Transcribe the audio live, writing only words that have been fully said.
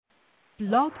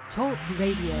Blog Talk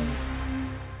Radio.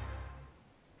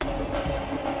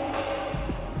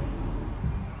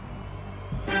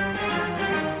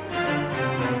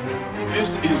 This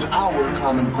is Our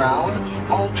Common Ground,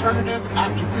 alternative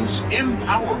activist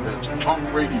empowerment talk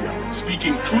radio,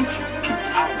 speaking truth to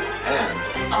power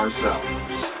and ourselves.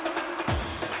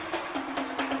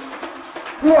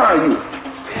 Who are you?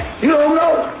 You don't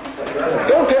know?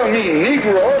 Don't tell me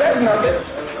Negro, that's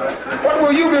nothing. What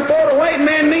were you before the white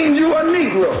man named you a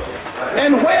Negro?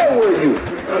 And where were you?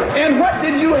 And what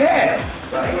did you have?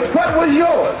 What was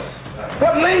yours?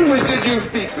 What language did you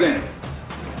speak then?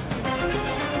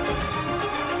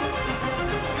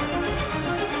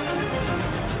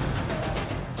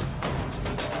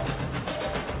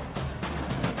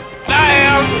 I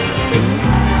am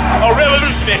a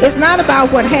revolutionary. It's not about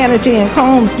what Hannity and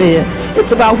Combs did. It's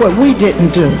about what we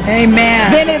didn't do. Amen.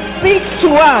 Then it speaks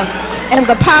to us and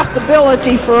the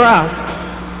possibility for us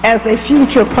as a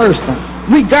future person,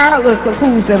 regardless of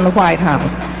who's in the White House.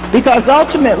 Because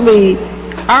ultimately,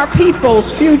 our people's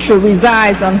future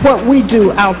resides on what we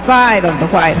do outside of the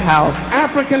White House.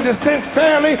 African descent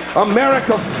family,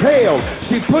 America failed.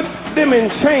 She put them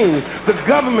in chains. The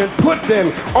government put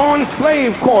them on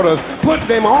slave quarters, put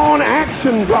them on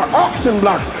auction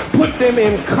blocks, put them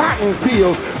in cotton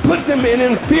fields, put them in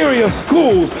inferior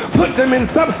schools, put them in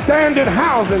substandard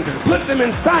housing, put them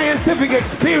in scientific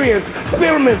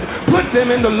experiments, put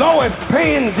them in the lowest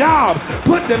paying jobs,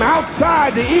 put them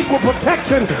outside the equal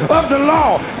protection of the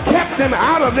law, kept them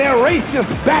out of their racist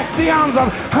bastions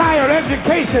of higher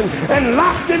education, and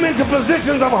locked them into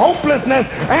positions of hopelessness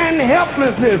and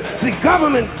helplessness. The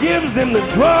government gives them the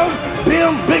drugs,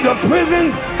 builds bigger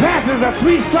prisons, passes a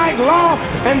 3-strike law,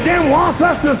 and then wants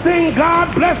us to sing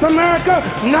God Bless America?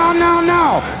 No, no,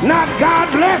 no. Not God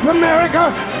Bless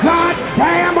America. God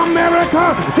damn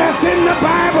America. That's in the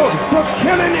Bible for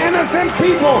killing innocent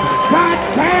people. God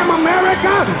damn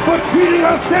America for treating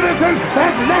us citizens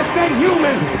as less than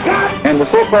human. God. And the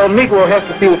so-called Negro has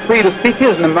to feel free to speak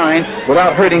his mind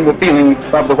without hurting the feelings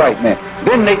of the white man.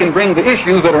 Then they can bring the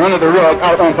issues that are under the rug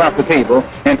out on top of the table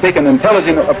and take an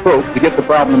intelligent approach to get the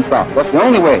problem solved. That's the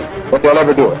only way that they'll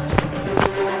ever do it.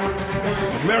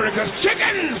 America's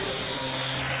chickens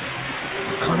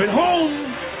coming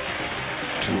home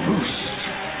to roost.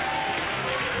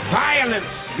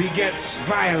 Violence begets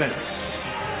violence.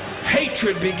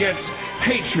 Hatred begets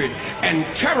hatred. And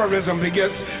terrorism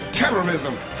begets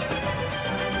terrorism.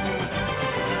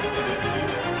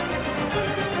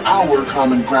 Our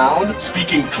Common Ground,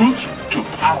 speaking truth to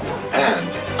power and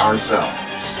ourselves.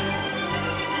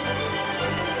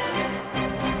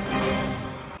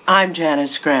 I'm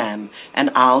Janice Graham,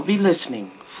 and I'll be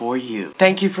listening for you.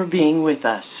 Thank you for being with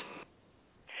us.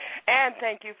 And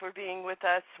thank you for being with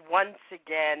us once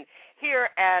again here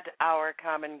at Our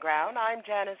Common Ground. I'm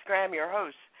Janice Graham, your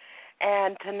host.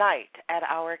 And tonight at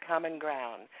Our Common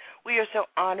Ground, we are so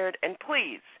honored and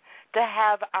pleased to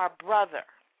have our brother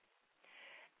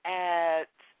as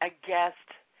a guest,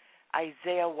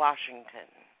 Isaiah Washington.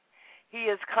 He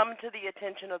has come to the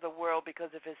attention of the world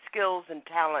because of his skills and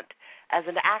talent as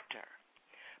an actor.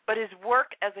 But his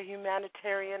work as a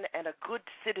humanitarian and a good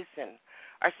citizen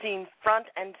are seen front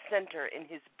and center in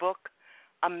his book,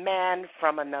 A Man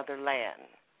from Another Land.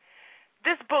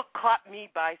 This book caught me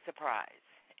by surprise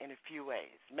in a few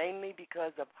ways, mainly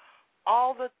because of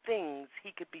all the things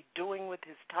he could be doing with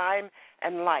his time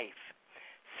and life.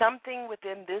 Something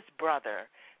within this brother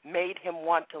made him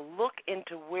want to look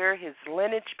into where his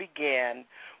lineage began,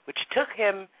 which took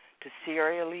him to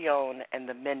Sierra Leone and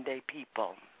the Mende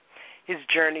people. His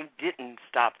journey didn't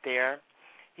stop there.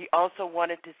 He also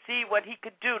wanted to see what he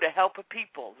could do to help a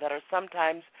people that are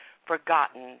sometimes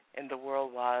forgotten in the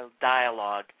worldwide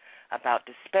dialogue about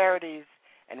disparities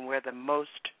and where the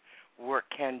most work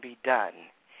can be done.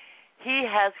 He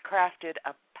has crafted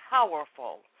a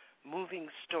powerful, moving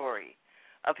story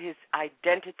of his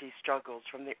identity struggles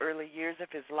from the early years of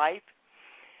his life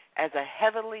as a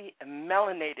heavily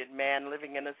melanated man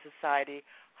living in a society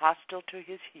hostile to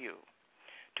his hue,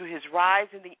 to his rise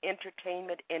in the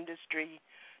entertainment industry,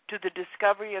 to the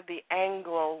discovery of the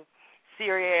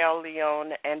Anglo-Sierra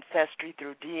Leone ancestry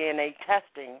through DNA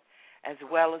testing, as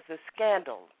well as the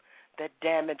scandal that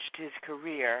damaged his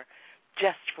career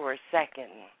just for a second,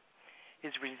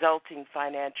 his resulting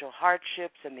financial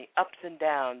hardships and the ups and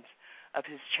downs of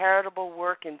his charitable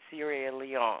work in Sierra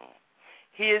Leone.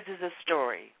 His is a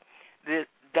story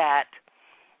that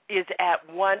is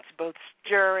at once both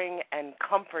stirring and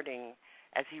comforting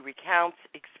as he recounts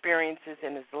experiences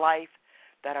in his life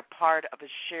that are part of a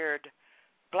shared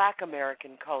Black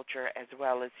American culture as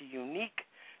well as a unique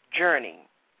journey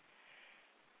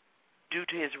due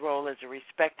to his role as a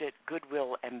respected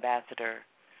Goodwill ambassador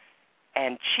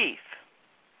and chief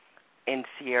in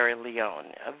Sierra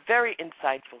Leone. A very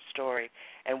insightful story,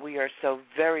 and we are so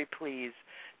very pleased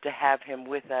to have him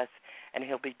with us, and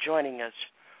he'll be joining us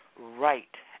right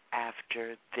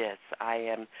after this. I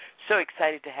am so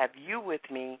excited to have you with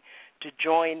me to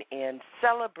join in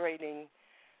celebrating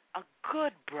a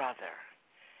good brother.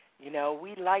 You know,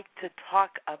 we like to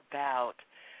talk about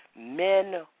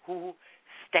men who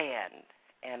stand,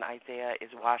 and Isaiah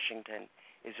Washington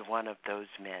is one of those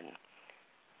men.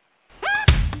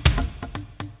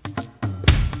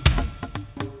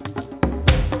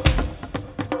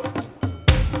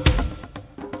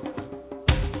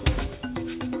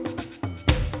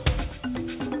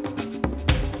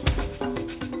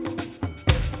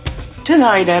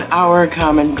 Tonight at Our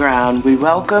Common Ground, we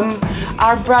welcome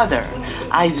our brother,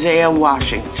 Isaiah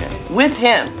Washington. With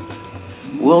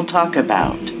him, we'll talk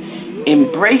about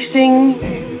embracing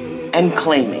and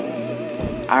claiming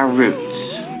our roots.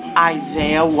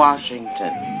 Isaiah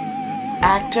Washington,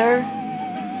 actor,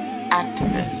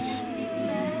 activist,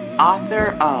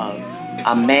 author of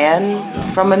A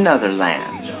Man from Another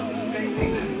Land.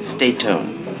 Stay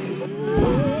tuned.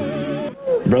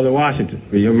 Brother Washington,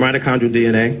 your mitochondrial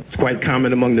DNA is quite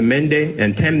common among the Mende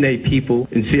and Temne people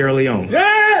in Sierra Leone. Yes!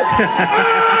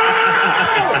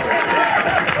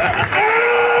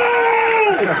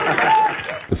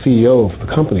 The CEO of the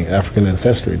company,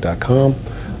 AfricanAncestry.com,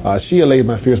 she allayed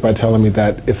my fears by telling me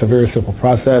that it's a very simple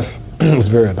process. It's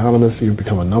very anonymous. You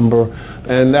become a number.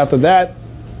 And after that,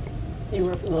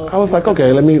 I was like,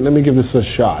 okay, let me give this a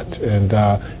shot. And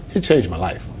it changed my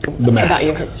life. The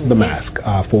mask.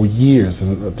 For years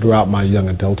and throughout my young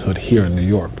adulthood here in New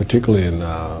York, particularly in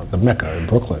the Mecca in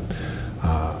Brooklyn,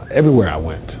 everywhere I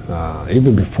went,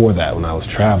 even before that when I was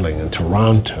traveling in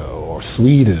Toronto or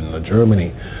Sweden or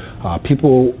Germany,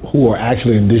 people who are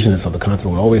actually indigenous of the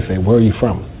continent would always say, "Where are you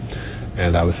from?"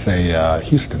 And I would say,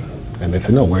 "Houston." And they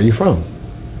said, "No, where are you from?"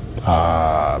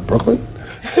 Brooklyn?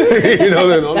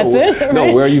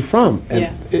 No, where are you from?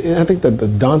 And I think that the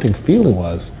daunting feeling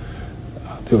was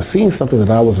they were seeing something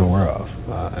that I wasn't aware of.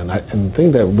 And the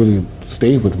thing that really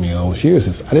stayed with me all those years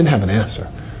is I didn't have an answer.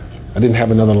 I didn't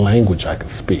have another language I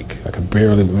could speak. I could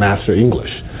barely master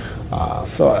English.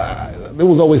 There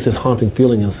was always this haunting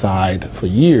feeling inside for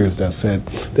years that said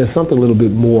there's something a little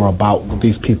bit more about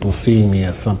these people seeing me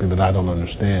as something that I don't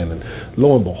understand. And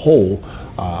lo and behold,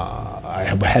 I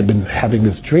had been having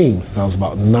this dream since I was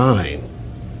about 9,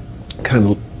 kind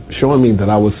of showing me that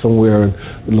I was somewhere and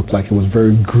it looked like it was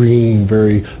very green,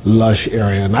 very lush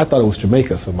area. And I thought it was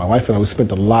Jamaica. So my wife and I, we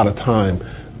spent a lot of time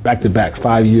back to back,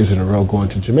 5 years in a row going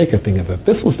to Jamaica thinking that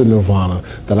this was the nirvana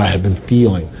that I had been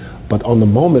feeling. But on the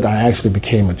moment I actually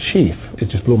became a chief, it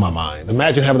just blew my mind.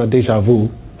 Imagine having a deja vu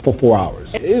for 4 hours.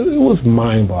 It was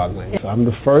mind-boggling. So I'm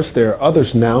the first. There are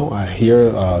others now. I hear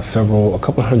a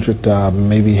couple hundred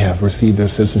maybe have received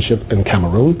their citizenship in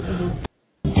Cameroon.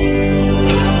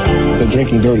 They're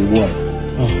drinking dirty water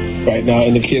right now,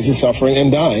 and the kids are suffering and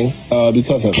dying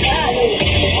because of it.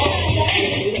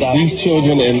 These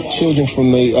children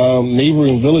from the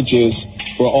neighboring villages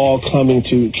were all coming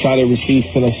to try to receive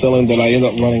penicillin that I ended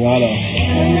up running out of.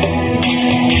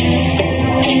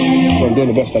 So I'm doing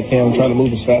the best I can. I'm trying to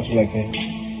move as fast as I can.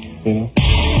 You know.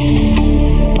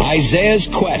 Isaiah's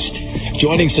quest.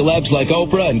 Joining celebs like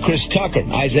Oprah and Chris Tucker,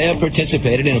 Isaiah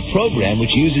participated in a program which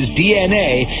uses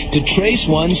DNA to trace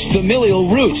one's familial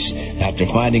roots. After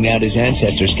finding out his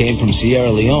ancestors came from Sierra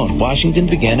Leone, Washington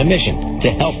began a mission to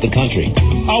help the country.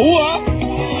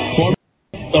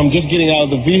 I'm just getting out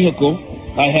of the vehicle.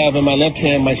 I have in my left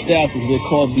hand my staff, as they're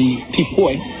called the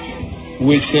Tipoi,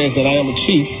 which says that I am a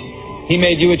chief. He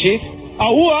made you a chief?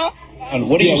 And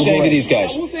what are you saying to these guys?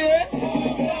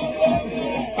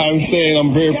 I'm saying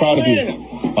I'm very proud of you.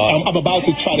 I'm about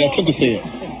to try to attempt to say it.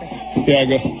 Yeah, I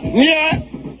go.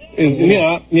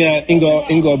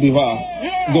 Ingo Bivar.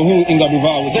 Gohu Ingo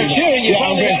Bivar. They're cheering you.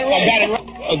 I got it right.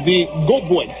 The Goat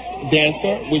Boy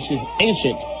dancer, which is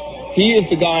ancient. He is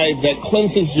the guy that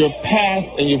cleanses your past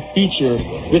and your future.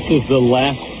 This is the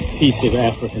last piece of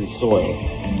African soil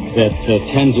that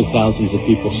tens of thousands of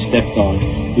people stepped on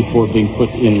before being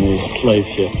put in the slave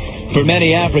ship. For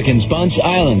many Africans, Bunce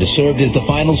Island has served as the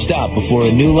final stop before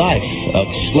a new life of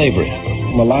slavery.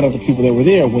 A lot of the people that were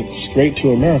there went straight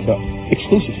to America,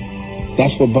 exclusively.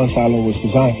 That's what Bunce Island was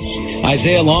designed for.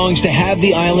 Isaiah longs to have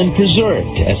the island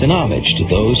preserved as an homage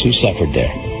to those who suffered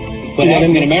there. But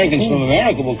African Americans from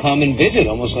America will come and visit,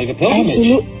 almost like a pilgrimage.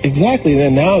 Absolutely, exactly.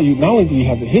 And now, not only do you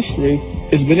have the history,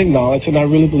 it's been acknowledged, and I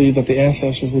really believe that the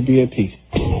ancestors will be at peace.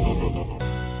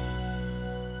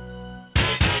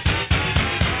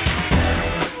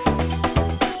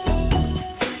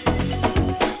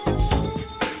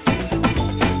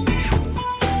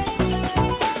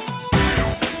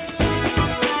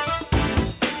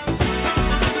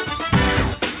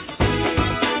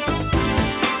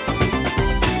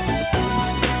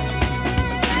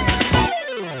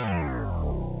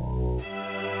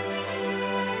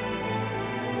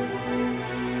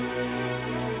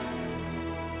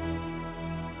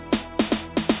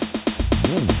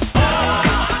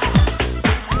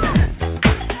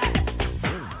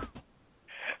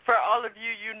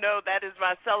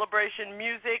 Celebration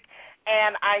Music,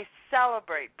 and I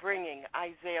celebrate bringing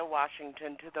Isaiah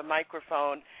Washington to the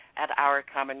microphone at Our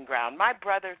Common Ground. My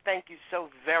brother, thank you so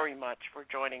very much for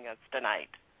joining us tonight.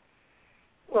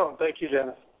 Well, thank you,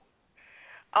 Janice.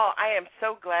 Oh, I am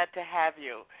so glad to have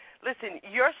you. Listen,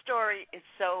 your story is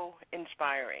so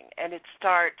inspiring, and it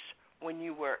starts when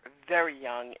you were very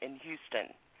young in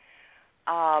Houston.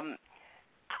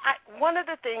 One of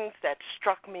the things that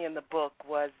struck me in the book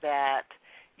was that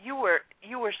you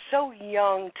were so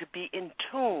young to be in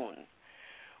tune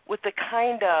with the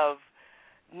kind of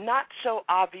not so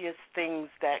obvious things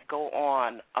that go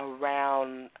on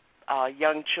around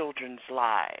young children's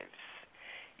lives.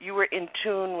 You were in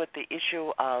tune with the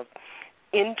issue of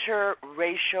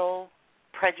interracial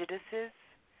prejudices.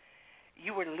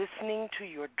 You were listening to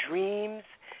your dreams.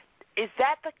 Is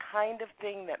that the kind of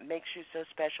thing that makes you so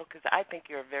special? Because I think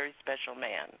you're a very special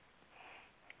man.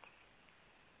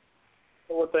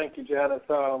 Well, thank you, Janice.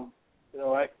 I'm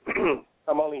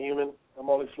only human. I'm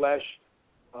only flesh.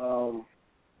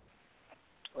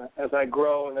 As I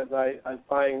grow and as I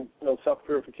find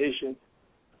self-purification,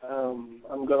 I'm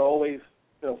going to always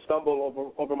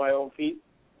stumble over my own feet.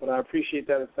 But I appreciate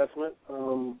that assessment.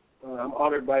 I'm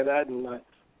honored by that, and I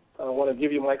want to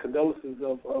give you my condolences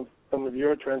of some of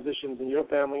your transitions in your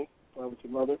family with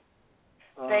your mother.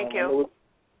 Thank you.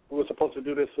 We were supposed to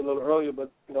do this a little earlier,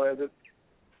 but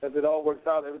as it all works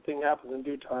out, everything happens in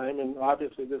due time, and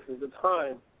obviously this is the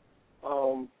time.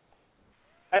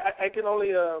 I can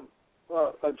only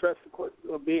address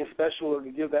being special or to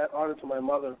give that honor to my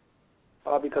mother,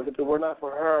 because if it were not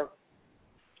for her,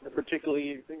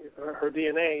 particularly her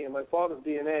DNA and my father's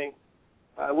DNA,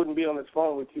 I wouldn't be on this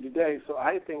phone with you today. So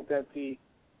I think that the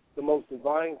most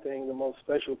divine thing, the most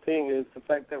special thing is the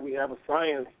fact that we have a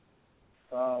science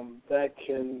that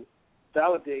can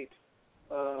validate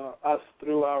us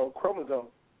through our chromosome,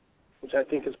 which I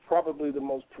think is probably the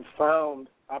most profound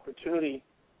opportunity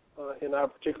in our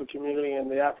particular community in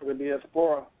the African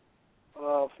diaspora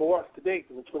for us to date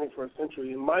in the 21st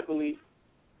century. In my belief,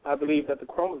 I believe that the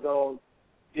chromosome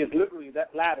is literally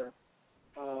that ladder,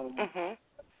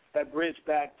 that bridge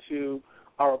back to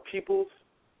our peoples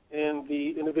and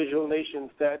the individual nations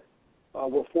that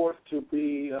were forced to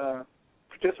be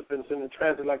participants in the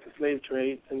transatlantic slave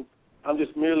trade. And I'm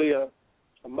just merely a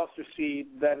mustard seed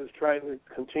that is trying to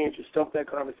continue to stump that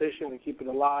conversation and keep it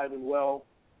alive and well.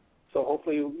 So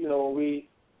hopefully, when we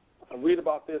read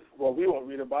about this, well, we won't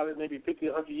read about it, maybe 50,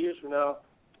 100 years from now,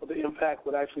 the impact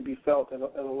would actually be felt at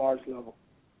a large level.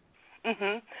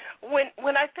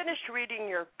 When I finished reading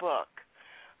your book,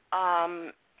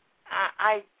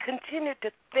 I continued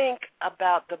to think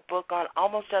about the book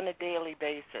almost on a daily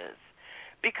basis,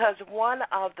 because one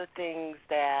of the things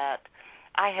that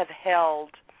I have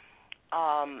held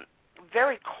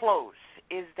very close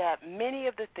is that many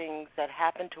of the things that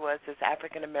happen to us as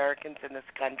African Americans in this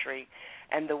country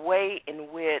and the way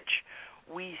in which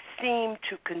we seem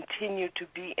to continue to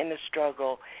be in a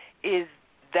struggle is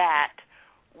that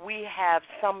we have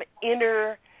some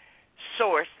inner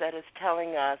source that is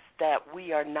telling us that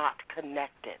we are not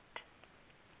connected.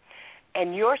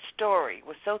 And your story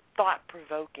was so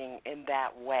thought-provoking in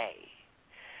that way.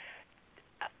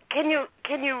 Can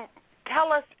you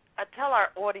tell us, tell our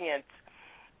audience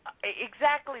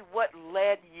exactly what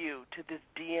led you to this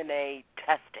DNA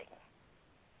testing?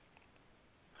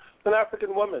 An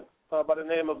African woman by the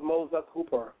name of Moza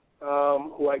Cooper,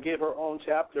 who I gave her own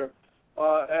chapter.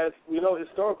 As we know,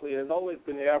 historically, it has always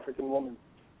been the African woman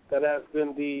that has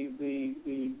been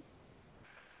the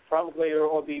promulgator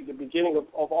or the beginning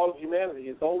of all of humanity.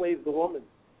 It's always the woman,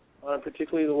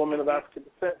 particularly the woman of African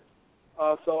descent.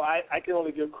 So I can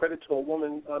only give credit to a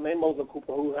woman named Moza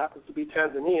Cooper, who happens to be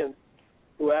Tanzanian,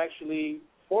 who actually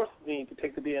forced me to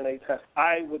take the DNA test.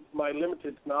 I, with my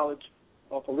limited knowledge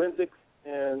of forensics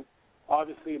and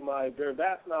obviously my very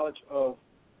vast knowledge of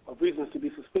reasons to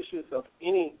be suspicious of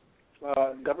any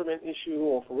government issue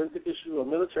or forensic issue or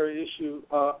military issue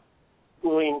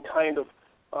doing kind of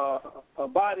a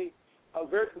body, I was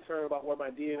very concerned about where my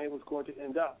DNA was going to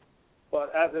end up.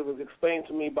 But as it was explained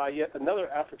to me by yet another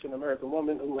African-American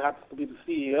woman who happens to be the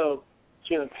CEO,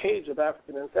 Gina Page of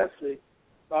African Ancestry,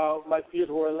 my fears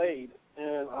were allayed,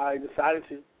 and I decided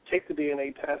to take the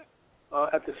DNA test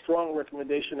at the strong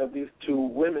recommendation of these two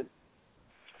women.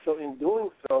 So in doing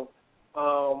so,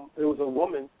 there was a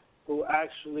woman who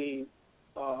actually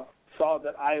saw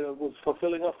that I was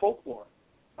fulfilling a folklore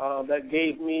that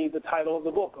gave me the title of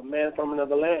the book, A Man from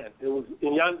Another Land. It was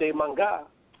Nyande Manga,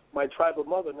 my tribal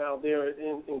mother now there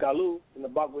in Galu, in the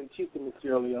Bagwe Chiefdom in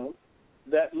Sierra Leone,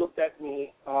 that looked at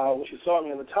me when she saw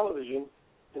me on the television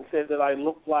and said that I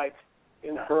looked like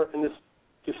in this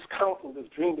counsel, this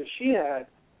dream that she had,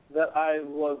 that I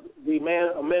was a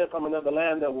man from another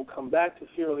land that will come back to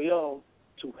Sierra Leone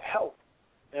to help,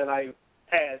 and I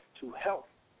asked to help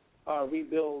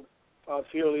rebuild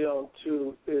Sierra Leone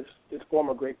to its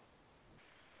former greatness.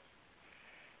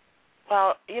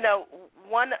 Well,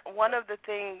 one of the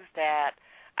things that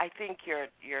I think your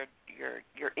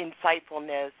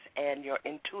insightfulness and your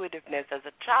intuitiveness as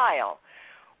a child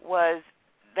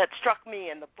that struck me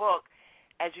in the book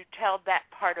as you tell that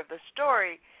part of the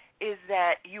story is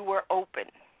that you were open.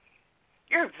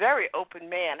 You're a very open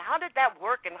man. How did that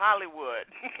work in Hollywood?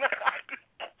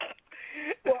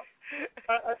 Well,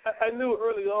 I knew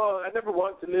early on I never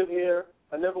wanted to live here.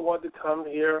 I never wanted to come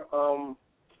here.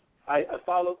 I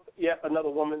followed yet another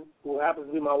woman who happens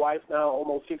to be my wife now,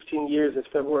 almost 16 years. It's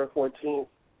February 14th.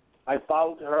 I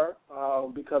followed her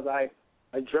because I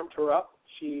dreamt her up.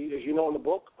 She, as you know in the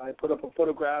book, I put up a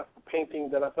photograph, a painting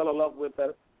that I fell in love with,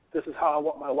 that this is how I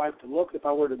want my wife to look if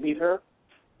I were to meet her.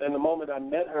 And the moment I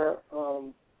met her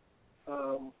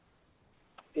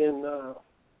in,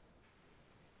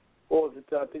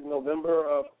 I think November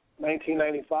of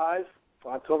 1995,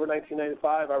 October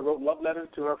 1995, I wrote love letters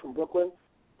to her from Brooklyn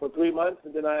for 3 months,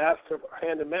 and then I asked her for her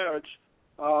hand in marriage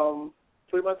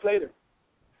 3 months later.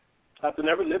 After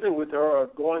never living with her or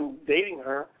dating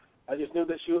her, I just knew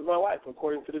that she was my wife,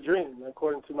 according to the dream,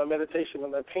 according to my meditation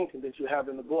on that painting that you have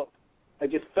in the book. I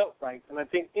just felt right. And I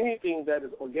think anything that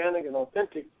is organic and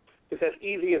authentic is as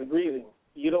easy as breathing.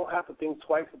 You don't have to think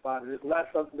twice about it. It's not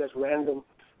something that's random.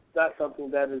 It's not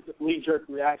something that is a knee-jerk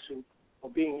reaction or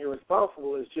being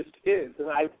irresponsible. It just is. And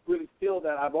I really feel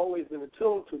that I've always been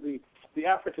attuned to the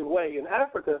African way. In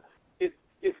Africa, it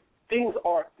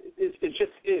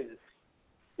just is.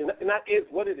 And that is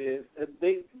what it is.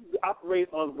 They operate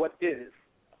on what is.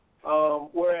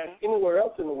 Whereas anywhere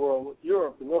else in the world,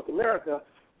 Europe and North America,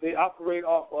 they operate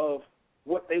off of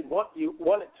what they want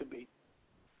it to be.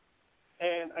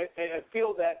 And I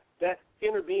feel that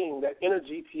inner being, that inner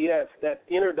GPS, that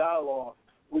inner dialogue,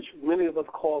 which many of us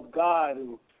call God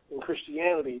in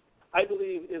Christianity, I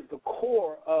believe is the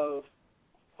core of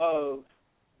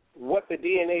what the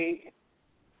DNA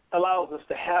allows us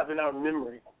to have in our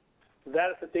memory.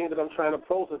 That is the thing that I'm trying to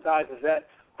proselytize, is that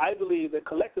I believe that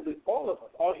collectively all of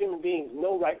us, all human beings,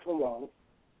 know right from wrong.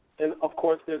 And, of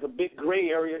course, there's a big gray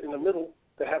area in the middle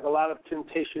that has a lot of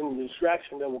temptation and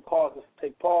distraction that will cause us to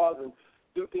take pause and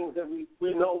do things that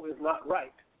we know is not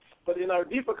right. But in our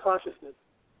deeper consciousness,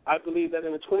 I believe that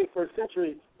in the 21st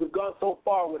century, we've gone so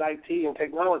far with IT and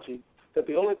technology that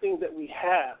the only thing that we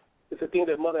have is the thing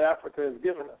that Mother Africa has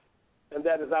given us, and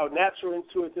that is our natural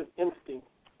intuitive instinct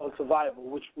on survival,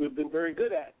 which we've been very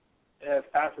good at as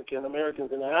African Americans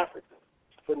and Africans.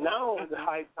 But now is the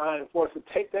high time for us to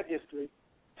take that history,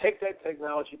 take that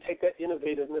technology, take that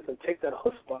innovativeness, and take that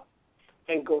chutzpah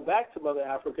and go back to Mother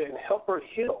Africa and help her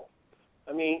heal.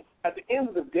 I mean, at the end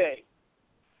of the day,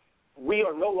 we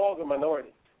are no longer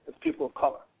minorities as people of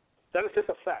color. That is just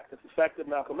a fact. It's a fact that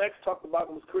Malcolm X talked about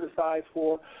and was criticized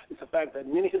for. It's a fact that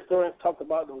many historians talked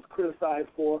about and was criticized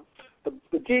for.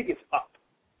 The gig is up.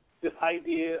 This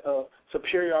idea of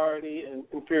superiority and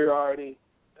inferiority,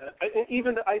 and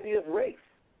even the idea of race.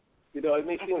 You know, it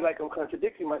may seem like I'm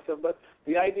contradicting myself, but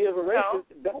the idea of a race,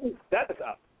 that is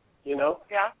up, you know?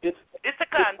 Yeah, it's a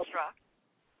construct.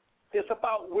 It's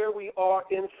about where we are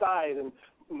inside,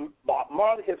 and Bob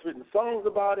Marley has written songs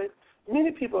about it.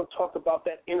 Many people have talked about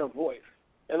that inner voice,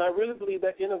 and I really believe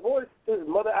that inner voice is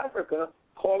Mother Africa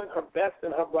calling her best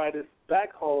and her brightest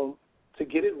back home to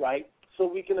get it right so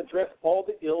we can address all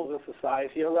the ills in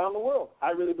society around the world.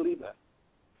 I really believe that.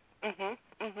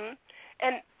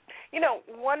 And, you know,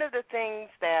 one of the things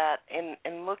that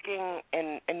in looking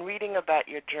and reading about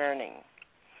your journey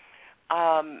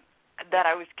that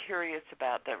I was curious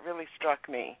about, that really struck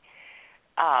me,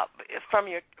 from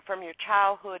your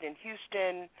childhood in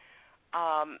Houston,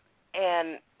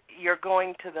 and you're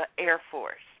going to the Air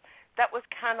Force. That was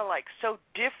kind of like so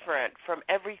different from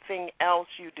everything else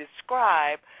you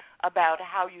describe about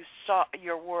how you saw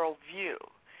your worldview.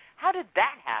 How did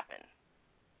that happen?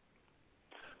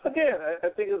 Again, I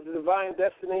think it's the divine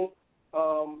destiny.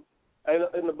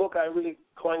 In the book, I really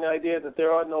coined the idea that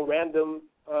there are no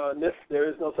randomness. There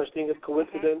is no such thing as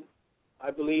coincidence.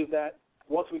 I believe that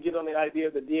once we get on the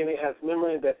idea that DNA has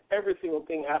memory, that every single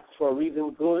thing happens for a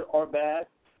reason, good or bad.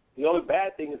 The only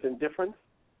bad thing is indifference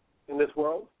in this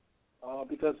world,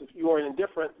 because if you are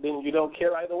indifferent, then you don't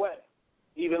care either way.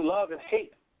 Even love and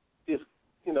hate is,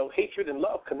 hatred and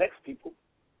love connects people.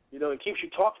 It keeps you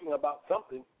talking about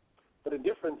something, but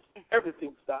indifference,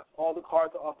 everything stops. All the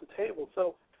cards are off the table.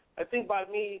 So I think by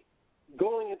me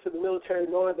going into the military,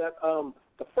 knowing that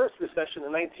the first recession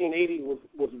in 1980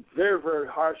 was very, very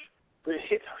harsh. It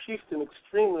hit Houston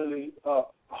extremely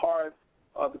hard.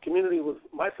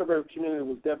 My suburban community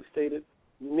was devastated.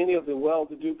 Many of the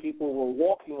well-to-do people were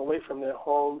walking away from their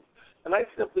homes, and I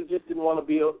simply just didn't want to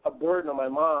be a burden on my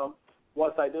mom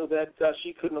once I knew that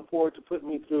she couldn't afford to put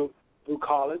me through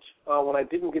college. When I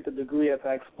didn't get the degree, as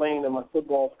I explained in my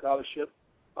football scholarship,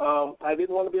 I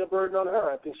didn't want to be a burden on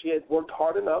her. I think she had worked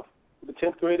hard enough with a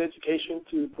 10th grade education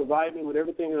to provide me with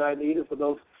everything that I needed for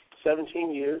those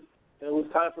 17 years, and it was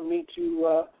time for me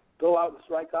to go out and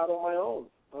strike out on my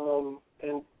own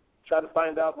and try to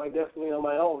find out my destiny on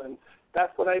my own. And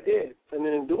that's what I did. And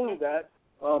then in doing that,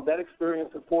 that experience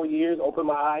of 4 years opened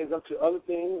my eyes up to other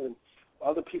things and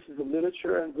other pieces of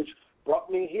literature, and which brought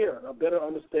me here, a better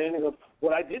understanding of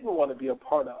what I didn't want to be a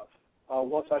part of.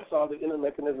 Once I saw the inner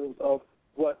mechanisms of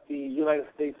what the United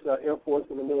States Air Force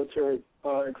and the military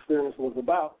experience was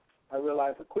about, I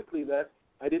realized quickly that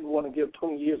I didn't want to give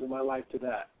 20 years of my life to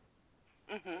that.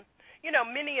 Mm-hmm. You know,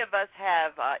 many of us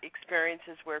have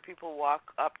experiences where people walk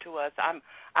up to us.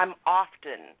 I'm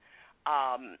often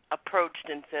approached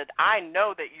and said, "I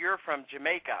know that you're from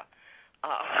Jamaica."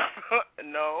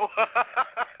 No,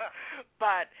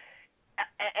 but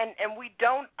and we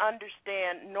don't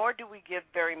understand, nor do we give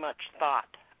very much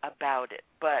thought about it.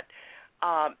 But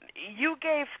you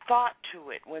gave thought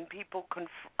to it when people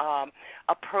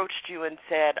approached you and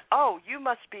said, "Oh, you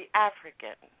must be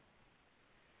African."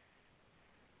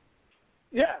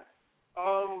 Yeah.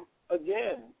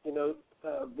 Again, you know,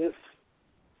 this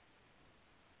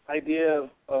idea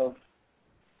of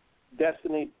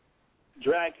destiny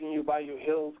dragging you by your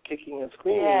heels, kicking and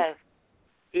screaming, yes,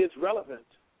 is relevant.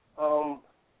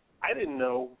 I didn't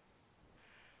know.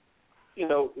 You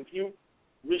know, if you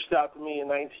reached out to me in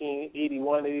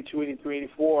 1981, 82, 83,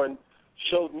 84 and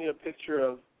showed me a picture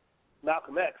of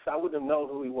Malcolm X, I wouldn't have known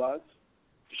who he was.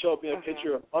 If you showed me a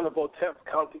picture of Honorable 10th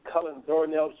County Cullen, Zora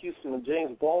Houston, and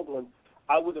James Baldwin,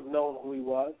 I would have known who he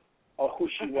was or who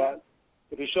she was.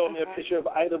 If you showed me a picture of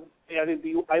Ida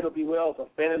B. Wells or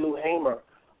Fannie Lou Hamer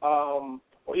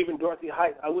or even Dorothy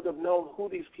Height, I would have known who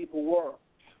these people were.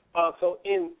 So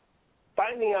in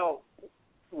finding out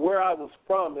where I was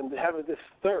from and having this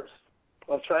thirst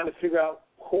of trying to figure out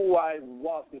who I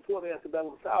was before the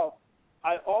antebellum South,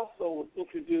 I also was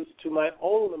introduced to my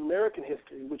own American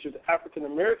history, which is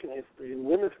African-American history, and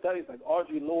women's studies like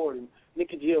Audre Lorde and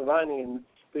Nikki Giovanni and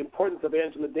the importance of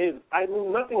Angela Davis. I knew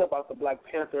nothing about the Black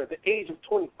Panther at the age of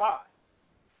 25.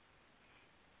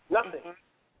 Nothing.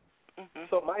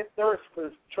 So my thirst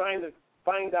for trying to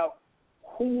find out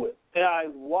who I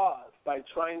was by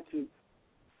trying to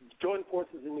join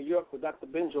forces in New York with Dr.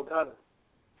 Ben Jogana,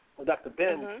 or Dr.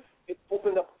 Ben, it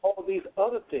opened up all these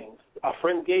other things. A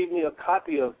friend gave me a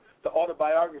copy of the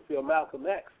autobiography of Malcolm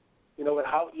X, you know, at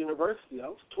Howard University. I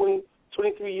was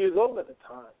 23 years old at the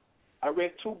time. I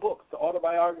read 2 books, the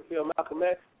autobiography of Malcolm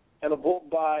X and a book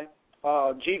by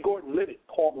G. Gordon Liddick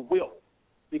called The Will,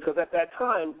 because at that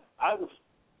time I was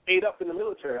ate up in the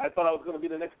military. I thought I was going to be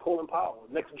the next Colin Powell,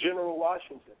 next General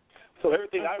Washington. So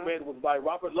everything I read was by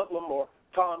Robert Ludlum or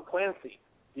Tom Clancy,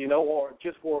 you know, or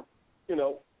just for, you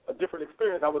know, a different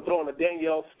experience, I would throw in a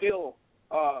Danielle Steele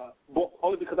book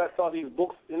only because I saw these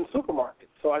books in supermarkets.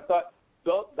 So I thought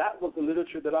that was the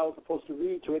literature that I was supposed to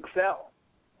read to excel.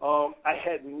 I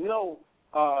had no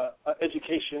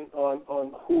education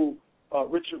on who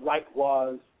Richard Wright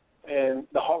was and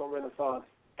the Harlem Renaissance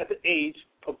at the age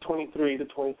of 23 to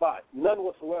 25. None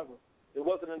whatsoever. It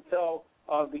wasn't until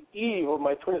the eve of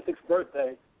my 26th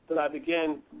birthday that I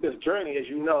began this journey, as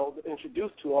you know,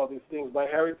 introduced to all these things by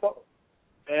Harry Poe.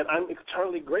 And I'm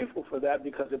eternally grateful for that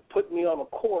because it put me on a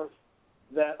course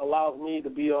that allows me to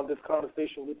be on this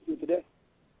conversation with you today.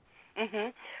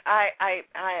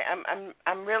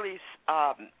 I'm really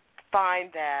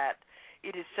find that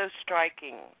it is so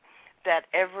striking that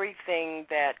everything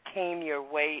that came your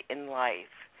way in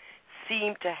life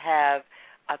seemed to have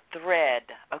a thread,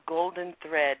 a golden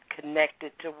thread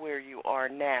connected to where you are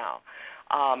now.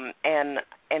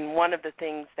 And one of the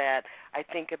things that I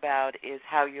think about is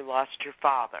how you lost your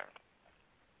father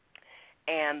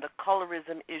and the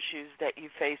colorism issues that you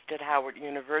faced at Howard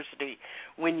University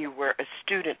when you were a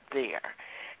student there,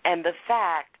 and the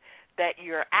fact that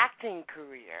your acting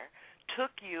career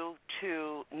took you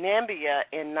to Nambia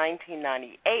in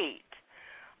 1998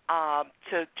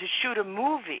 to shoot a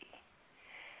movie.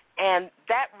 And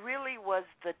that really was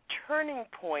the turning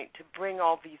point to bring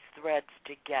all these threads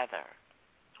together.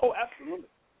 Oh, absolutely.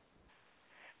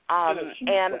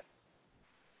 And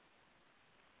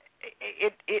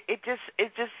it's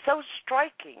just so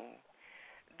striking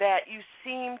that you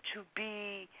seem to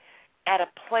be at a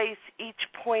place each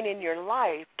point in your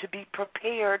life to be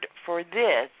prepared for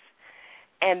this.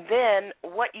 And then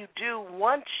what you do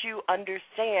once you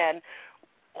understand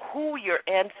who your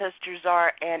ancestors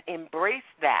are and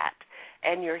embrace that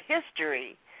and your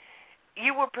history,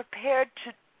 you were prepared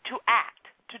to act,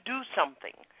 to do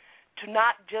something, to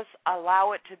not just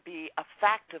allow it to be a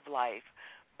fact of life,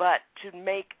 but to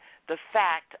make the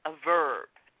fact a verb.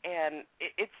 And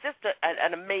it's just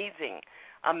an amazing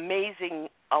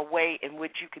way in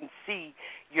which you can see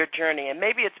your journey. And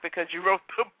maybe it's because you wrote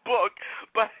the book,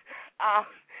 but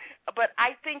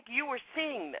I think you were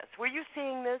seeing this. Were you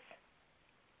seeing this?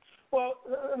 Well,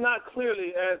 not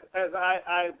clearly, as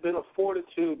I've been afforded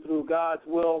to through God's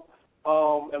will,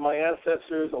 and my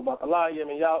ancestors, Obatala,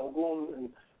 Yemiya, Ogun,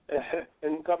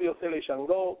 and Kabio Sele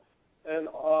Shango, and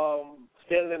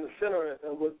standing in the center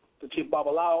and with the Chief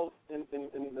Babalaos in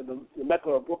the Mecca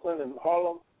of Brooklyn and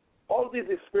Harlem. All of these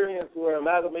experiences were an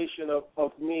amalgamation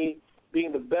of me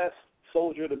being the best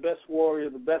soldier, the best warrior,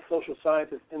 the best social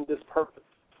scientist in this purpose.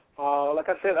 Like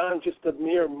I said, I'm just a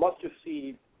mere mustard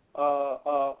seed of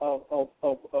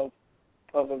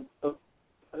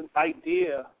an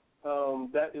idea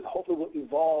that is hopefully will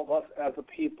evolve us as a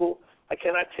people. I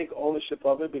cannot take ownership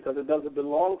of it because it doesn't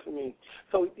belong to me.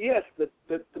 So yes, the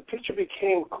picture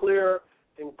became clearer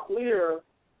and clearer.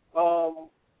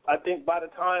 I think by the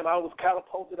time I was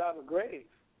catapulted out of the grave,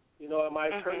 and my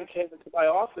attorney came into my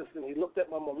office and he looked at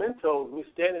my mementos. Me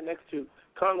standing next to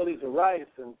Condoleezza Rice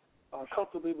and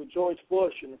comfortably with George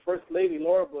Bush and the First Lady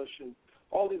Laura Bush and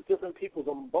all these different people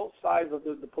on both sides of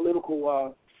the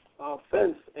political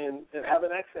fence, and having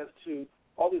access to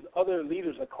all these other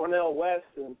leaders like Cornel West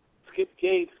and Skip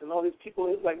Gates and all these people.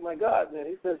 It's like, my God, man,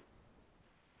 he says,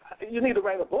 you need to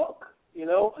write a book,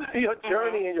 Your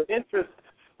journey and your interest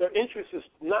is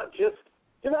not just,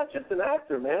 you're not just an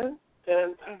actor, man.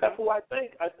 And that's who I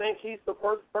think. I think he's the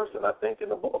first person I think in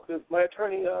the book is my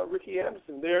attorney, Ricky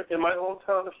Anderson, there in my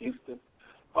hometown of Houston.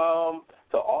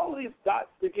 So all of these dots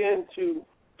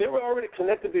they were already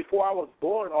connected before I was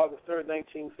born, August 3rd,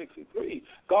 1963.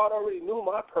 God already knew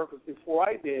my purpose before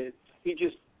I did. He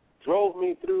just drove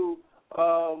me through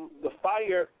the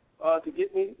fire to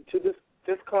get me to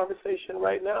this conversation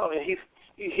right now. And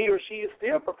he or she is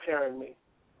still preparing me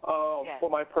for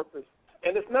my purpose.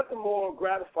 And it's nothing more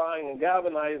gratifying and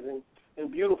galvanizing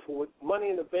and beautiful with money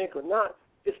in the bank or not.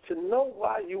 It's to know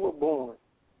why you were born,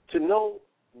 to know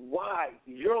why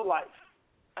your life,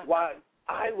 why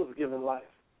I was given life,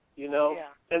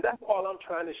 And that's all I'm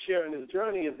trying to share in this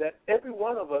journey is that every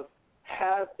one of us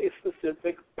has a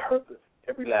specific purpose.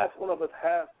 Every last one of us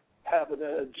have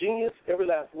a genius. Every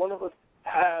last one of us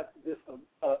has this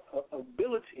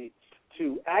ability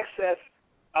to access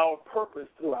our purpose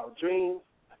through our dreams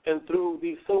and through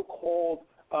these so-called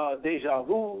deja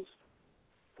vus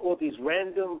or these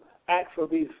random acts or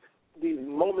these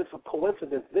moments of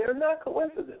coincidence. They're not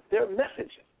coincidence. They're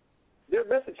messages. They're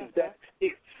messages that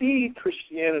exceed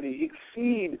Christianity,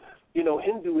 exceed,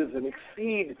 Hinduism,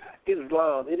 exceed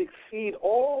Islam. It exceed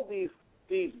all these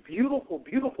beautiful,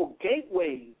 beautiful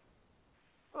gateways,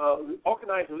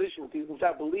 organized religions, which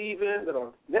I believe in, that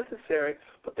are necessary,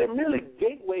 but they're merely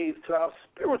gateways to our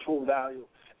spiritual value.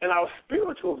 And our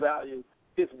spiritual value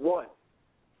is one.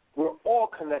 We're all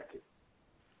connected.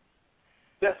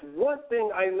 That's one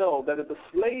thing I know, that if the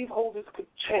slaveholders could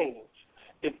change,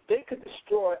 if they could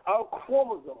destroy our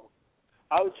chromosome,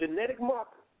 our genetic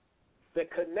marker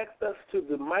that connects us to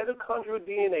the mitochondrial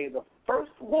DNA, the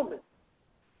first woman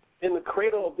in the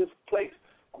cradle of this place,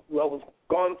 was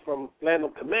gone from land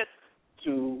of Kemet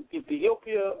to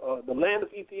Ethiopia, the land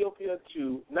of Ethiopia,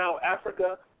 to now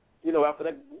Africa, after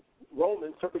that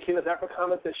Roman, Serpentinas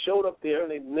Africanus, that showed up there,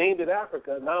 and they named it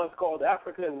Africa. Now it's called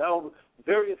Africa, and now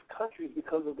various countries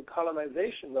because of the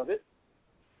colonization of it.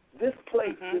 This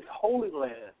place, this holy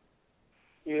land,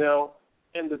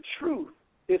 and the truth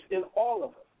is in all of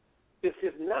us. This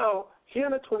is now, here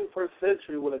in the 21st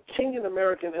century, with a Kenyan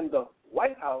American in the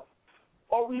White House,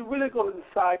 are we really going to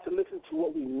decide to listen to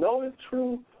what we know is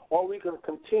true, or are we going to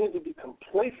continue to be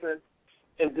complacent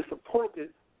and disappointed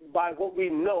by what we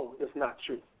know is not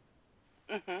true?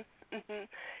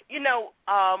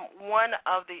 One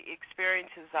of the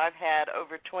experiences I've had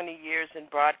over 20 years in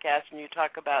broadcasting, you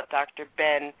talk about Dr.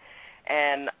 Ben,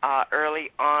 and early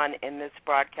on in this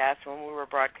broadcast, when we were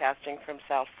broadcasting from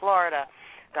South Florida,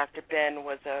 Dr. Ben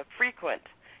was a frequent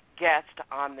guest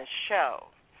on the show.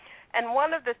 And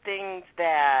one of the things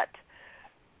that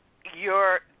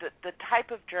the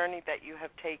type of journey that you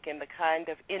have taken, the kind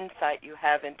of insight you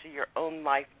have into your own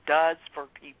life does for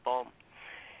people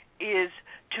is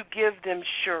to give them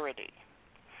surety.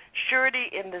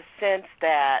 Surety in the sense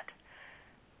that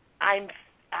I'm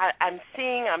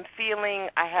seeing, I'm feeling,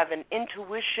 I have an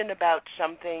intuition about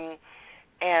something,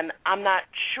 and I'm not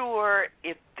sure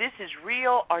if this is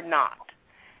real or not.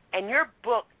 And your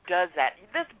book does that.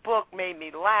 This book made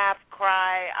me laugh,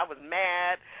 cry. I was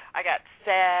mad. I got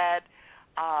sad.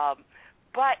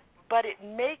 But it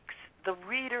makes the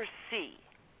reader see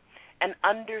and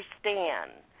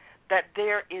understand that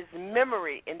there is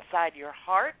memory inside your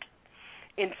heart,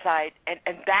 and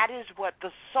that is what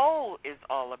the soul is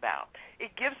all about.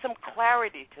 It gives some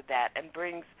clarity to that and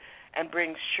brings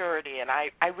surety. And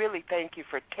I really thank you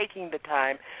for taking the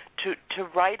time to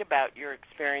write about your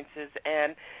experiences.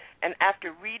 And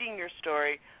after reading your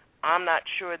story, I'm not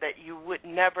sure that you would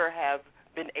never have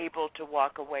been able to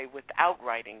walk away without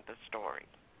writing the story.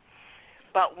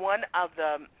 But one of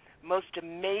the most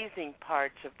amazing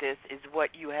parts of this is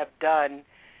what you have done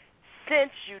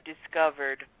since you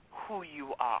discovered who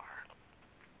you are,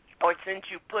 or since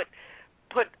you put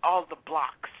all the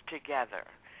blocks together.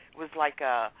 It was like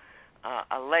a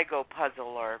Lego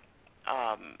puzzle, or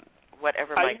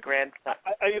whatever my grandson.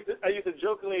 I used to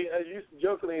jokingly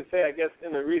say, I guess,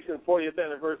 in the recent 40th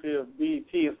anniversary of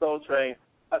BET and Soul Train,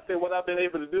 I said what I've been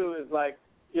able to do is like,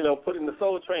 putting the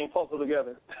Soul Train puzzle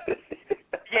together.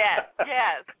 Yes.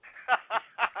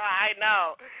 I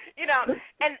know.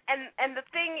 And the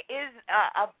thing is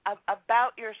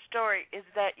about your story is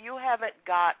that you haven't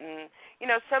gotten,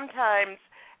 sometimes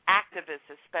activists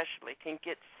especially can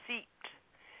get seeped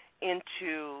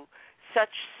into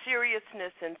such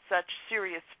seriousness and such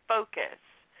serious focus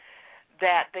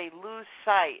that they lose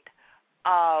sight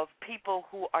of people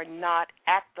who are not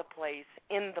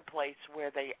in the place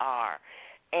where they are.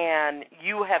 And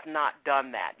you have not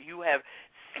done that. You have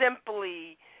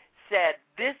simply said,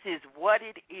 this is what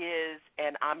it is,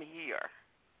 and I'm here.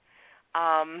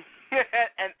 And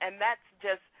that's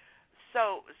just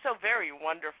so very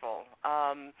wonderful.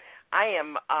 I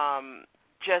am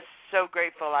just so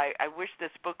grateful. I wish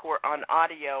this book were on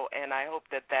audio, and I hope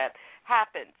that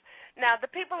happens. Now, the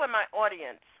people in my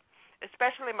audience,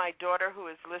 especially my daughter who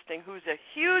is listening, who's a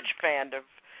huge fan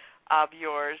of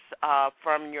yours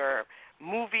from your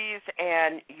movies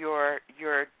and your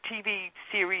TV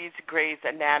series Grey's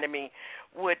Anatomy,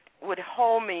 would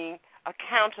hold me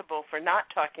accountable for not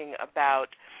talking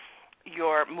about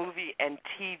your movie and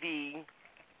TV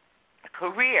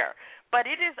career. But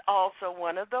it is also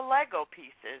one of the Lego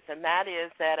pieces, and that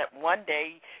is that at one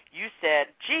day you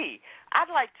said, gee, I'd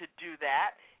like to do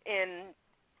that in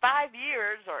 5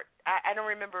 years, or I don't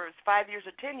remember if it was 5 years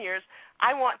or 10 years,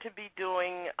 I want to be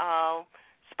doing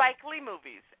Spike Lee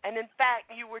movies. And in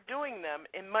fact, you were doing them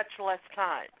in much less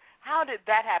time. How did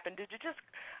that happen? Did you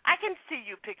I can see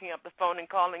you picking up the phone and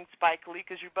calling Spike Lee,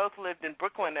 because you both lived in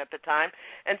Brooklyn at the time,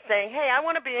 and saying, hey, I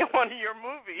want to be in one of your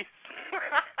movies.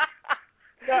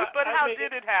 Yeah, but how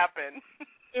did it happen?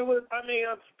 It was,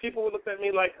 people would look at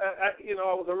me like,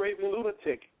 I was a raving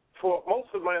lunatic for most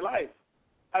of my life.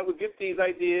 I would get these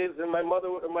ideas, and my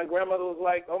grandmother was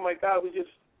like, oh, my God,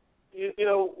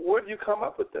 where do you come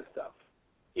up with this stuff?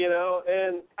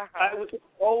 And I was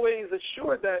always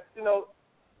assured that,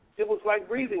 it was like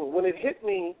breathing. When it hit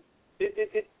me,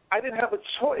 I didn't have a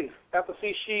choice. After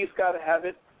She's Got to Have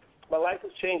It, my life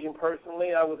was changing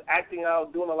personally. I was acting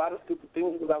out, doing a lot of stupid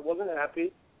things because I wasn't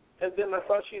happy. And then I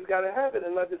thought She's Got to Have It,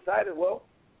 and I decided, well,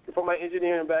 from my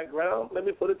engineering background, let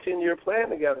me put a 10-year plan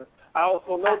together. I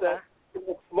also know that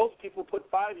most people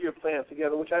put 5-year plans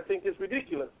together, which I think is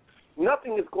ridiculous.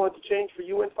 Nothing is going to change for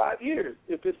you in 5 years.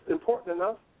 If it's important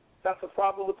enough, that's a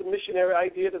problem with the missionary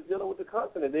idea that's dealing with the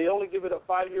continent. They only give it a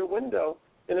 5-year window,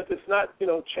 and if it's not,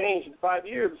 changed in 5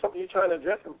 years, something you're trying to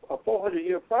address, a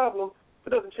 400-year problem, if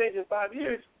it doesn't change in 5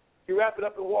 years, you wrap it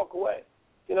up and walk away.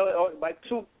 Or by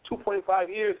 2.5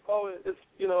 years,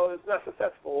 it's not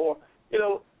successful. Or,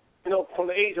 from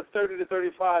the age of 30 to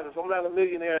 35, if I'm not a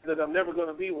millionaire, that I'm never going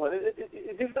to be one.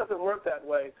 It just doesn't work that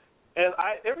way. And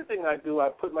everything I do, I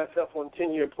put myself on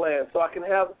 10-year plans, so I can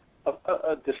have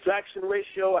a distraction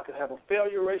ratio, I can have a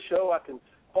failure ratio, I can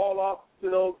fall off,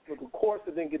 the course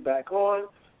and then get back on.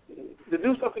 To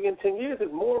do something in 10 years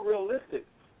is more realistic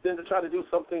than to try to do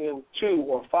something in 2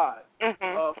 or 5. And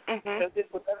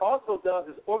what that also does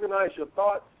is organize your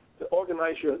thoughts, to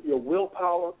organize your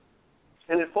willpower,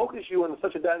 and it focuses you in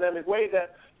such a dynamic way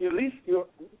that at least you're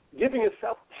giving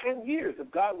yourself 10 years.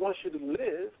 If God wants you to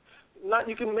live,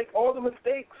 you can make all the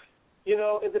mistakes,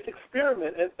 in this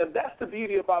experiment. And that's the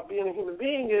beauty about being a human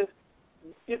being is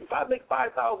if I make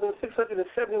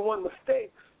 5,671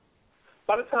 mistakes,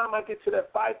 by the time I get to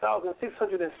that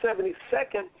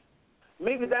 5,672nd,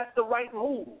 maybe that's the right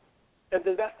move. And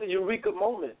then that's the eureka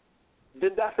moment.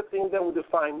 Then that's the thing that will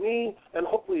define me and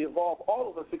hopefully evolve all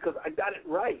of us because I got it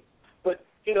right.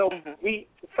 You know,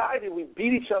 society, we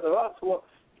beat each other up. Well,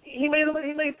 he made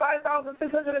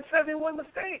 5,671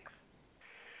 mistakes.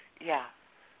 Yeah.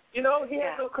 You know, he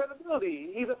has no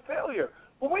credibility. He's a failure.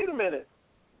 Well, wait a minute.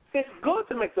 It's good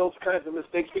to make those kinds of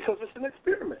mistakes because it's an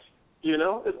experiment. You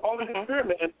know, it's all an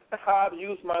experiment, and that's how I've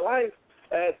used my life.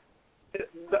 As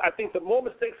I think the more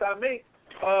mistakes I make,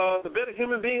 the better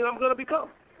human being I'm going to become.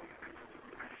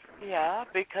 Yeah,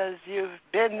 because you've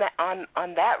been on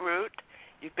that route.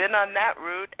 You've been on that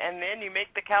route, and then you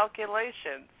make the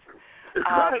calculations.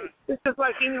 Right. It's just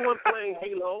like anyone playing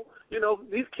Halo. You know,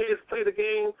 these kids play the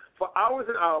game for hours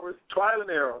and hours, trial and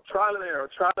error,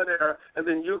 and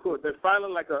then they're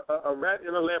finally like a rat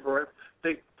in a labyrinth.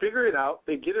 They figure it out,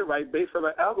 they get it right based on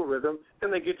an algorithm,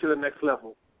 and they get to the next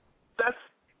level.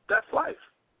 That's life.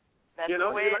 You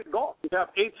know, you're like golf. You have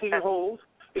 18 holes.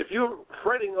 If you're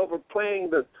fretting over playing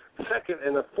the second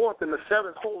and the fourth and the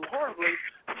seventh hole horribly,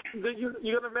 then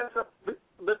you're going to mess up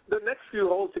the next few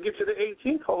holes to get to the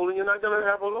 18th hole, and you're not going to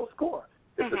have a low score.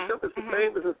 It's the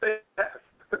same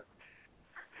task.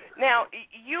 Now,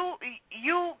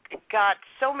 you got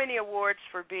so many awards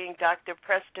for being Dr.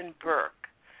 Preston Burke,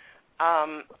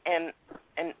 and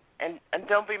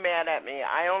don't be mad at me.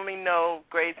 I only know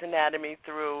Grey's Anatomy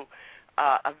through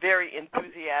a very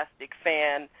enthusiastic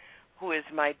fan who is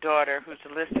my daughter, who's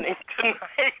listening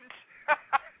tonight.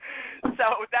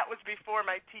 So that was before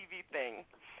my TV thing.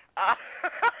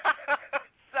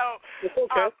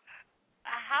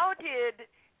 How did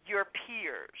your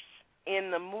peers in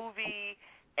the movie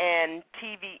and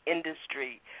TV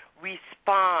industry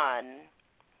respond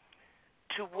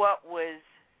to what was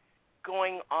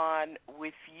going on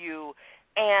with you?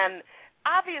 And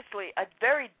obviously a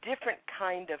very different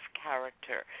kind of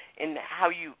character in how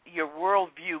your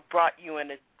worldview brought you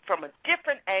in from a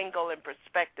different angle and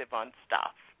perspective on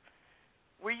stuff.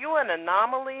 Were you an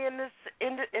anomaly in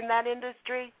that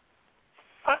industry?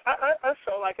 I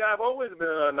felt like I've always been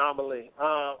an anomaly.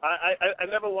 I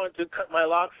never wanted to cut my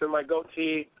locks and my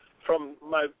goatee from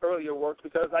my earlier work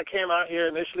because I came out here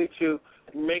initially to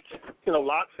make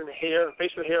locks and hair,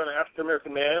 facial hair on an African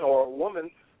American man or a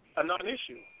woman a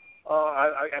non-issue.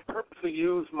 I purposely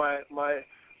used my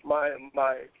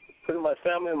putting my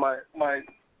family and my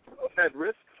at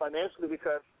risk financially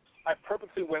because I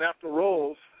purposely went after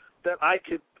roles that I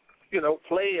could,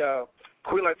 play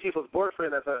Queen Latifah's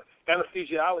boyfriend as an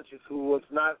anesthesiologist who was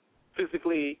not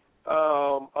physically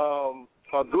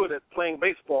good at playing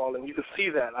baseball, and you could see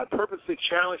that. I purposely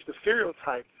challenged the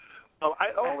stereotype.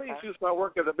 I always used my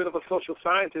work as a bit of a social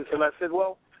scientist, and I said,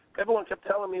 well, everyone kept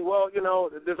telling me, well,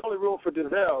 there's only room for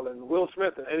Denzel and Will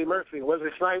Smith and Eddie Murphy and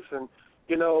Wesley Snipes, and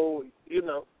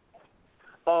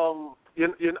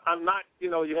I'm not,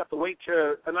 you have to wait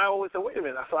till, and I always said, wait a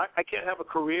minute, so I can't have a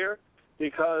career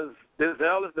because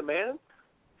Denzel is the man?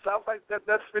 Sounds like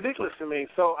that's ridiculous to me.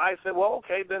 So I said, well,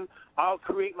 okay, then I'll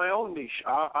create my own niche.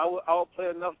 I'll play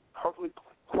enough hopefully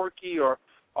quirky or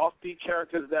offbeat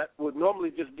characters that would normally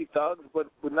just be thugs,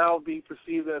 but would now be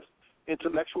perceived as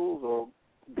intellectuals or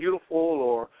beautiful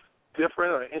or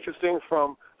different or interesting,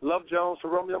 from Love Jones to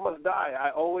Romeo Must Die.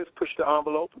 I always push the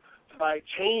envelope by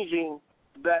changing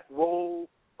that role,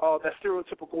 that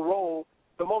stereotypical role,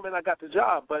 the moment I got the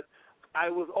job. But I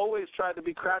was always trying to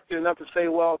be crafty enough to say,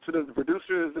 well, to the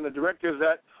producers and the directors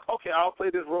that, okay, I'll play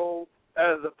this role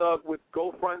as a thug with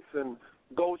gold fronts and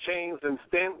gold chains and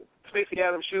Stacey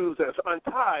Adams shoes that's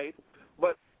untied.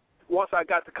 But once I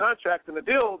got the contract and the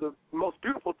deal, the most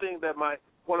beautiful thing that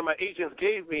one of my agents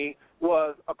gave me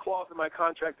was a clause in my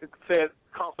contract that said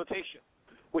consultation,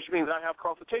 which means I have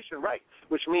consultation rights,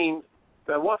 which means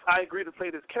that once I agree to play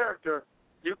this character,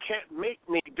 you can't make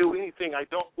me do anything I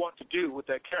don't want to do with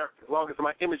that character as long as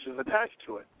my image is attached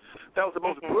to it. That was the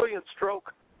most brilliant stroke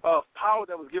of power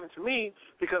that was given to me,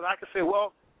 because I could say,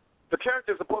 well, the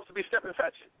character is supposed to be Step and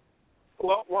Fetch It.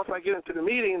 Well, once I get into the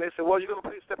meeting, they say, well, you're going to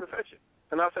play Step and Fetch It.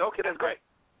 And I'll say, okay, that's great.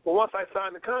 Well, once I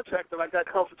sign the contract and I got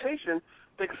consultation,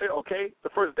 they can say, okay, the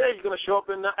first day you're going to show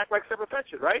up and act like Step and Fetch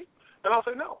It, right? And I'll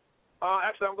say, no.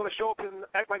 Actually, I'm going to show up and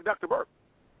act like Dr. Burke.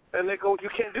 And they go, you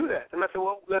can't do that. And I said,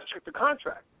 well, let's check the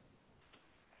contract.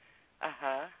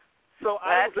 So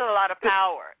that's a lot of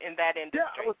power in that industry.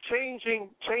 Yeah, I was changing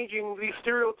these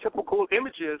stereotypical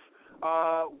images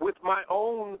with my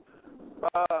own,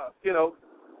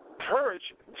 courage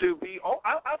to be.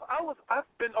 I've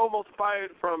been almost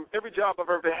fired from every job I've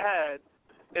ever had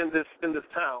in this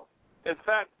town. In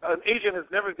fact, an agent has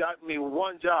never gotten me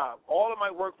one job. All of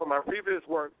my work from my previous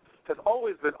work has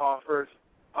always been offers.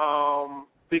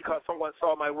 Because someone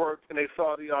saw my work and they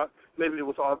saw maybe it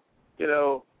was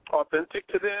authentic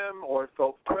to them, or it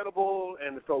felt credible,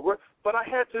 and it felt work. But I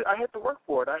had to work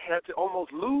for it. I had to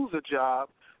almost lose a job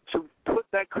to put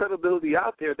that credibility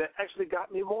out there that actually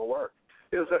got me more work.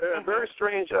 It was a very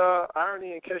strange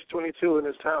irony and catch-22 in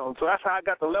this town. So that's how I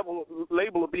got the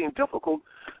label of being difficult,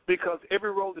 because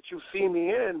every role that you see me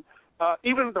in,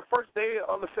 even the first day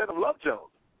on the set of Love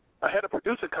Jones, I had a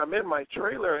producer come in my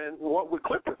trailer and with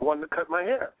clippers, wanted to cut my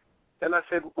hair. And I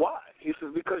said, why? He says,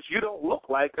 because you don't look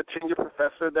like a tenured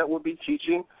professor that would be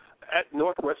teaching at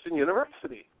Northwestern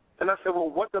University. And I said, well,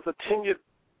 what does a tenured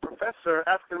professor,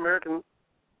 African-American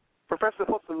professor,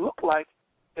 supposed to look like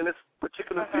in this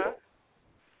particular field?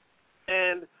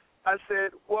 And I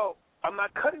said, well, I'm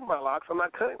not cutting my locks, I'm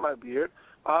not cutting my beard,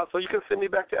 so you can send me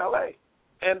back to L.A.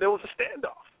 And there was a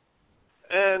standoff.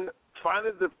 And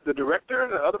finally the director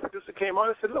and the other producer came on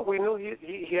and said, look, we knew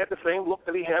he had the same look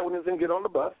that he had when he was going to get on the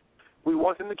bus. We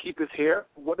want him to keep his hair.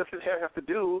 What does his hair have to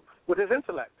do with his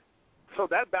intellect? So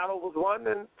that battle was won,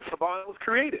 and Saban was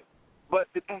created. But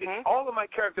all of my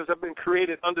characters have been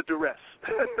created under duress.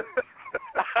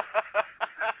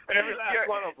 Every last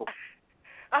one of them.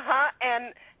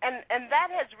 And that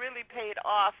has really paid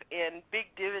off in big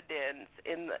dividends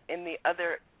in the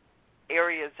other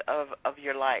areas of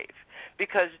your life,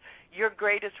 because your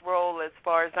greatest role, as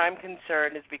far as I'm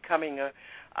concerned, is becoming a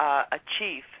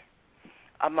chief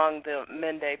among the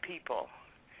Mende people.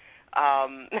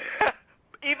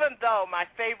 Even though my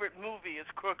favorite movie is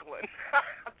Crooklyn,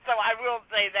 so I will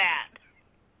say that.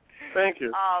 Thank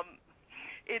you.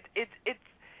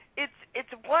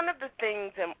 It's one of the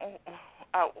things, and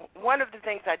one of the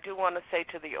things I do want to say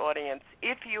to the audience: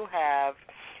 if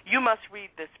you must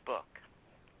read this book,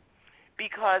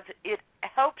 because it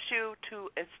helps you to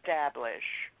establish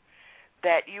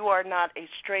that you are not a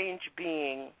strange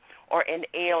being or an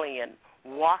alien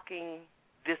walking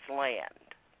this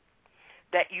land,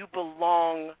 that you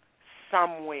belong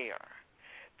somewhere,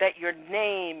 that your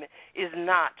name is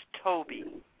not Toby,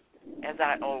 as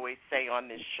I always say on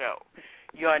this show.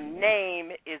 Your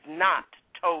name is not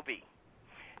Toby.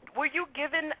 Were you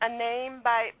given a name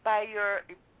by your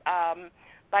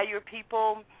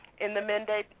people in the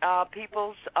Mende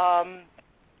peoples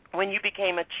when you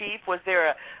became a chief? Was there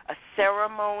a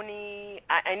ceremony?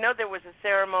 I know there was a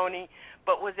ceremony,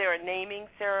 but was there a naming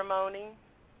ceremony?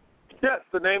 Yes,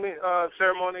 the naming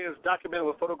ceremony is documented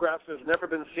with photographs. It's never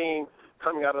been seen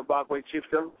coming out of Bagwe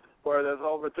Chiefdom, where there's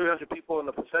over 300 people in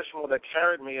the processional that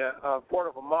carried me a quarter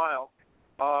of a mile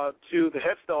to the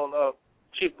headstone of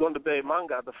Chief Gondabe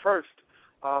Manga, the first.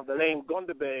 The name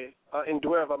Gondabe in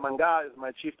Duerva Manga is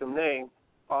my chiefdom name.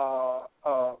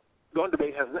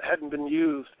 Gondabe hadn't been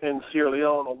used in Sierra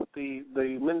Leone, or with the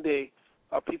Mende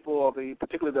people, of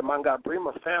particularly the Manga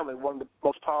Brima family, one of the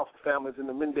most powerful families in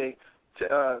the Mende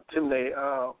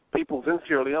Timne peoples in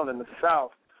Sierra Leone in the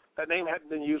south. That name hadn't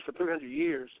been used for 300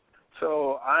 years.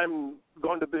 So I'm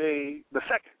Gondabe the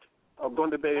second, of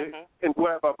Gondabe in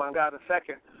Guerba Manga the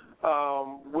second,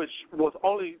 which was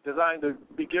only designed to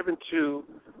be given to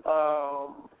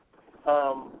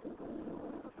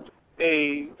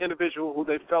a individual who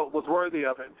they felt was worthy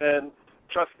of it. And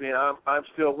trust me, I'm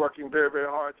still working very, very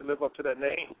hard to live up to that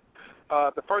name.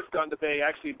 The first Gondabe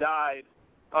actually died,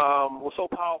 was so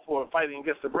powerful in fighting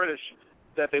against the British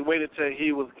that they waited till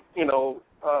he was,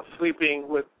 sleeping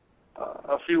with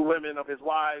a few women of his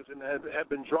wives, and had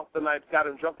been drunk got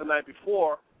him drunk the night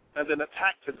before, and then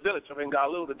attacked his village of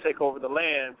Ngalu to take over the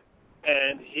land.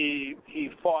 And he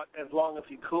fought as long as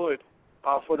he could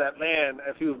for that land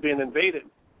as he was being invaded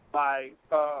by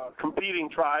competing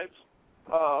tribes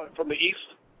from the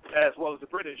east as well as the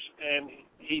British, and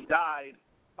he died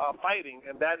fighting.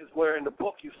 And that is where in the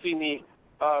book you see me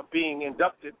being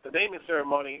inducted, the naming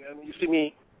ceremony, and you see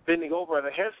me bending over at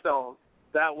a headstone.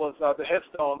 That was the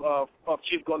headstone of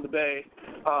Chief Gondabe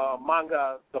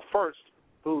Manga the First,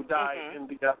 who died in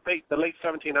the late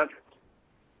 1700s.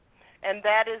 And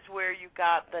that is where you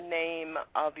got the name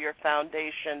of your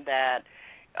foundation that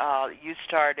you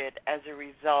started as a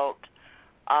result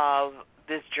of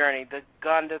this journey, the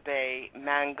Gondabe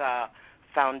Manga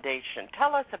Foundation.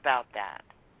 Tell us about that.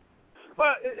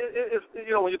 Well, it's,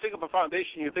 when you think of a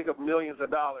foundation, you think of millions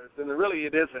of dollars, and really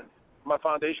it isn't. My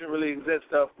foundation really exists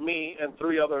of me and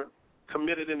 3 other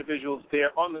committed individuals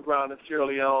there on the ground in Sierra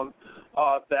Leone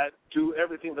that do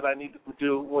everything that I need to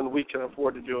do when we can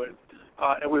afford to do it.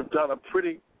 And we've done a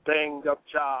pretty banged-up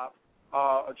job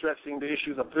addressing the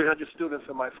issues of 300 students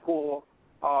in my school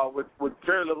with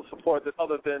very little support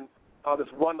other than this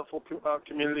wonderful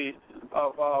community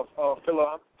of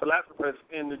philanthropists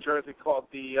in New Jersey called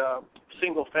the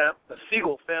Siegel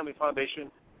Family Foundation,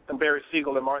 and Barry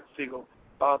Siegel and Martin Siegel.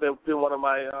 They've been one of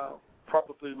my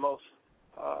probably most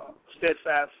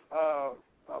steadfast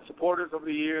supporters over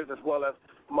the years, as well as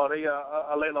Maria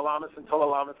Elena Lamas and Tola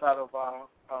Lamas out of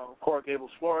Coral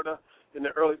Gables, Florida, in the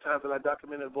early times that I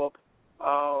documented the book,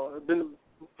 have been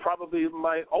probably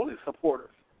my only supporters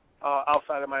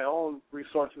outside of my own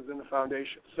resources in the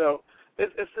foundation. So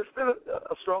it's been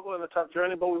a struggle and a tough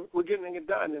journey, but we're getting it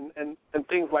done. And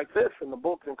things like this and the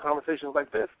book and conversations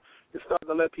like this, it's starting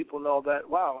to let people know that,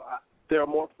 wow, there are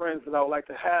more friends that I would like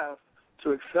to have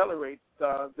to accelerate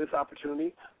this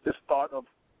opportunity, this thought of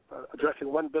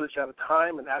addressing one village at a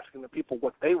time and asking the people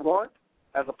what they want,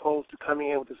 as opposed to coming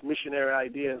in with this missionary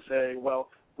idea and saying, well,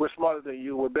 we're smarter than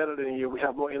you, we're better than you, we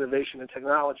have more innovation and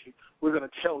technology, we're going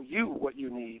to tell you what you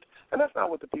need. And that's not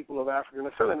what the people of Africa, and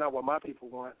it's certainly not what my people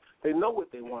want. They know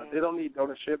what they want. They don't need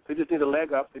ownership. They just need a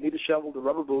leg up. They need a shovel, the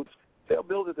rubber boots. They'll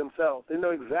build it themselves. They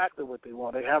know exactly what they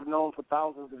want. They have known for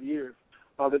thousands of years.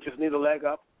 They just need a leg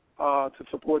up to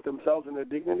support themselves and their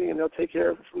dignity, and they'll take care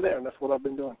of it from there, and that's what I've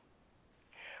been doing.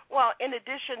 Well, in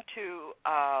addition to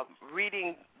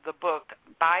reading the book,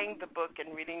 buying the book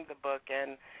and reading the book,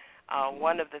 and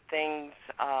one of the things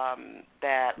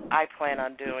that I plan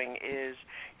on doing is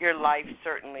your life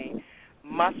certainly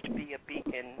must be a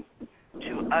beacon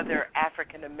to other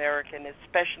African American,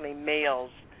 especially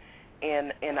males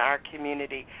in our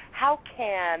community. How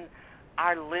can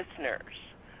our listeners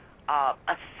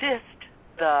assist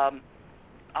the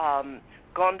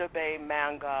Gondobé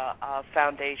Manga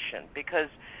Foundation? Because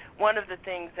one of the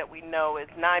things that we know is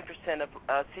 9% of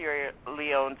Sierra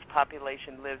Leone's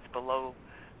population lives below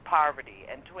poverty,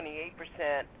 and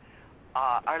 28%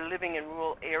 are living in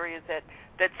rural areas that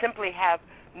simply have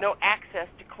no access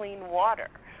to clean water.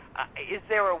 Is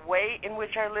there a way in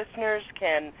which our listeners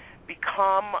can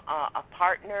become a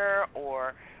partner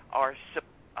or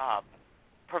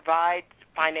provide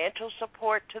financial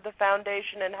support to the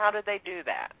foundation, and how do they do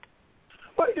that?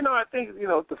 Well, I think,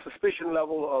 the suspicion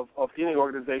level of any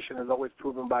organization is always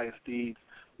proven by its deeds.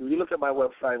 If you look at my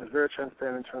website, it's very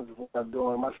transparent in terms of what I'm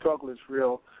doing. My struggle is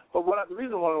real. But one of the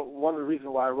reasons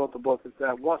why I wrote the book is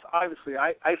that once, obviously,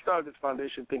 I started this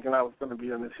foundation thinking I was going to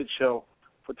be on this hit show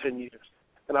for 10 years.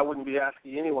 And I wouldn't be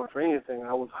asking anyone for anything.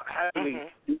 I was happily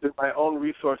using my own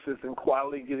resources and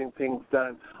quietly getting things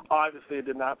done. Obviously, it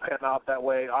did not pan out that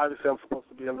way. Obviously, I'm supposed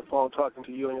to be on the phone talking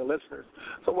to you and your listeners.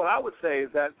 So what I would say is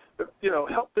that,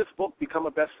 help this book become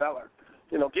a bestseller.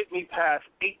 Get me past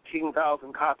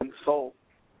 18,000 copies sold.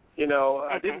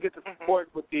 I didn't get the support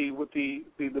with the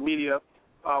media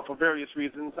for various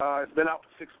reasons. It's been out for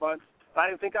 6 months. I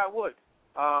didn't think I would.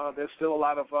 There's still a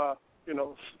lot of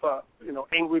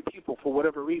angry people for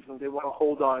whatever reason. They want to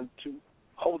hold on to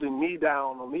holding me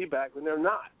down or me back when they're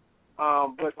not.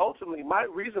 But ultimately, my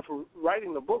reason for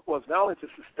writing the book was not only to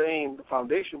sustain the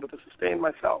foundation, but to sustain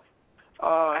myself.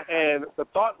 And the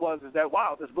thought was that,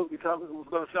 wow, this book was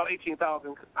going to sell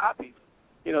 18,000 copies.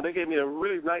 They gave me a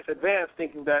really nice advance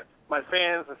thinking that my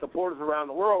fans and supporters around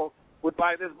the world would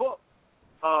buy this book.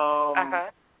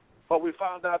 But we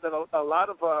found out that a lot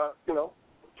of,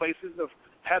 places have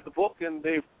had the book and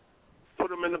they've put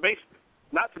them in the basement,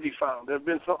 not to be found. There have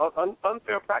been some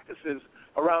unfair practices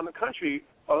around the country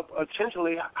of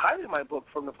essentially hiding my book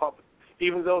from the public,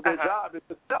 even though their job is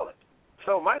to sell it.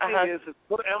 So my thing is to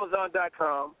go to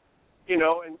Amazon.com,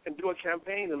 and do a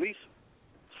campaign, at least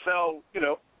sell,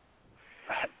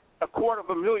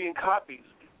 250,000 copies.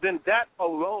 Then that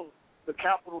alone, the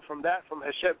capital from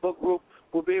Hachette Book Group,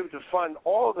 will be able to fund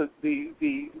all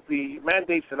the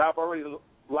mandates that I've already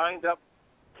lined up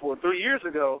for 3 years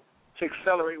ago to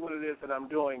accelerate what it is that I'm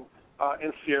doing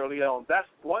in Sierra Leone. That's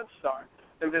one start.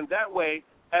 And then that way,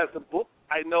 as the book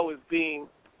I know is being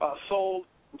sold,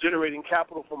 generating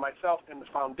capital for myself and the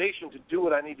foundation to do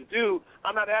what I need to do,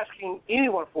 I'm not asking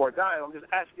anyone for a dime. I'm just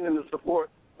asking them to support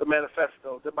the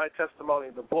manifesto, my testimony,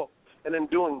 the book. And in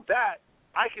doing that,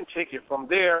 I can take it from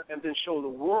there and then show the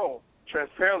world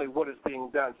transparently what is being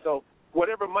done. So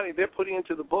whatever money they're putting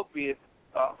into the book, be it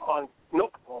on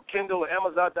Nook or Kindle or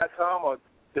Amazon.com, or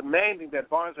demanding that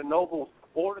Barnes & Noble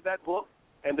order that book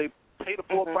and they pay the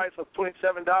full price of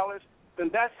 $27, then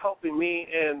that's helping me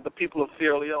and the people of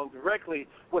Sierra Leone directly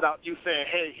without you saying,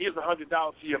 hey, here's $100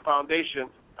 to your foundation.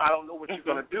 I don't know what you're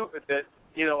going to do with it.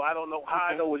 I don't know how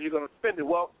I know where you're going to spend it.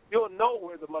 Well, you'll know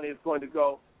where the money is going to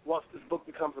go once this book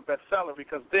becomes a bestseller,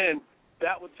 because then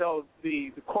that would tell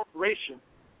the corporation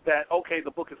that, okay,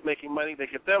 the book is making money, they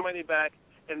get their money back,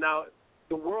 and now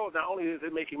the world, not only is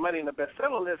it making money in the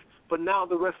bestseller list, but now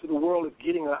the rest of the world is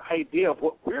getting an idea of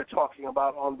what we're talking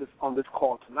about on this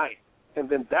call tonight. And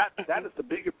then that is the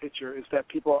bigger picture, is that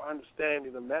people are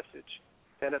understanding the message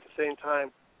and at the same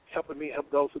time helping me help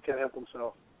those who can't help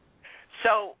themselves.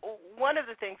 So one of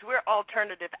the things, we're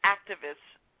alternative activists,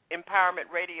 empowerment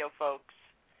radio folks,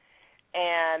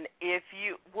 and if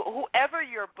whoever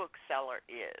your bookseller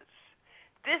is,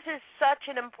 this is such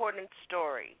an important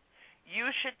story.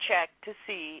 You should check to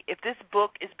see if this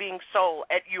book is being sold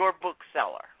at your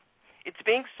bookseller. It's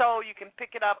being sold. You can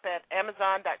pick it up at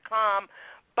Amazon.com,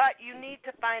 but you need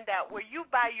to find out where you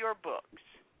buy your books.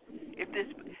 If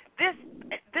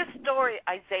this story,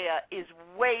 Isaiah, is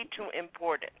way too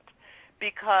important,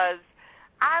 because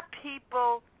our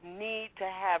people need to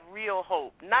have real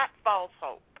hope, not false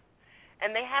hope.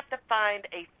 And they have to find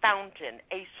a fountain,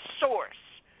 a source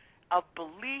of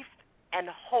belief and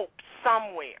hope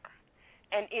somewhere.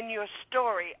 And in your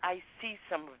story, I see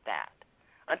some of that.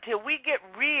 Until we get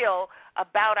real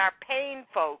about our pain,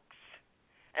 folks,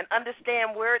 and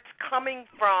understand where it's coming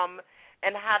from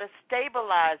and how to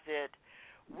stabilize it,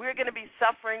 we're going to be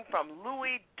suffering from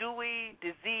Louis Dewey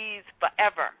disease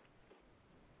forever.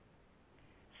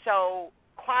 So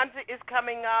Kwanzaa is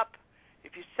coming up.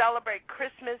 If you celebrate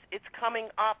Christmas, it's coming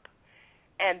up.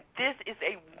 And this is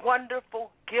a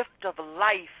wonderful gift of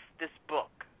life, this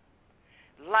book.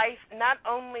 Life not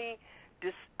only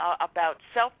about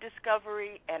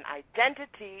self-discovery and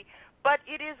identity, but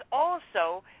it is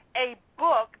also a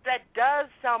book that does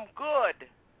some good.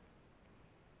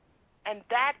 And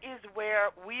that is where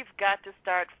we've got to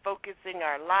start focusing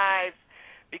our lives,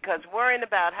 because worrying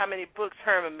about how many books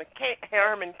Herman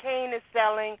Cain is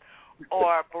selling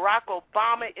or Barack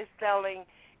Obama is selling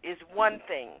is one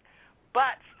thing.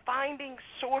 But finding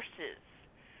sources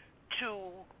to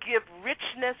give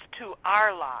richness to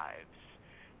our lives,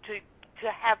 to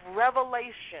have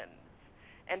revelations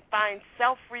and find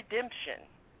self-redemption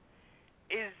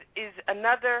is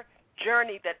another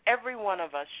journey that every one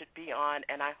of us should be on,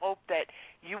 and I hope that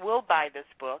you will buy this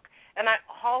book. And I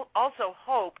also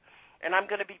hope, and I'm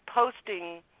going to be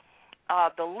posting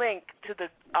the link to the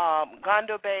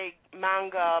Gondobey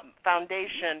Manga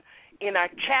Foundation in our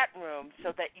chat room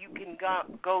so that you can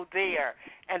go there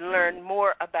and learn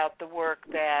more about the work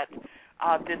that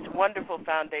this wonderful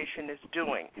foundation is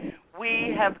doing.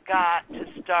 We have got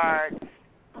to start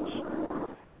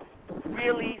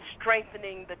really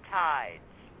strengthening the ties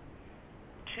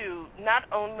to not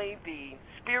only the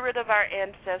spirit of our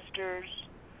ancestors,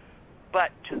 but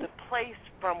to the place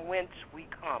from whence we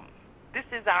come. This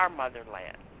is our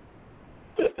motherland.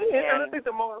 And I think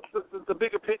the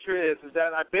bigger picture is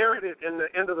that I buried it in the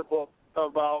end of the book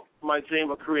about my dream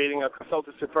of creating a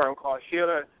consultancy firm called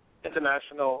Hira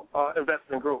International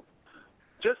Investment Group.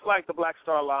 Just like the Black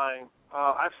Star Line,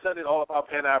 I've studied all about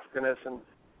Pan-Africanism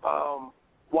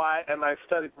and I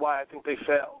studied why I think they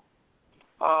failed.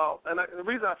 The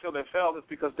reason I feel they failed is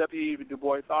because W.E. Du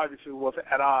Bois obviously was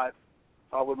at odds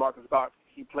with Marcus Garvey.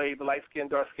 He played the light-skinned,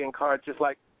 dark-skinned card just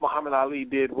like Muhammad Ali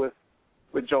did with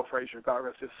Joe Frazier, God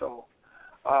rest his soul.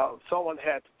 Someone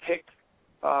had to pick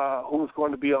who was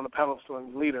going to be on the pedestal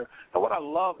and leader. And what I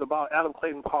loved about Adam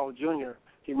Clayton Powell Jr.,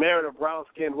 he married a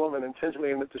brown-skinned woman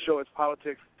intentionally to show his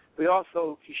politics, but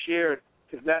he shared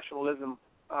his nationalism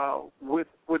with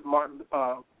Martin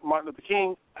Luther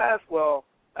King as well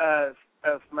as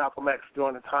Malcolm X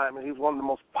during the time. And he was one of the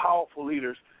most powerful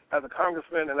leaders as a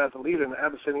congressman and as a leader in the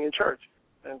Abyssinian church,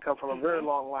 and come from a very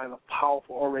long line of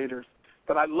powerful orators.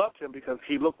 But I loved him because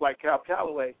he looked like Cal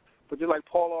Calloway, but just like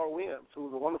Paul R. Williams, who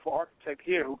was a wonderful architect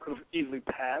here who could have easily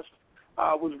passed,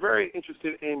 was very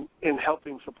interested in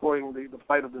helping, supporting the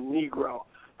fight of the Negro,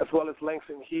 as well as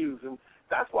Langston Hughes. And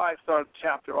that's why I started the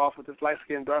chapter off with this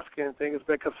light-skinned, dark-skinned thing, is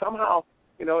because somehow,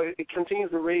 it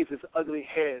continues to raise its ugly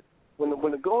head. When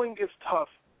the going gets tough,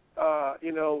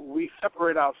 we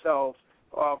separate ourselves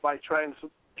by trying to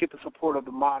get the support of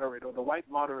the moderate or the white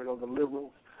moderate or the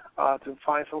liberals to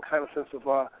find some kind of sense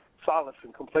of solace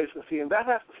and complacency. And that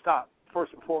has to stop,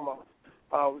 first and foremost.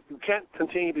 You can't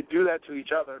continue to do that to each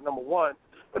other, number one.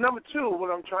 But number two,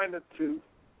 what I'm trying to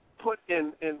put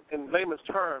in layman's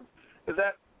terms is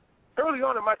that early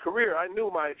on in my career, I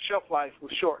knew my shelf life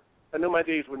was short. I knew my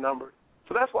days were numbered.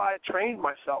 So that's why I trained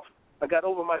myself. I got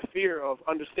over my fear of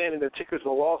understanding the tickers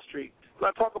on Wall Street. And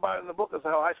I talk about it in the book as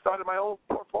how I started my own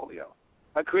portfolio.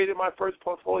 I created my first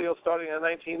portfolio starting in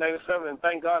 1997, and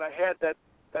thank God I had that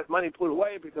money put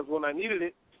away, because when I needed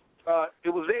it, it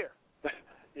was there.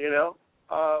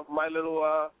 My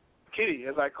little kitty,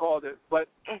 as I called it. But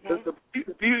the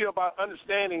beauty about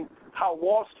understanding how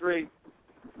Wall Street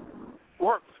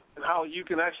works and how you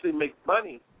can actually make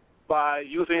money by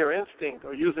using your instinct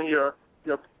or using your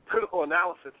critical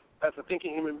analysis as a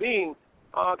thinking human being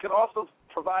can also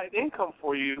provide income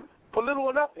for you for little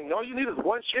or nothing. All you need is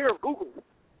one share of Google,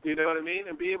 you know what I mean,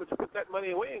 and be able to put that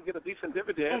money away and get a decent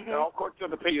dividend. Now, of course, you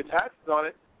have to pay your taxes on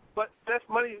it, But that's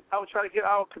money I would try to get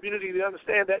our community to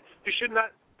understand that you should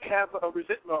not have a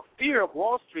resentment or fear of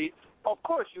Wall Street. Of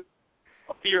course,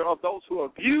 a fear of those who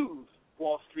abuse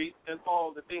Wall Street and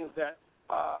all the things that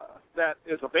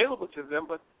is available to them,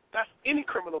 but that's any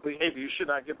criminal behavior you should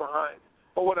not get behind.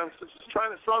 But what I'm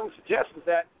trying to strongly suggest is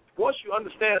that once you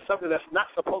understand something that's not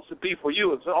supposed to be for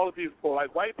you, it's all of you for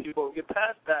like white people, get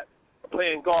past that,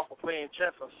 playing golf or playing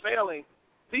chess or sailing,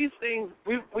 these things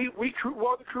we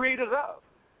were the creators of.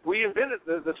 We invented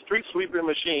the street sweeping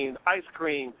machine, ice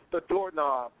cream, the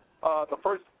doorknob, the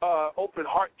first open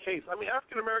heart case. I mean,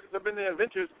 African Americans have been the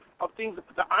inventors of things,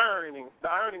 the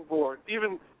ironing board,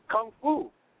 even kung fu.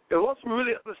 And once we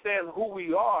really understand who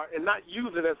we are and not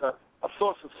use it as a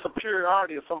source of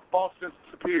superiority or some false sense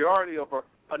of superiority over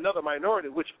another minority,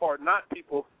 which are not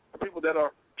people, the people that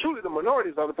are truly the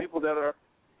minorities are the people that are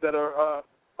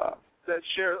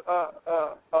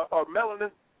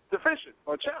melanin deficient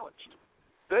or challenged.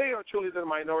 They are truly the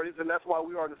minorities, and that's why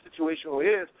we are in the situation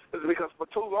we're in, is because for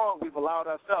too long we've allowed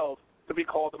ourselves to be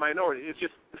called the minority. It's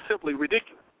just simply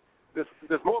ridiculous.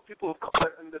 There's more people of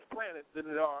color on this planet than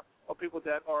there are of people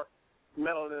that are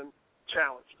melanin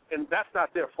challenged, and that's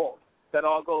not their fault. That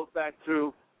all goes back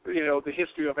to the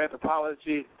history of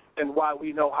anthropology and why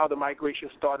we know how the migration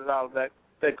started out of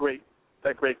that great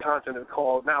continent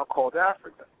called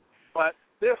Africa. But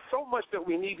there's so much that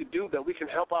we need to do that we can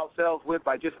help ourselves with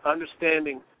by just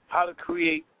understanding how to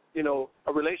create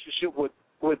a relationship with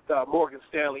Morgan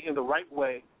Stanley in the right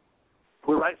way,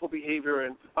 with rightful behavior,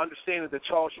 and understanding that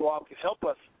Charles Schwab can help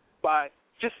us by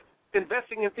just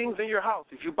investing in things in your house.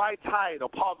 If you buy Tide or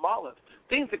Palmolive,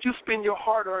 things that you spend your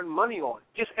hard-earned money on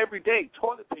just every day,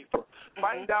 toilet paper,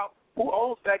 find out who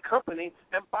owns that company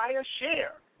and buy a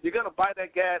share. You're going to buy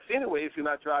that gas anyway if you're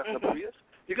not driving a Prius.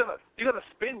 You're gonna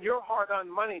spend your hard-earned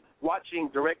money watching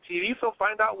DirecTV, so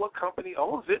find out what company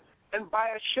owns it and buy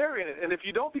a share in it. And if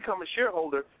you don't become a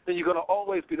shareholder, then you're going to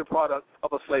always be the product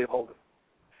of a slaveholder.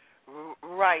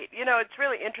 Right. It's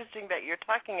really interesting that you're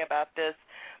talking about this.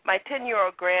 My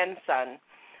 10-year-old grandson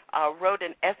wrote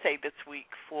an essay this week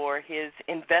for his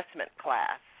investment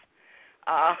class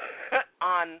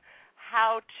on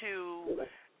how to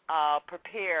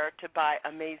prepare to buy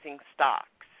amazing stocks.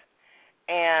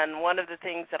 And one of the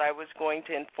things that I was going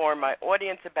to inform my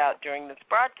audience about during this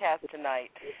broadcast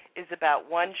tonight is about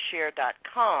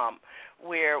OneShare.com,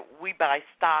 where we buy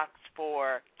stocks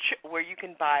where you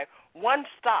can buy one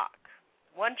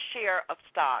share of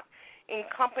stock in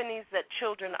companies that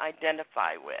children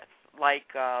identify with, like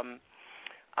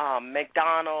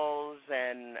McDonald's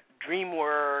and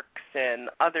DreamWorks and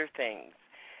other things.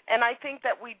 And I think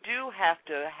that we do have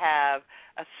to have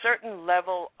a certain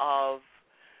level of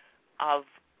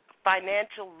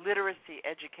financial literacy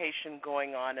education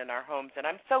going on in our homes. And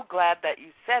I'm so glad that you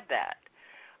said that,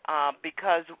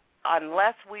 because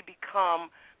unless we become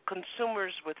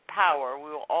consumers with power, we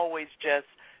will always just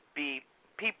be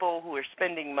people who are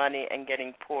spending money and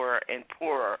getting poorer and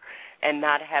poorer and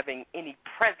not having any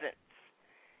presence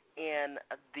in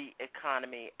the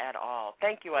economy at all.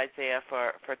 Thank you, Isaiah,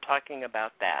 for talking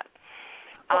about that.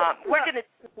 We're going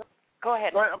to – go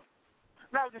ahead. Right.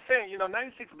 No, I was just saying,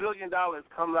 $96 billion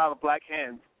comes out of black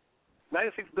hands.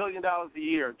 $96 billion a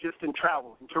year just in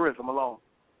travel and tourism alone.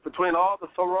 Between all the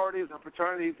sororities and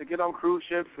fraternities that get on cruise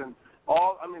ships and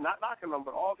not knocking them,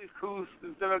 but all these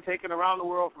cruises that are taken around the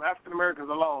world from African Americans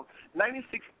alone, $96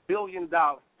 billion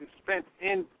is spent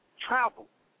in travel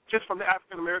just from the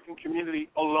African American community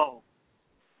alone.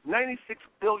 $96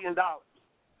 billion.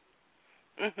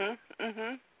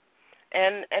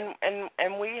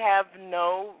 And we have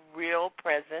no real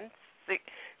presence,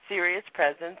 serious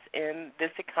presence in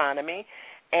this economy.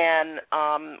 And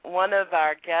one of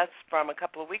our guests from a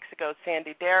couple of weeks ago,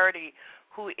 Sandy Darity,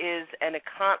 who is an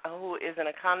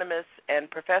economist and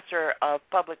professor of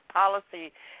public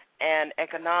policy and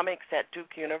economics at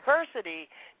Duke University,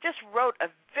 just wrote a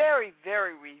very,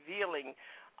 very revealing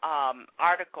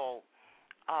article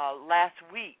last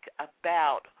week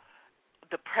about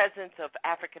the presence of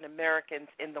African Americans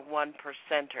in the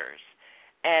 1%ers,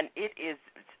 and it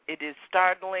is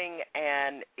startling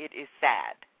and it is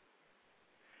sad.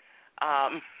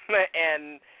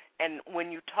 And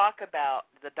when you talk about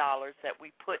the dollars that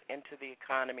we put into the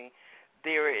economy,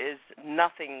 there is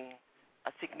nothing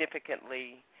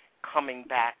significantly coming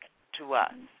back to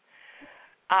us.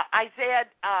 Isaiah,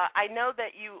 I know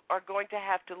that you are going to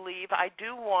have to leave. I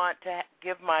do want to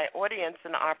give my audience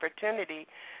an opportunity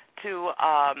to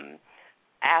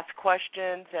ask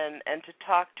questions and to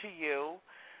talk to you.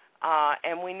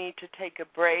 And we need to take a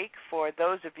break for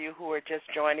those of you who are just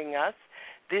joining us.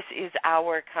 This is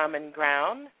Our Common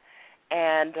Ground,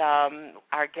 and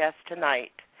our guest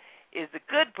tonight is the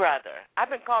good brother. I've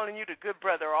been calling you the good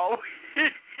brother all week.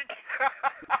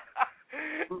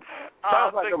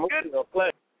 Sounds like a movie or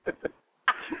play.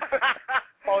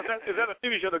 Oh, is that a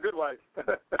TV show, The Good Wife?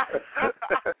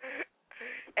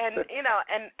 And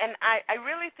I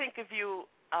really think of you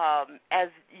as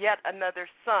yet another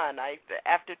son.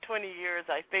 After 20 years,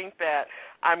 I think that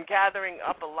I'm gathering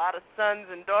up a lot of sons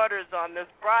and daughters on this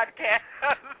broadcast.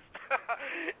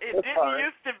 It didn't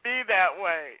used to be that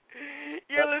way.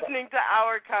 You're listening to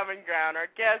Our Common Ground. Our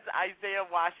guest, Isaiah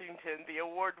Washington, the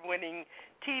award-winning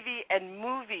TV and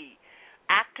movie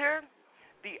actor,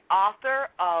 the author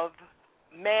of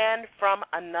Man from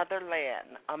Another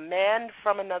Land. A Man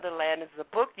from Another Land is the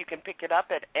book. You can pick it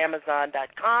up at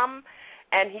Amazon.com.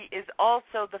 And he is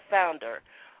also the founder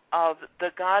of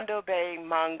the Gondo Bay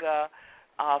Manga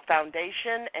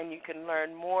Foundation, and you can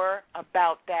learn more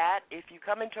about that if you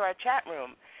come into our chat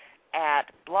room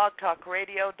at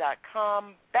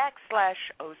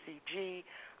blogtalkradio.com/OCG.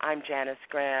 I'm Janice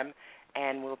Graham,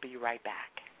 and we'll be right back.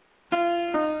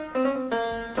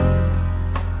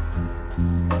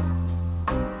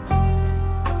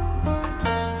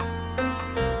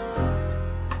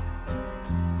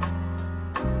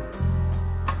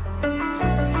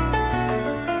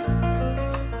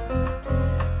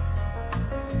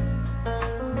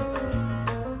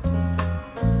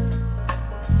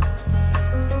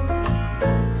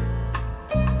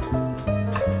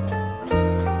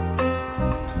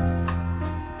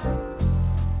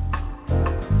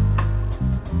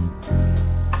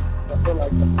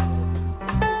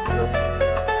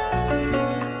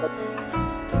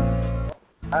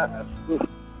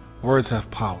 Words have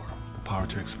power, the power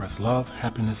to express love,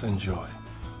 happiness, and joy.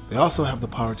 They also have the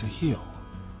power to heal.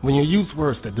 When you use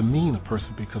words that demean a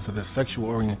person because of their sexual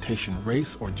orientation, race,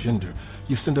 or gender,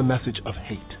 you send a message of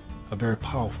hate, a very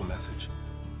powerful message.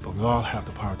 But we all have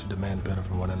the power to demand better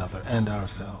from one another and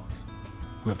ourselves.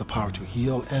 We have the power to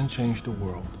heal and change the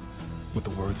world with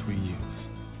the words we use.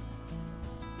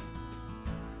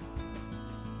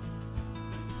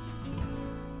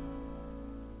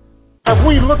 Have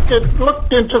we looked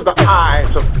into the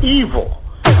eyes of evil,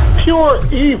 pure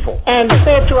evil, and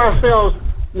said to ourselves,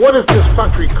 what is this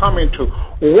country coming to?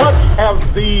 What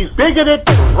have these bigoted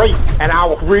racists, and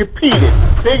I'll repeat it,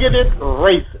 bigoted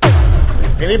racists.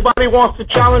 If anybody wants to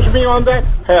challenge me on that,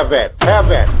 have at it.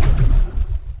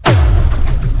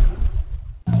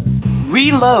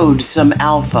 Reload some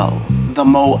Alpha, the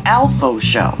Mo Alpha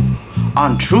Show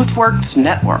on TruthWorks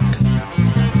Network.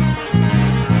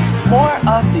 More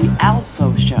of the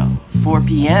Alpha Show, 4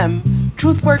 p.m.,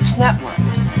 TruthWorks Network.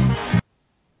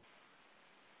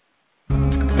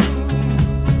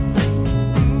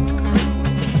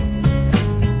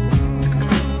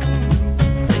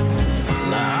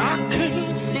 Now, I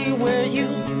couldn't see where you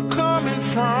coming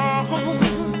from,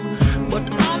 but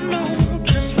I know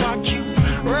just what you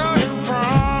running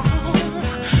from,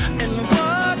 and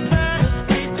what matters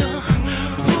is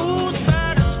who's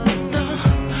matters with the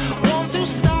want to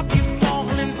stop you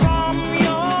falling from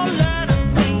your ladder.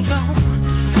 Think I'll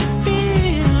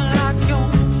feel like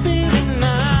you're feeling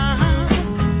now,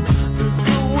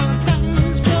 doing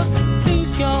things just to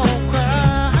please your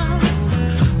crowd.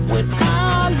 When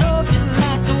I love you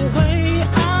like the way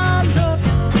I love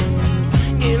you,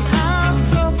 and I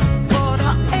love you, but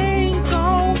I ain't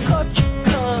gon' cut you.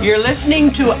 You're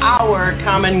listening to Our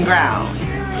Common Ground.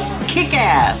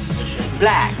 Kick-ass,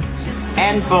 black,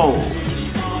 and bold.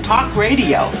 Talk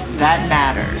radio that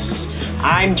matters.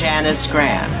 I'm Janice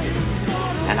Graham,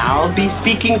 and I'll be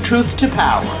speaking truth to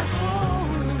power.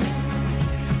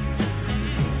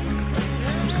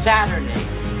 Saturday,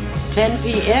 10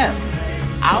 p.m.,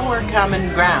 Our Common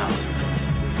Ground.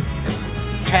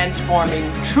 Transforming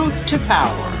truth to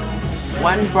power,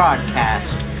 one broadcast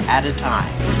at a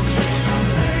time.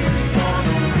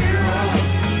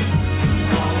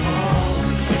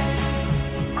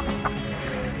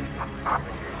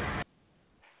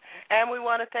 And we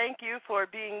want to thank you for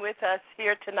being with us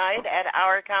here tonight at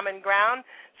Our Common Ground,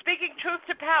 speaking truth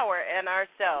to power and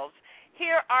ourselves.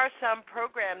 Here are some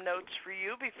program notes for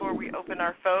you before we open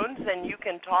our phones, and you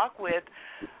can talk with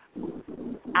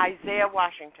Isaiah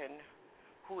Washington,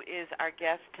 who is our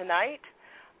guest tonight.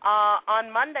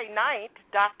 On Monday night,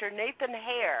 Dr. Nathan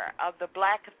Hare of the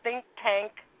Black Think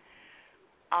Tank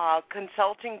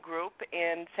Consulting Group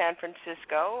in San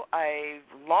Francisco, a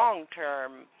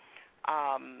long-term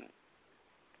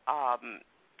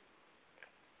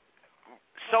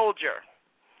soldier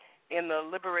in the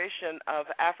liberation of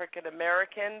African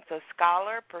Americans, a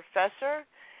scholar, professor,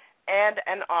 and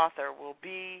an author, will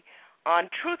be on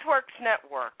TruthWorks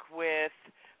Network with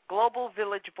Global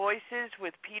Village Voices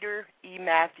with Peter E.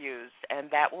 Matthews,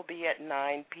 and that will be at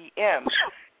 9 p.m.,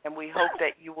 and we hope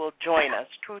that you will join us.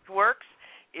 TruthWorks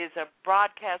is a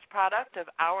broadcast product of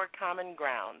Our Common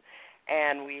Ground,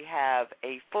 and we have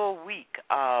a full week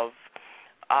of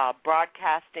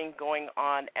broadcasting going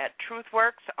on at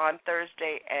TruthWorks on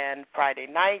Thursday and Friday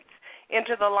nights,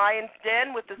 Into the Lion's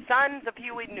Den with the Sons of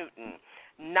Huey Newton,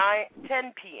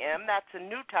 10 p.m., that's a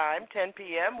new time, 10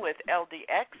 p.m. with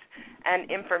LDX and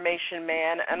Information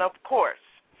Man, and of course,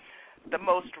 the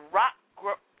most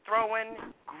rock-throwing,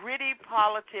 gritty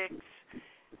politics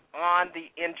on the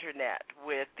Internet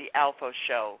with the Alpha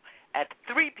Show at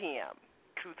 3 p.m.,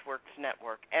 TruthWorks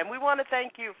Network. And we want to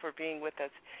thank you for being with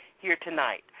us here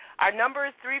tonight. Our number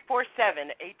is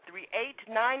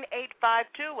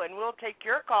 347-838-9852, and we'll take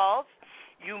your calls.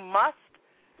 You must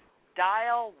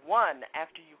dial 1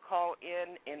 after you call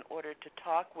in order to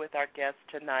talk with our guest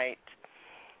tonight,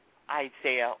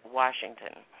 Isaiah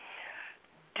Washington.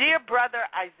 Dear brother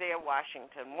Isaiah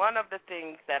Washington, one of the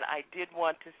things that I did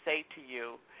want to say to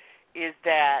you is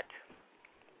that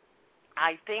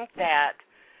I think that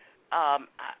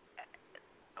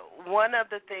one of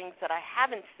the things that I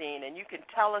haven't seen, and you can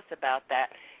tell us about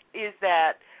that, is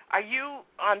that are you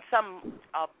on some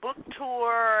book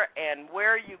tour, and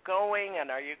where are you going, and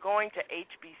are you going to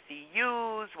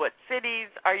HBCUs? What cities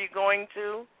are you going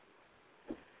to?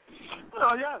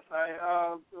 Oh, yes.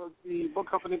 The book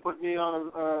company put me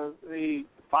on a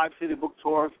 5-city book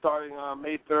tour starting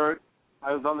May 3rd.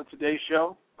 I was on the Today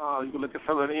Show. You can look at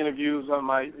some of the interviews on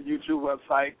my YouTube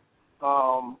website.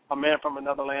 A Man from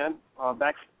Another Land,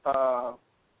 .com.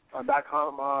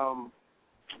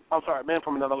 Man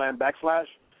from Another Land /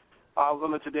 I was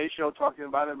on the Today Show talking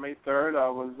about it May 3rd. I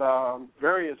was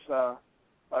various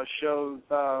shows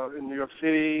in New York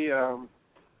City.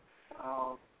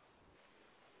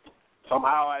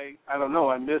 Somehow I don't know,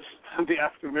 I missed the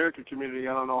African American community.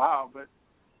 I don't know how, but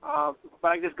I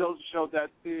guess goes to show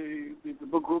that the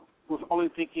book group was only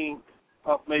thinking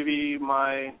of maybe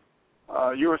my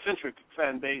Eurocentric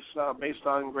fan base based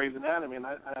on Grey's Anatomy, and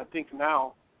I think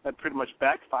now that pretty much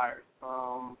backfired.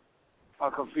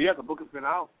 Because, the book has been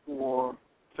out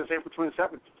since April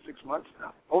 27th, 6 months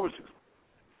now, over 6 months.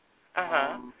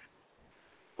 Uh-huh.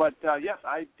 But, yes,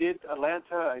 I did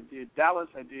Atlanta, I did Dallas,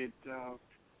 I did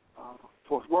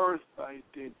Fort Worth, I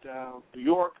did New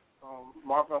York,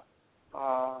 Marva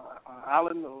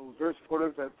Allen, who was very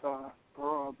supportive at her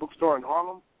bookstore in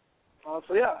Harlem. I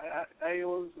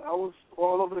was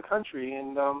all over the country,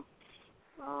 and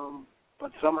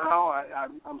but somehow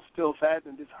I'm still sad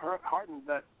and disheartened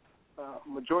that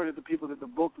majority of the people that the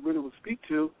book really would speak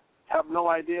to have no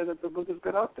idea that the book has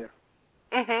been out there.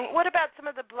 Mm-hmm. What about some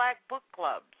of the black book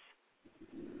clubs?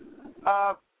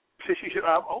 I'm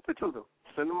open to them.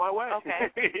 Send them my way.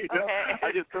 Okay.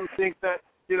 I just don't think that,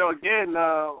 again,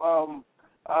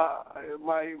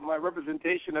 my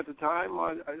representation at the time,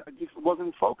 I just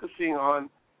wasn't focusing on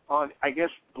I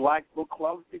guess black book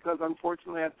clubs, because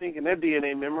unfortunately I think in their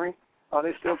DNA memory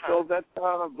they still feel that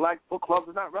black book clubs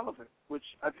are not relevant,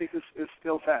 which I think is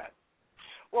still sad.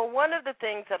 Well, one of the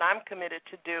things that I'm committed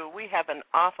to do, we have an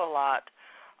awful lot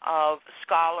of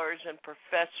scholars and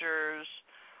professors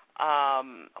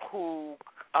who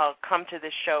come to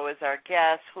this show as our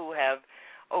guests, who have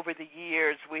over the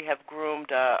years we have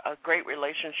groomed great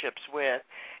relationships with,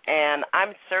 and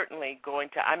I'm certainly going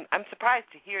to. I'm surprised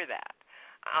to hear that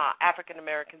African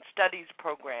American Studies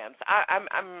programs.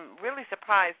 I'm really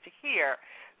surprised to hear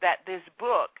that this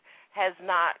book has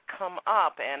not come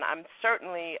up, and I'm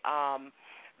certainly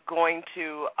going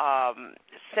to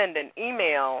send an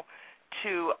email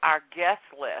to our guest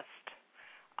list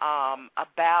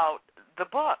about the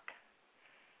book.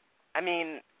 I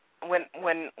mean,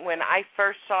 when I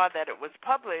first saw that it was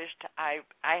published, I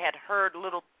had heard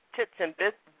little tits and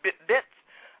bits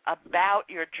about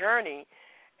your journey,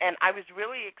 and I was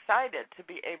really excited to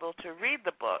be able to read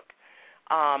the book.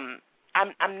 I'm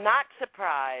not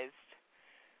surprised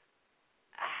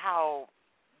how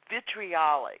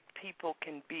vitriolic people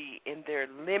can be in their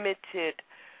limited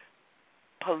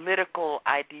political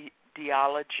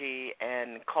ideology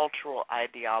and cultural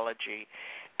ideology.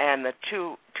 And the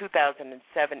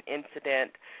 2007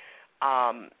 incident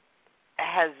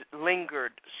has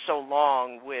lingered so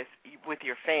long with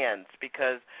your fans,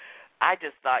 because I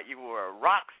just thought you were a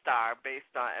rock star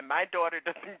based on, and my daughter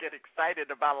doesn't get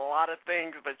excited about a lot of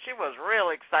things, but she was real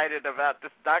excited about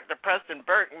this Dr. Preston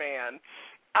Burke man.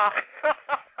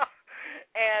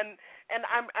 And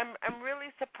I'm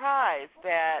really surprised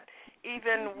that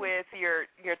even with your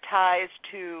ties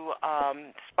to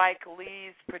Spike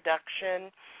Lee's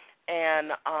production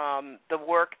and the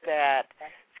work that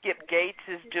Skip Gates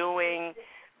is doing,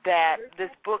 that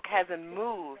this book hasn't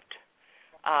moved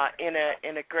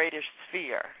in a greater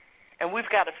sphere, and we've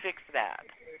got to fix that.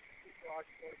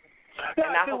 Yeah,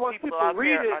 and I hope once people out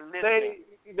read there are listening.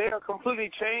 they are completely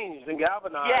changed and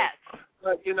galvanized. Yes.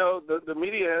 But the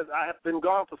media I have been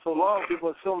gone for so long.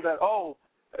 People assume that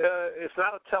it's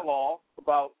not a tell-all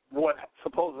about what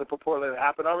supposedly purportedly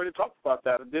happened. I already talked about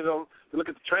that. I did. You look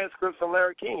at the transcripts on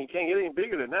Larry King. You can't get any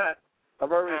bigger than that.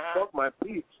 I've already spoke my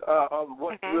piece on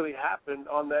what really happened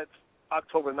on that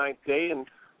October 9th day and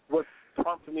what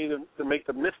prompted me to make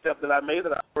the misstep that I made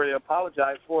that I already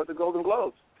apologized for at the Golden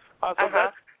Globes. So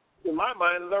that, in my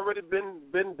mind, has already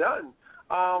been done.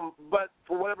 But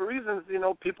for whatever reasons,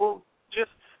 people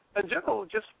just, in general,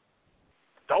 just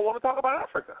don't want to talk about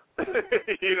Africa. And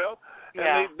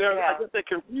I guess they're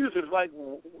confused. It's like,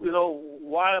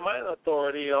 why am I an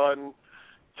authority on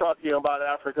talking about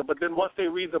Africa? But then once they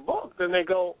read the book, then they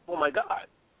go, oh my God,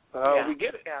 we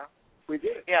get it. Yeah. We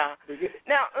get it. Yeah. We get it.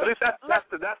 Now, at least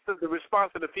that's the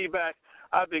response to the feedback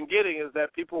I've been getting is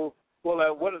that people,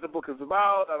 what is the book is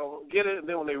about? I don't get it. And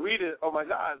then when they read it, oh my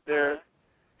God, they're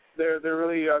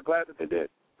really glad that they did.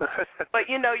 But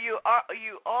you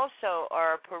also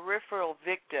are a peripheral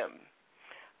victim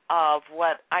of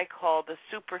what I call the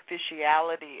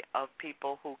superficiality of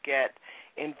people who get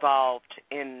involved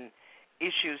in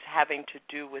issues having to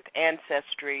do with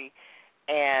ancestry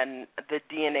and the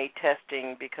DNA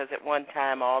testing, because at one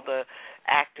time all the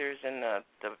actors and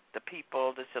the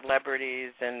people, the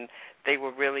celebrities, and they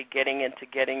were really getting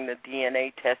the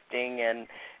DNA testing,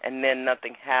 and then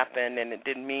nothing happened, and it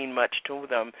didn't mean much to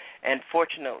them. And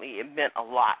fortunately, it meant a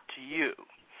lot to you.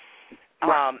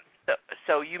 Right.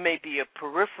 So you may be a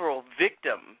peripheral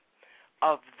victim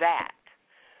of that.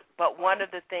 But one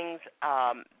of the things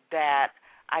that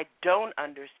I don't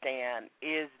understand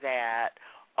is that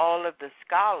all of the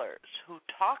scholars who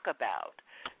talk about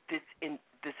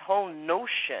this whole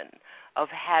notion of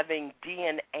having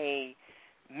DNA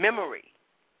memory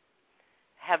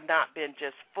have not been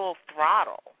just full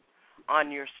throttle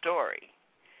on your story.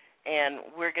 And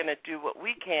we're going to do what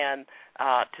we can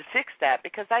to fix that,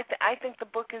 because I think the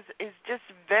book is just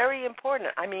very important.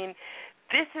 I mean,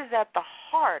 this is at the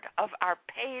heart of our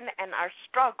pain and our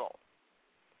struggle.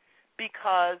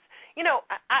 Because,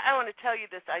 I want to tell you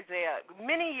this, Isaiah.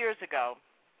 Many years ago,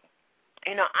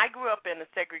 I grew up in a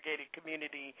segregated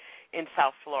community in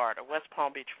South Florida, West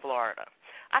Palm Beach, Florida.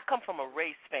 I come from a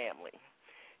race family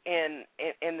in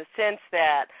the sense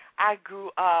that I grew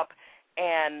up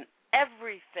and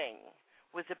everything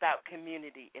was about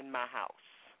community in my house.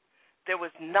 There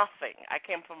was nothing. I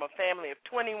came from a family of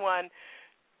 21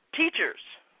 teachers.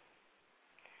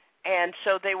 And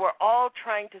so they were all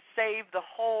trying to save the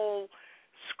whole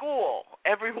school,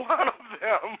 every one of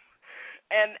them,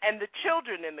 and the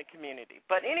children in the community.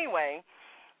 But anyway,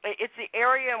 it's the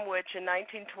area in which in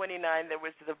 1929 there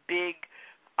was the big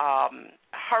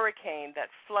hurricane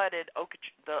that flooded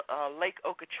Lake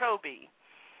Okeechobee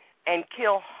and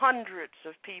killed hundreds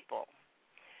of people,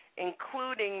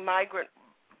 including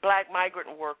black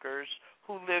migrant workers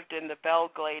who lived in the Belle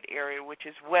Glade area, which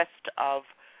is west of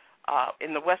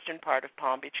in the western part of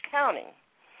Palm Beach County.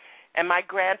 And my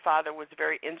grandfather was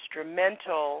very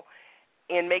instrumental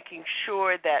in making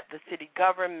sure that the city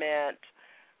government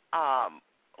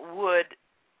would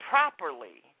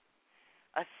properly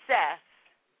assess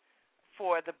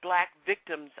for the black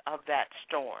victims of that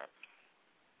storm.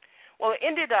 Well, it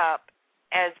ended up,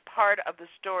 as part of the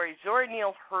story, Zora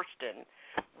Neale Hurston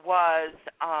was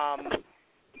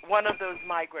one of those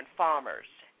migrant farmers,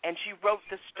 and she wrote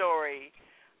the story,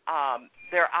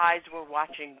 Their Eyes Were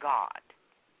Watching God.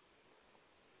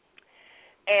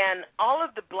 And all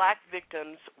of the black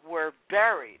victims were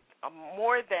buried,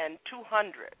 more than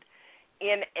 200,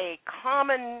 in a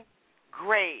common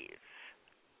grave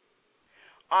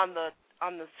on the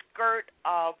skirt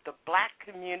of the black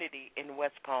community in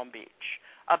West Palm Beach.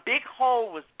 A big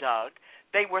hole was dug.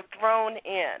 They were thrown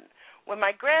in. When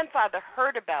my grandfather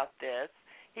heard about this,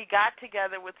 he got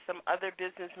together with some other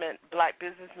black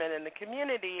businessmen in the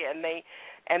community, and they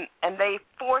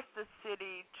forced the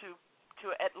city to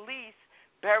at least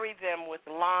bury them with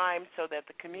lime so that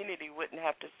the community wouldn't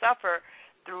have to suffer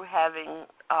through having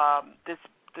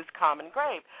this common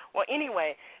grave. Well,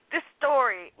 anyway, this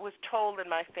story was told in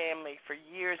my family for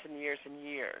years and years and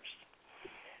years.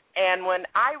 And when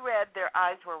I read Their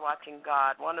Eyes Were Watching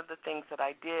God, one of the things that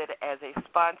I did as a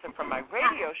sponsor for my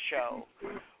radio show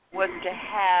was to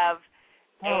have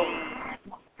a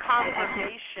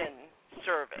confirmation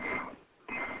service.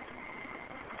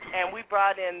 And we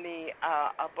brought in the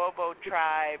Abobo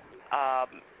tribe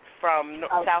from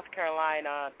South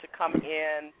Carolina to come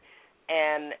in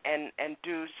and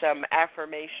do some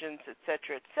affirmations,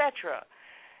 etc., etc.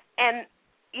 And,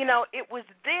 you know, it was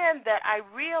then that I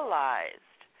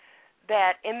realized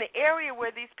that in the area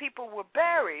where these people were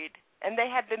buried, and they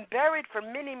had been buried for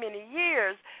many, many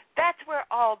years, that's where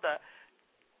all the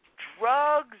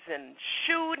drugs and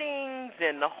shootings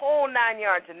and the whole 9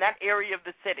 yards in that area of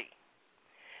the city.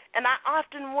 And I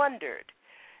often wondered,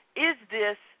 is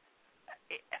this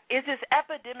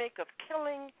epidemic of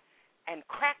killing and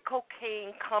crack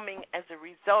cocaine coming as a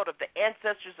result of the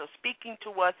ancestors of speaking to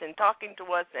us and talking to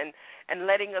us and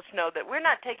letting us know that we're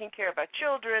not taking care of our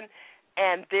children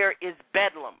and there is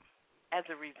bedlam as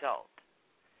a result?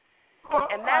 Well,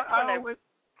 and that's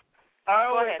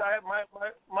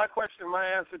my question, my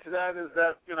answer to that is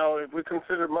that, you know, if we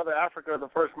consider Mother Africa the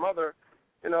first mother,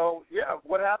 you know,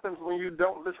 what happens when you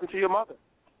don't listen to your mother?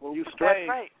 When you stray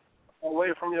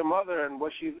away from your mother and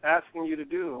what she's asking you to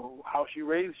do, how she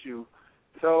raised you.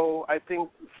 So I think,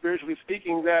 spiritually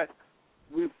speaking, that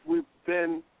we've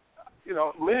been, you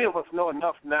know, many of us know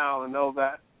enough now to know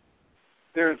that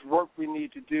there's work we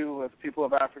need to do as people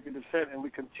of African descent, and we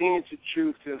continue to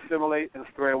choose to assimilate and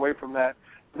stray away from that.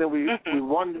 And then we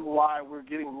wonder why we're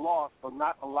getting lost or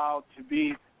not allowed to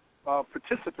be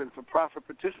participants or profit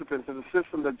participants in a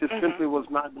system that just simply was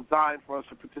not designed for us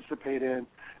to participate in.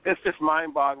 It's just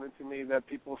mind-boggling to me that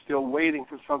people are still waiting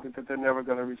for something that they're never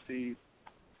going to receive.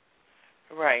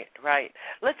 Right.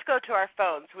 Let's go to our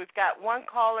phones. We've got one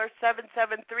caller,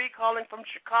 773, calling from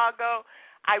Chicago.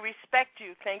 I respect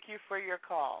you. Thank you for your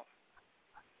call.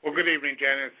 Well, good evening,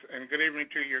 Janice, and good evening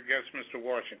to your guest, Mr.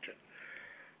 Washington.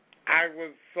 I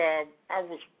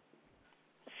was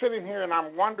sitting here and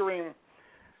I'm wondering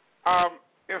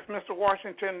if, Mr.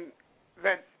 Washington,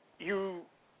 that you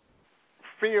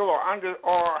feel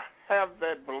or have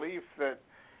that belief that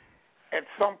at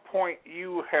some point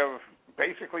you have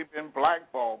basically been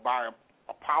blackballed by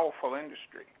a powerful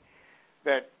industry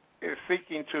that is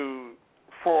seeking to,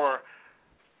 for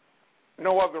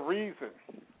no other reason,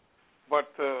 but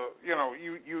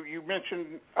you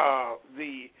mentioned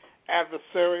the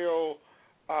adversarial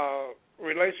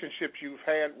relationships you've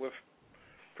had with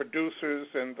producers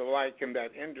and the like in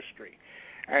that industry.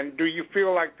 And do you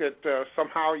feel like that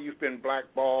somehow you've been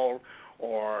blackballed,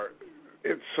 or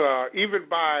it's even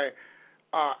by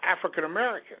African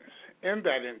Americans in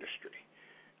that industry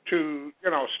to,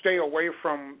 stay away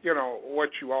from, what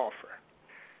you offer?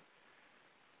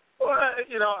 Well,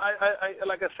 I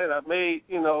like I said, I've made,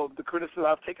 the criticism.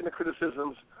 I've taken the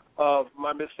criticisms of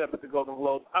my misstep at the Golden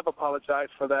Globe. I've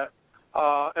apologized for that,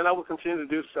 and I will continue to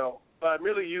do so. But I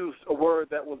merely used a word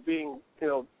that was being,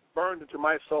 burned into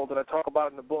my soul that I talk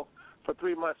about in the book for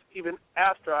 3 months, even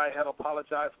after I had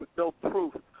apologized, with no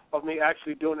proof of me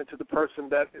actually doing it to the person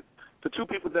that the two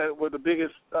people that were the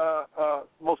biggest,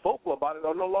 most vocal about it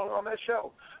are no longer on that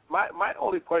show. My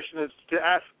only question is to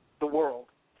ask the world.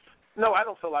 No, I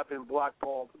don't feel I've been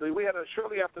blackballed. We had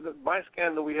shortly after my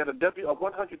scandal, we had a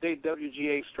 100-day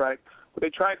WGA strike where they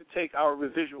tried to take our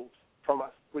residuals from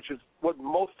us, which is what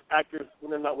most actors,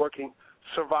 when they're not working,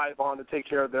 survive on to take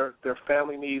care of their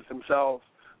family needs themselves.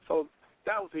 So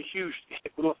that was a huge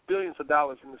hit. We lost billions of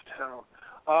dollars in this town.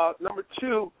 Number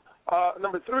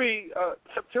three,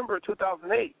 September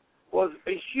 2008 was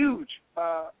a huge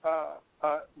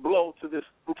blow to this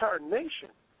entire nation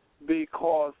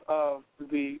because of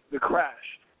the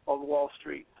crash on Wall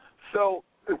Street. So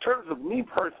in terms of me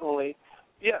personally,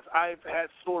 yes, I've had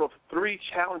sort of 3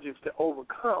 challenges to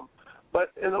overcome.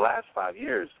 But in the last 5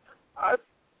 years, I've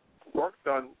worked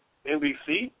on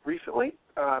NBC recently.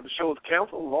 The show is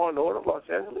canceled, Law and Order of Los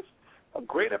Angeles. A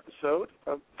great episode,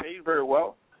 paid very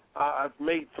well. I've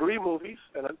made 3 movies,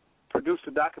 and I produced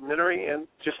a documentary. And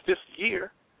just this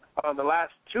year, the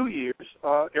last 2 years,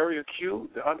 Area Q,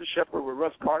 The Under Shepherd with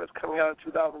Russ Carter, is coming out in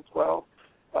 2012.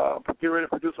 Getting ready to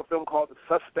produce a film called The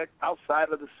Suspect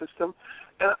Outside of the System.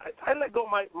 And I let go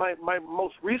of my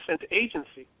most recent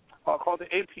agency, called the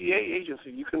APA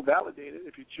agency. You can validate it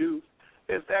if you choose.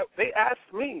 Is that they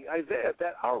asked me, Isaiah,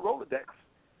 that our Rolodex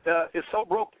is so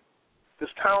broken. This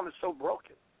town is so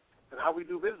broken, and how we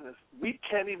do business. We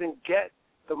can't even get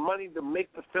the money to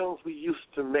make the films we used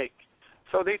to make.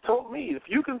 So they told me, if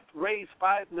you can raise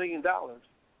 $5 million,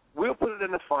 we'll put it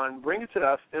in a fund, bring it to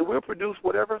us, and we'll produce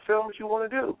whatever films you want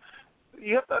to do.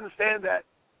 You have to understand that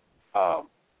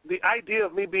the idea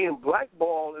of me being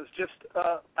blackballed is just,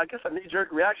 I guess, a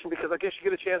knee-jerk reaction, because I guess you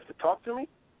get a chance to talk to me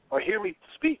or hear me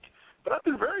speak. But I've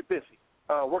been very busy,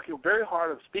 working very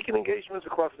hard on speaking engagements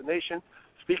across the nation,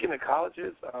 speaking at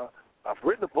colleges. I've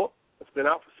written a book. It's been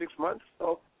out for 6 months,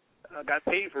 so I got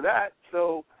paid for that.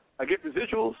 So I get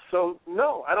residuals. So,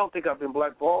 no, I don't think I've been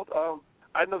blackballed.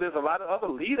 I know there's a lot of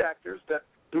other lead actors that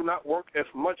do not work as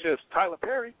much as Tyler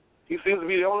Perry. He seems to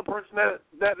be the only person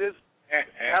that is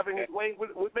having his way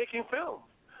with making films.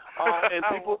 And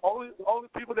people, only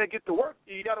people that get to work,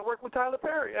 you got to work with Tyler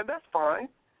Perry, and that's fine.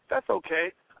 That's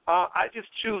okay. I just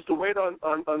choose to wait on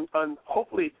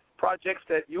hopefully projects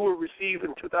that you will receive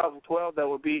in 2012 that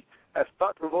will be as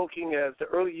thought-provoking as the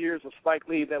early years of Spike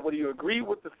Lee, that whether you agree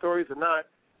with the stories or not,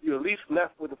 you're at least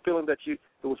left with the feeling that it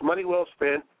was money well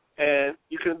spent, and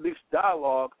you can at least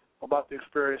dialogue about the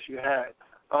experience you had.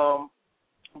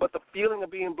 But the feeling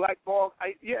of being blackballed,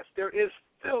 yes, there is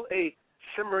still a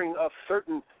simmering of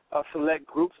certain select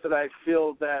groups that I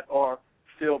feel that are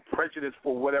still prejudiced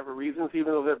for whatever reasons,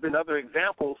 even though there have been other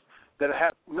examples that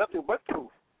have nothing but proof.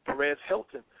 Perez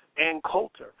Hilton, Ann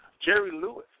Coulter, Jerry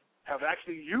Lewis have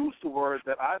actually used the word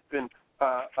that I've been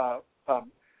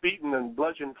beaten and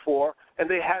bludgeoned for, and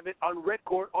they have it on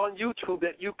record on YouTube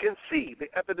that you can see. The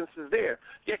evidence is there.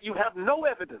 Yet you have no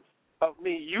evidence of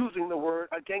me using the word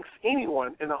against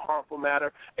anyone in a harmful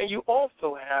manner, and you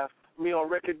also have me on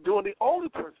record doing the only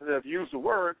person that have used the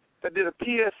word that did a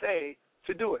PSA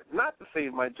to do it, not to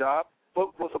save my job,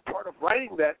 but was a part of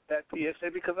writing that PSA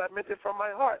because I meant it from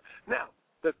my heart. Now,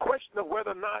 the question of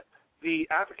whether or not the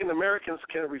African Americans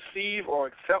can receive or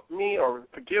accept me or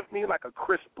forgive me like a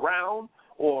Chris Brown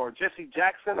or Jesse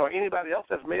Jackson or anybody else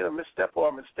that's made a misstep or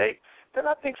a mistake, then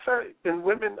I think, sir, and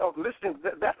women of listening,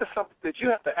 that is something that you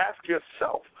have to ask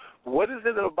yourself. What is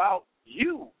it about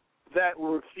you that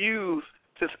will refuse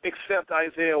to accept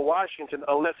Isaiah Washington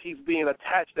unless he's being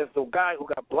attached as the guy who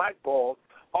got blackballed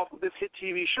off of this hit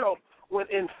TV show, when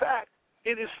in fact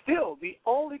it is still the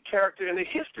only character in the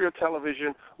history of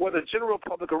television where the general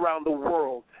public around the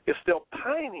world is still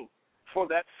pining for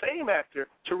that same actor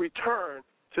to return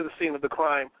to the scene of the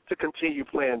crime to continue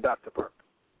playing Dr. Burke.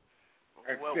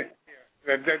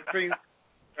 That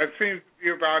seems to be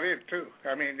about it too.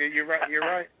 I mean, you're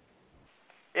right.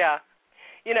 Yeah,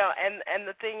 and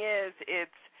the thing is,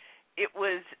 it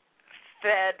was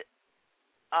fed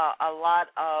a lot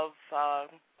of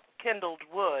kindled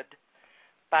wood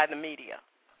by the media.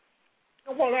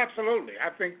 Well, absolutely. I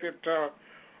think that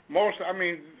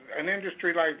an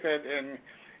industry like that, and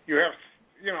you have,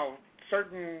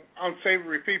 certain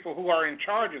unsavory people who are in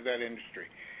charge of that industry,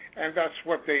 and that's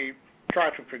what they try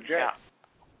to project.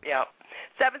 Yeah.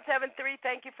 773,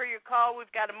 thank you for your call.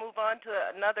 We've got to move on to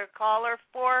another caller,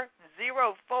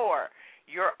 404.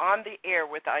 You're on the air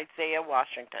with Isaiah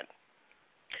Washington.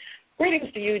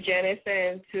 Greetings to you, Janice,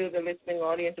 and to the listening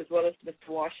audience as well as to Mr.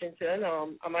 Washington.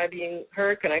 Am I being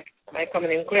heard? Am I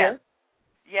coming in clear?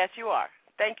 Yes, you are.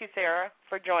 Thank you, Sarah,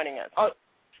 for joining us.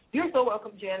 You're so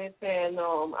welcome, Janice, and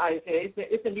Isaiah.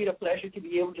 It's indeed a pleasure to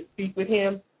be able to speak with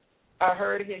him. I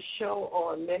heard his show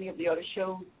on many of the other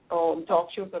shows, talk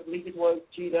shows. I believe it was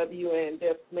GW and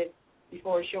Deb Smith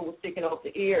before his show was taken off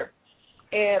the air.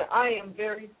 And I am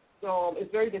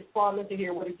it's very despondent to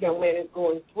hear what this young man is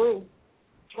going through,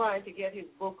 trying to get his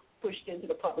book pushed into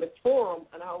the public forum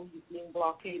and how he's being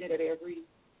blockaded at every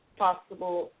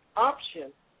possible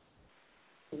option.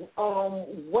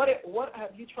 What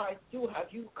have you tried to do? Have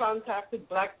you contacted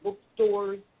black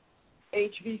bookstores,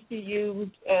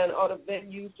 HBCUs, and other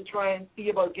venues to try and see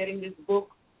about getting this book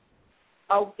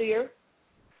out there?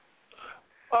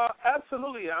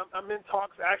 Absolutely. I'm in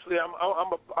talks. Actually,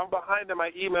 I'm behind in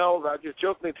my emails. I just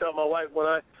jokingly tell my wife when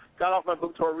I got off my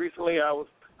book tour recently,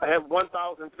 I have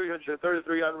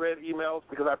 1,333 unread emails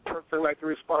because I personally like to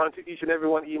respond to each and every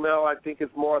one email. I think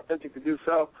it's more authentic to do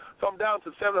so. So I'm down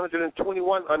to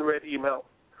 721 unread emails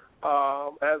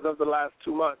as of the last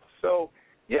 2 months. So,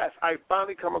 yes, I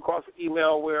finally come across an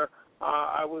email where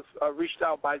I was reached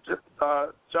out by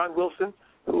John Wilson,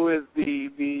 who is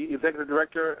the executive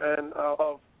director and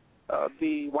of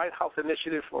the White House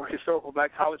Initiative for Historical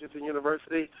Black Colleges and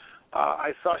Universities.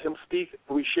 I saw him speak.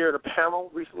 We shared a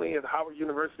panel recently at Howard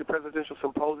University Presidential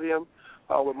Symposium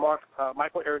with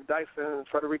Michael Eric Dyson and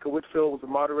Frederica Whitfield was the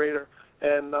moderator,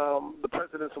 and the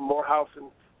presidents of Morehouse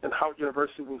and Howard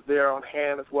University was there on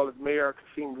hand, as well as Mayor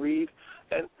Kasim Reed.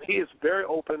 And he is very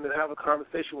open to have a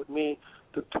conversation with me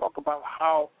to talk about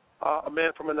how a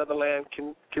Man from Another Land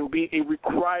can be a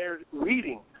required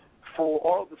reading for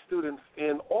all of the students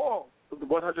in all of the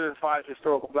 105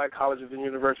 historical black colleges and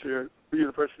universities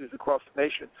across the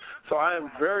nation. So I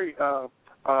am very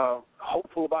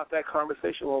hopeful about that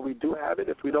conversation when we do have it.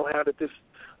 If we don't have it this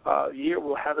year,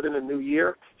 we'll have it in the new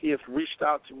year. He has reached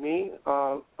out to me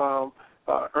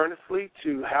earnestly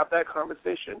to have that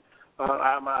conversation.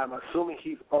 I'm assuming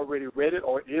he's already read it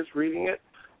or is reading it.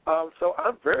 So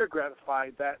I'm very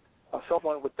gratified that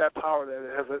someone with that power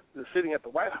that is sitting at the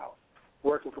White House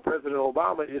working for President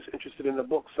Obama is interested in the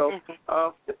book. So,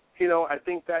 I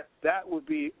think that would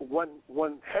be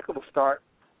one heck of a start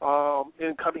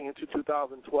in coming into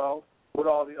 2012 with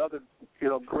all the other,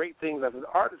 great things as an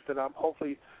artist that I'm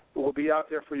hopefully will be out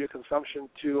there for your consumption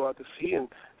to see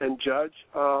and judge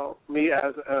me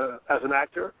as an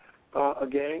actor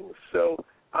again. So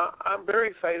I'm very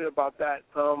excited about that.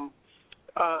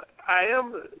 I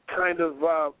am kind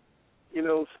of,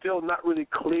 still not really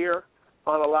clear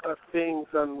on a lot of things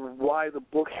on why the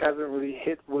book hasn't really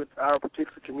hit with our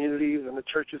particular communities and the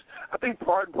churches. I think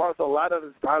part and parcel, a lot of it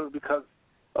is probably because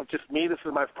of just me. This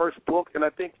is my first book, and I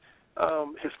think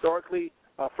historically,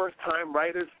 first-time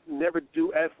writers never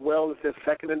do as well as their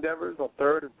second endeavors or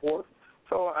third and fourth.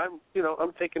 So I'm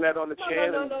taking that on the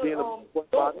chin and being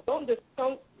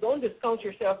don't discount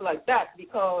yourself like that,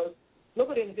 because look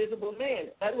at Invisible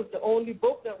Man. That was the only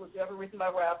book that was ever written by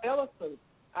Ralph Ellison,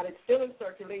 and it's still in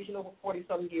circulation over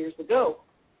 40-some years ago.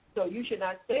 So you should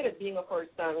not say that being a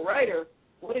first-time writer.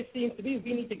 What it seems to be,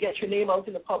 we need to get your name out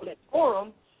in the public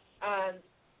forum, and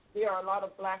there are a lot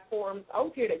of black forums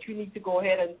out here that you need to go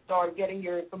ahead and start getting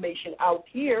your information out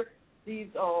here. These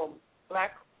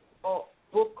black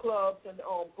book clubs and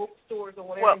bookstores or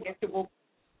whatever, and get your book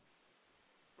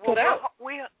put out.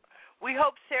 We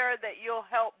hope, Sarah, that you'll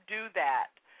help do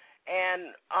that.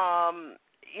 And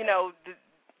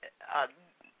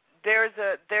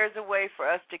there's a way for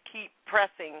us to keep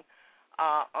pressing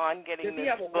on getting this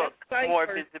book more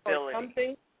visibility. Or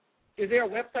something? Is there a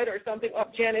website or something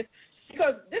up, Janice?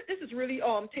 Because this is really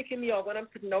ticking me off when I'm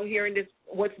sitting down hearing this,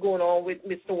 what's going on with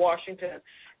Mr. Washington.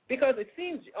 Because it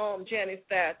seems, Janice,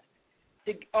 that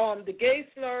the gay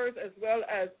slurs as well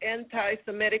as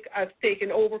anti-Semitic has taken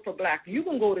over for blacks. You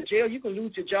can go to jail. You can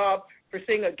lose your job for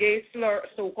saying a gay slur,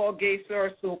 so-called gay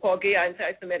slur, so-called gay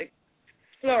anti-Semitic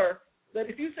slur. But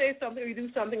if you say something or you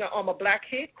do something on a black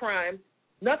hate crime,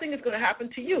 nothing is going to happen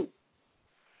to you.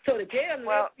 So the gay and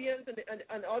lesbians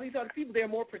and all these other people, they're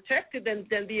more protected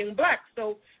than being black.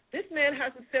 So this man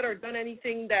hasn't said or done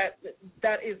anything that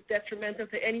is detrimental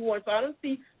to anyone. So I don't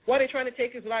see why they're trying to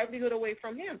take his livelihood away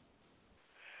from him.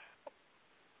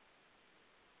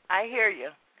 I hear you.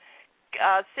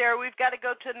 Sarah, we've got to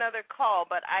go to another call,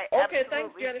 but I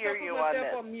absolutely hear you on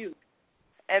this. On mute.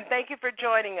 And thank you for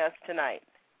joining us tonight.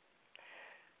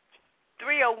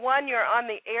 301, you're on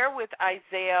the air with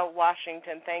Isaiah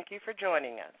Washington. Thank you for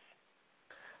joining us.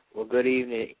 Well, good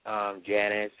evening,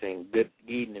 Janice, and good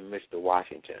evening, Mr.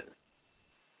 Washington.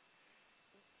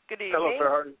 Good evening.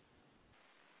 Hello,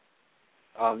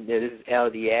 sir. This is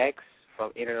LDX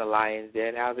from Internet Alliance.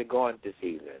 Then, how's it going this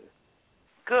evening?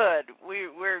 Good.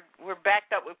 We're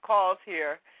backed up with calls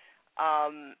here.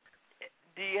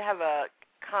 Do you have a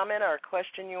comment or a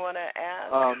question you want to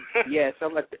ask? Yes, I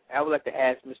would like to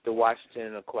ask Mr.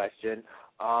 Washington a question.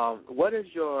 What is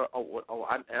your?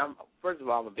 First of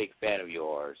all, I'm a big fan of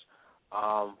yours.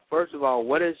 First of all,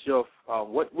 what is your?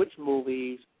 Which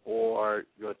movies or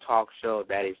your talk show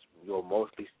that is your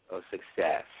mostly a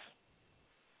success?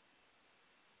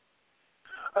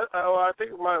 I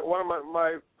think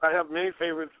I have many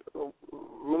favorite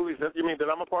movies. That you mean that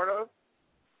I'm a part of?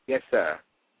 Yes, sir.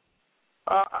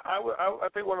 I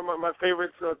think one of my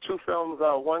favorites, two films,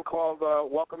 one called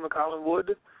Welcome to Collinwood,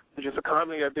 which is a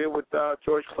comedy I did with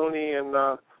George Clooney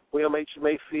and William H.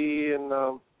 Macy and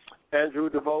Andrew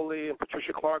Davoli and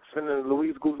Patricia Clarkson and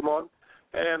Louise Guzman.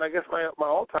 And I guess my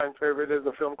all-time favorite is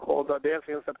a film called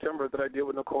Dancing in September that I did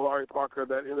with Nicole Ari Parker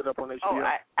that ended up on HBO. Oh,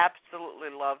 I absolutely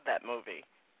love that movie.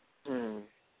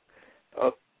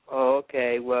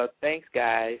 Okay. Well, thanks,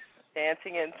 guys.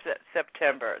 Dancing in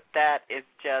September. That is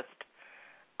just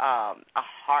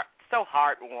so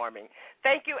heartwarming.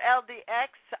 Thank you,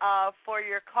 LDX, for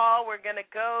your call. We're going to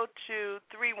go to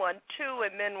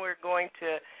 312, and then we're going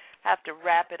to have to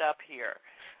wrap it up here.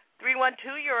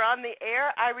 312, you're on the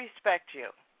air. I respect you.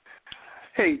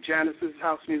 Hey, Janice, this is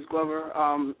House Music Glover.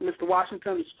 Mr.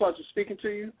 Washington, it's a pleasure speaking to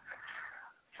you.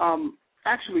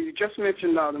 Actually, you just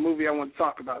mentioned the movie I want to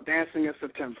talk about, Dancing in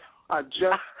September. I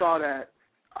just saw that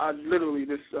literally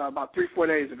about 3-4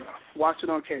 days ago. Watched it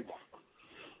on cable.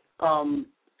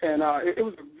 It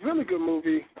was a really good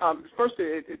movie. First,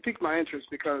 it piqued my interest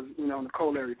because,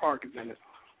 Nicole Ari Park is in it.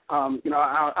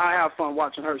 I have fun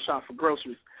watching her shop for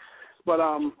groceries. But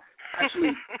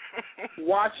actually,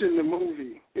 watching the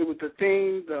movie, it was the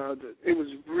theme. It was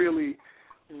really,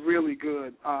 really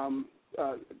good.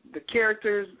 The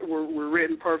characters were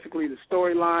written perfectly. The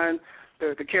storyline,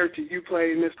 the character you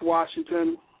played, Mr.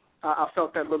 Washington, I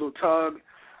felt that little tug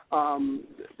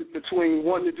between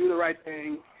wanting to do the right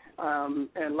thing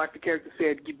and, like the character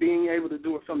said, being able to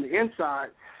do it from the inside.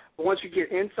 But once you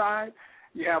get inside,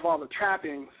 you have all the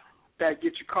trappings that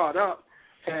get you caught up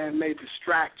and may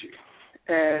distract you.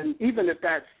 And even if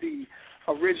that's the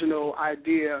original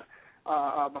idea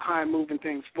behind moving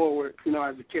things forward, you know,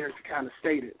 as the character kind of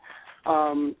stated.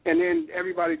 And then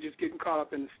everybody just getting caught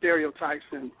up in the stereotypes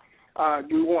and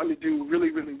you wanting to do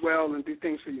really, really well and do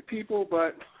things for your people.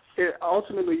 But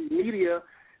ultimately, media,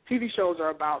 TV shows are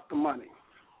about the money.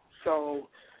 So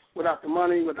without the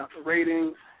money, without the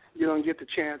ratings, you don't get the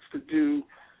chance to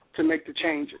make the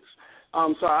changes.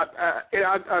 So I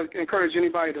encourage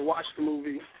anybody to watch the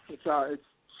movie. It's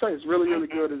really, really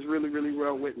good. It's really, really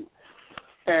well written.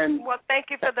 And well, thank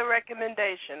you for the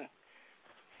recommendation.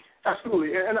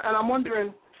 Absolutely. And I'm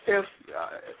wondering if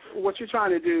what you're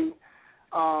trying to do,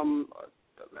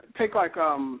 take like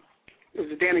is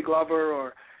it Danny Glover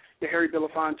or the Harry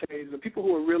Belafontes, the people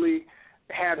who are really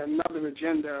had another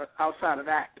agenda outside of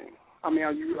acting. I mean,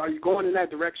 are you going in that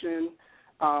direction?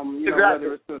 Exactly. Know,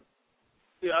 whether it's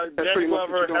Danny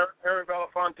Glover, Harry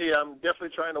Belafonte, I'm definitely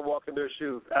trying to walk in their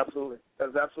shoes. Absolutely.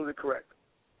 That's absolutely correct.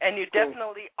 And you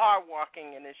definitely are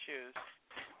walking in his shoes.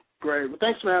 Great. Well,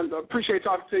 thanks, man. Appreciate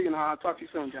talking to you, and I'll talk to you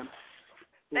soon, Jen.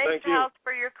 Thanks, Charles,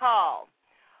 for your call.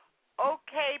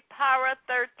 Okay, Para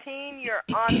 13, you're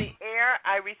on the air.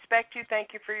 I respect you.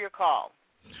 Thank you for your call.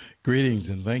 Greetings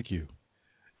and thank you.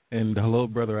 And hello,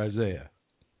 Brother Isaiah.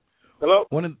 Hello.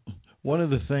 One of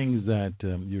the things that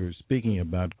you're speaking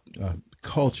about,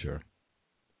 culture,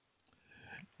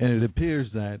 and it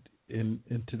appears that in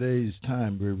today's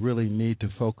time we really need to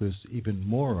focus even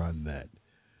more on that,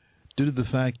 due to the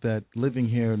fact that living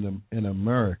here in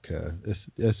America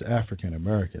as African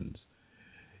Americans,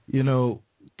 you know,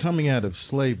 coming out of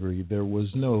slavery, there was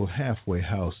no halfway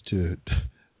house to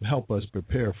help us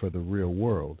prepare for the real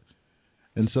world.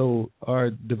 And so our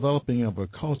developing of a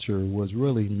culture was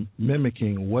really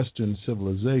mimicking Western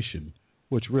civilization,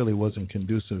 which really wasn't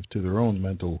conducive to their own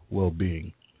mental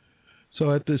well-being.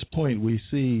 So at this point, we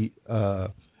see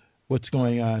what's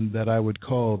going on that I would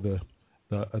call the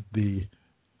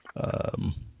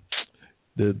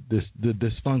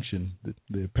dysfunction,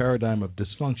 the paradigm of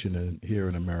dysfunction here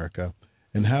in America,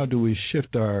 and how do we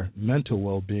shift our mental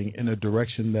well-being in a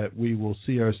direction that we will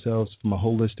see ourselves from a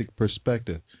holistic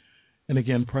perspective. And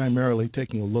again, primarily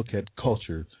taking a look at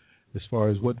culture as far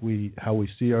as how we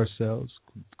see ourselves,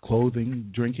 clothing,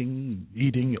 drinking,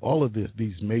 eating, all of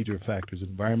these major factors,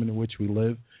 environment in which we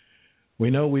live. We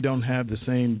know we don't have the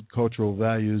same cultural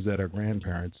values that our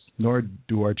grandparents, nor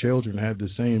do our children have the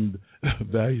same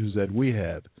values that we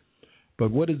have.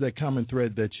 But what is that common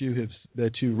thread that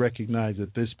you recognize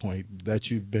at this point, that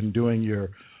you've been doing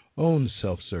your own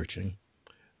self-searching,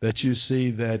 that you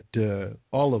see that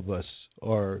all of us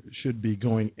should be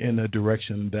going in a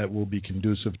direction that will be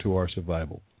conducive to our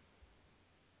survival?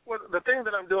 Well, the thing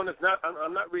that I'm doing is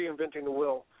I'm not reinventing the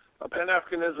wheel.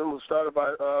 Pan-Africanism was started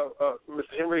by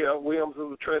Mr. Henry Williams, who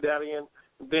was a Trinidadian,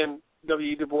 then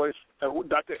W.E. Du Bois,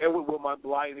 Dr. Edward Wilmot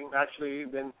Blyden, actually,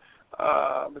 then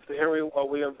Mr. Henry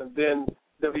Williams, and then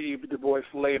W.E. Du Bois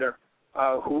later,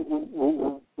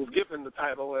 who was given the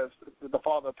title as the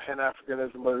father of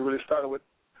Pan-Africanism, but it really started with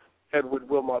Edward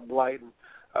Wilmot Blyden.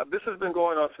 This has been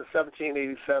going on since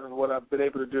 1787, what I've been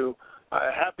able to do. I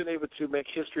have been able to make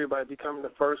history by becoming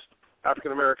the first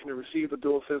African-American to receive the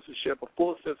dual citizenship, a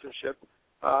full citizenship,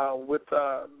 with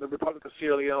the Republic of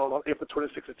Sierra Leone on April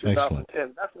 26, 2010.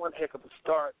 Excellent. That's one heck of a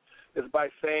start, is by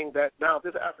saying that now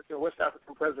this West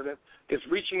African president is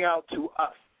reaching out to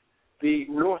us, the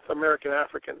North American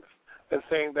Africans, and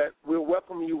saying that we'll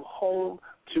welcome you home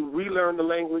to relearn the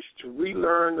language, to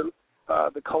relearn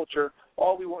the culture.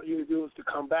 All we want you to do is to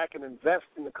come back and invest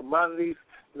in the commodities,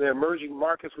 in the emerging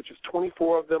markets, which is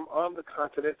 24 of them on the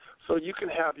continent, so you can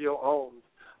have your own.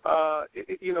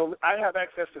 I have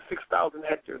access to 6,000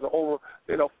 hectares, or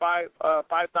over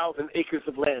 5,000 acres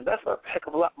of land. That's a heck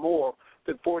of a lot more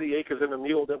than 40 acres and a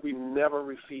mule that we never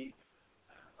received.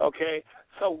 Okay,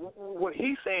 so what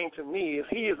he's saying to me is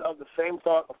he is of the same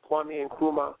thought of Kwame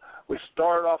Nkrumah. We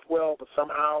started off well, but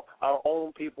somehow our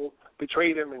own people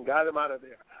betrayed him and got him out of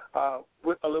there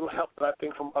with a little help, I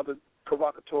think, from other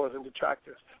provocateurs and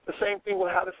detractors. The same thing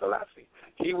with Haile Selassie.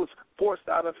 He was forced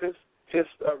out of his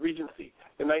regency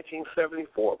in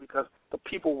 1974 because the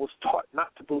people was taught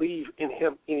not to believe in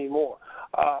him anymore.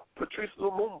 Patrice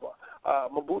Lumumba,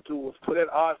 Mobutu was put at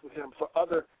odds with him for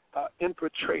other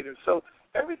infiltrators. So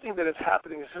everything that is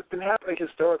happening has been happening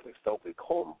historically. Stokely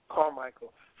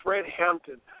Carmichael, Fred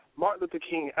Hampton, Martin Luther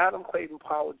King, Adam Clayton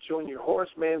Powell Jr., Horace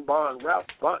Mann Bond, Ralph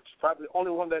Bunche, probably the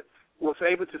only one that was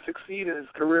able to succeed in his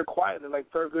career quietly, like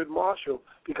Thurgood Marshall,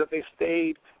 because they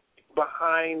stayed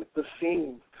behind the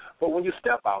scenes. But when you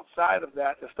step outside of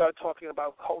that and start talking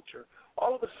about culture,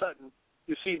 all of a sudden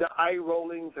you see the eye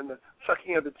rollings and the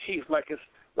sucking of the teeth,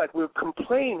 like we're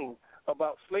complaining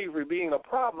about slavery being a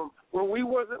problem when we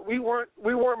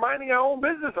weren't minding our own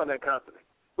business on that continent.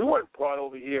 We weren't brought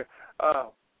over here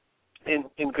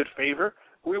in good favor.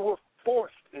 We were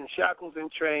forced in shackles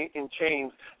and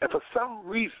chains, and for some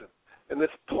reason, in this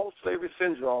post-slavery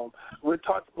syndrome, we're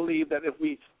taught to believe that if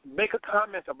we make a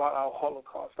comment about our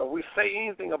Holocaust or we say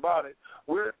anything about it,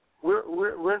 we're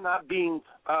not being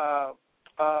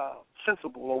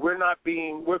sensible, or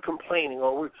we're complaining,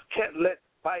 or we can't let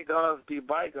bygones be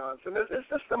bygones. And it's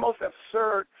just the most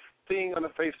absurd thing on the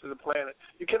face of the planet.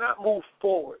 You cannot move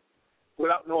forward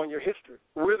without knowing your history.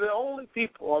 We're the only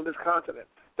people on this continent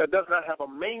that does not have a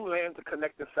mainland to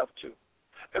connect itself to.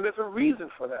 And there's a reason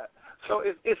for that. So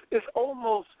it's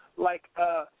almost like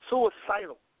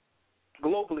suicidal,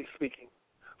 globally speaking,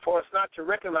 for us not to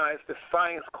recognize this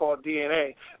science called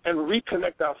DNA and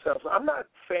reconnect ourselves. I'm not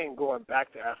saying going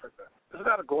back to Africa. This is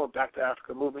not a going back to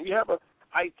Africa movement. You have a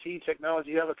IT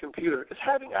technology, you have a computer. It's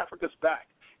having Africa's back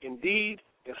in deed,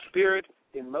 in spirit,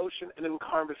 in motion, and in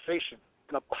conversation,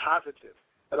 in a positive,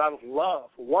 and out of love,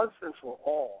 once and for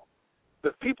all.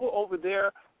 The people over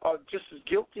there are just as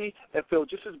guilty and feel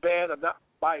just as bad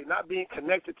by not being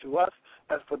connected to us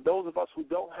as for those of us who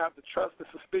don't have the trust and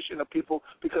suspicion of people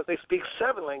because they speak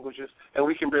 7 languages and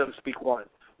we can barely speak 1.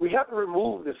 We have to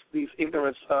remove this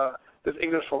ignorance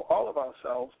from all of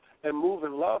ourselves and move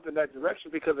in love in that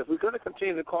direction, because if we're going to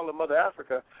continue to call her Mother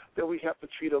Africa, then we have to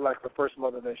treat her like the first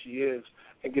mother that she is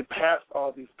and get past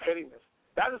all these pettiness.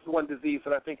 That is one disease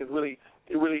that I think is really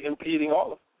impeding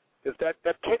all of it, is that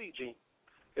petty gene.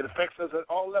 It affects us at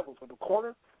all levels, from the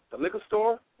corner, the liquor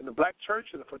store, in the black church,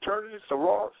 in the fraternities,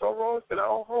 sorors, in our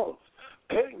own homes.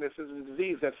 Pettiness is a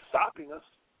disease that's stopping us.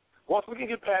 Once we can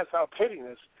get past our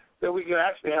pettiness, then we can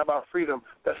actually have our freedom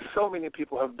that so many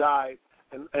people have died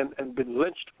and been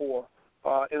lynched for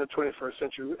in the 21st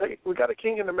century. Hey, we got a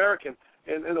king in American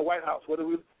in the White House. Whether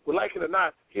we like it or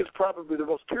not, he is probably the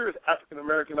most purest African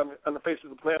American on the face of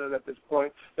the planet at this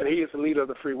point, and he is the leader of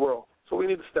the free world. So we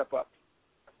need to step up.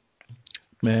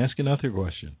 May I ask another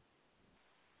question?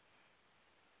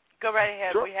 Go right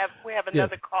ahead. Sure. We have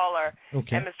another caller,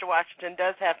 okay. And Mr. Washington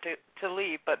does have to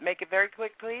leave, but make it very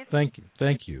quick, please. Thank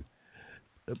you.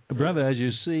 Brother, as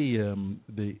you see,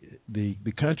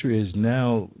 the country is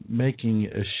now making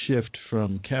a shift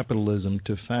from capitalism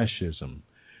to fascism.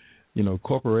 You know,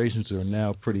 corporations are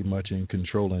now pretty much in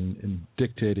control and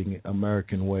dictating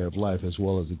American way of life as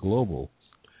well as the global.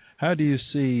 How do you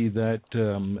see that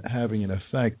having an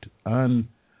effect on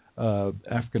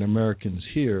African Americans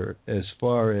here, as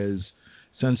far as,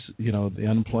 since the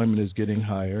unemployment is getting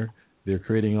higher, they're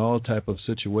creating all type of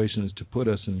situations to put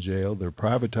us in jail. They're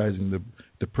privatizing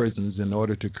the prisons in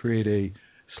order to create a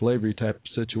slavery type of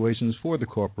situations for the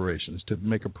corporations to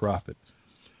make a profit.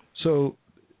 So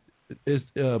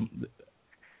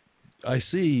I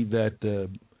see that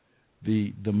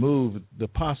the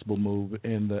possible move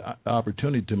and the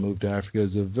opportunity to move to Africa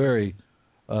is a very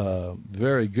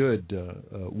good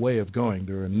way of going.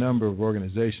 There are a number of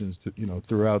organizations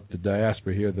throughout the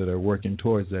diaspora here that are working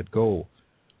towards that goal.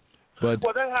 But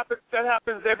that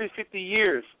happens every 50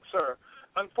 years, sir.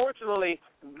 Unfortunately,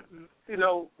 it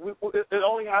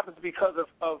only happens because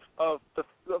of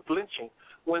lynching.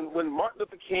 When Martin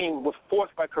Luther King was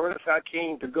forced by Coretta Scott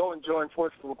King to go and join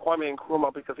forces with Kwame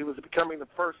Nkrumah because he was becoming the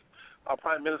first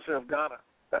prime minister of Ghana,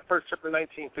 that first trip in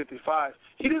 1955,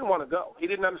 he didn't want to go. He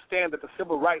didn't understand that the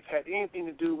civil rights had anything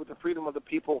to do with the freedom of the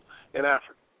people in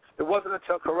Africa. It wasn't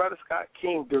until Coretta Scott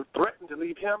King threatened to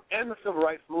leave him and the civil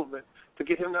rights movement to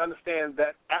get him to understand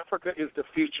that Africa is the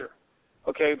future.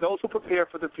 Okay, those who prepare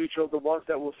for the future are the ones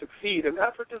that will succeed, and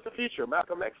Africa is the future.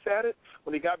 Malcolm X said it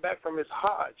when he got back from his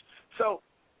Hajj. So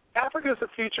Africa is the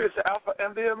future, it's the Alpha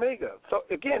and the Omega. So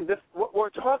again, what we're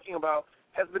talking about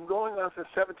has been going on since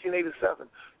 1787.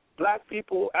 Black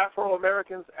people,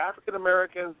 Afro-Americans,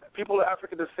 African-Americans, people of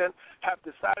African descent have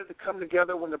decided to come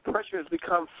together when the pressure has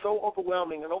become so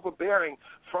overwhelming and overbearing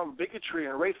from bigotry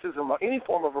and racism or any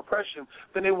form of oppression,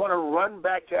 then they want to run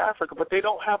back to Africa, but they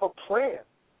don't have a plan.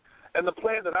 And the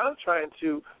plan that I'm trying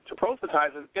to proselytize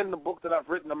is in the book that I've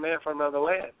written, A Man from Another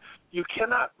Land. You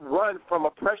cannot run from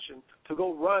oppression to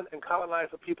go run and colonize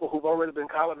the people who've already been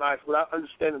colonized without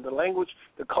understanding the language,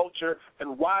 the culture,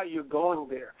 and why you're going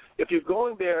there. If you're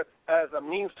going there as a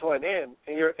means to an end,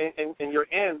 and your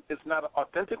end is not an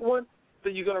authentic one,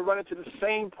 then you're going to run into the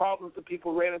same problems that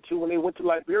people ran into when they went to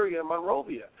Liberia and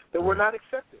Monrovia. They were not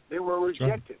accepted. They were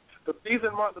rejected. The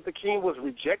reason Martin Luther King was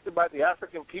rejected by the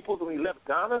African people when he left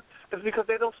Ghana is because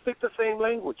they don't speak the same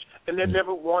language, and they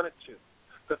never wanted to.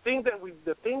 The thing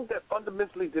that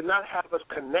fundamentally did not have us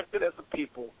connected as a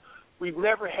people We've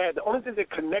never had. The only thing that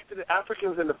connected the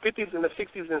Africans in the 50s and the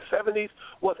 60s and 70s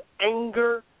was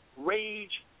anger,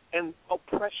 rage, and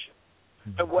oppression.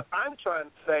 And what I'm trying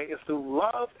to say is through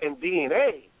love and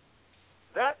DNA,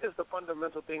 that is the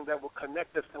fundamental thing that will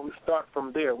connect us, and we start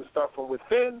from there. We start from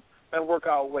within and work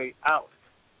our way out.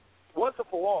 Once and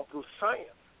for all, through science,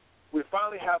 we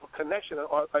finally have a connection,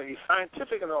 a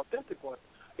scientific and authentic one,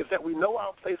 is that we know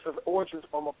our place of origins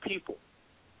from a people.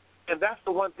 And that's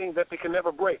the one thing that they can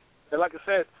never break. And like I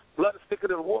said, blood is thicker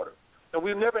than water. And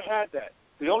we've never had that.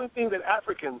 The only thing that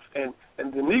Africans and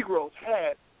the Negroes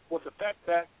had was the fact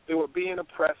that they were being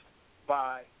oppressed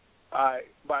by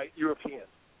Europeans.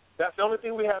 That's the only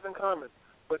thing we have in common.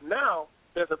 But now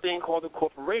there's a thing called a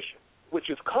corporation, which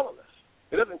is colorless.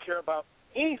 It doesn't care about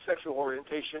any sexual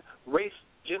orientation, race,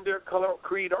 gender, color,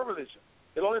 creed, or religion.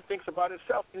 It only thinks about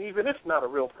itself, and even it's not a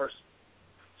real person.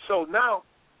 So now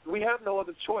we have no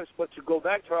other choice but to go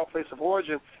back to our place of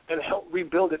origin and help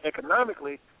rebuild it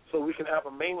economically so we can have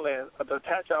a mainland to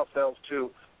attach ourselves to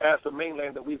as the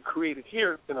mainland that we've created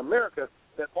here in America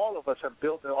that all of us have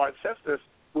built, and our ancestors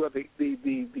were the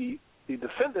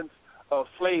descendants of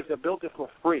slaves that built it for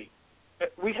free.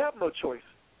 We have no choice.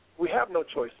 We have no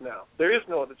choice now. There is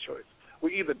no other choice.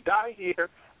 We either die here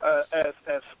as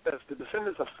the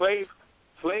descendants of slaves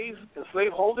and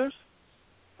slaveholders,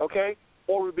 okay,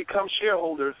 or we become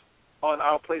shareholders on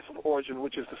our place of origin,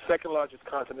 which is the second largest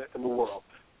continent in the world.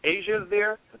 Asia is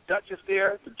there, the Dutch is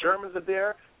there, the Germans are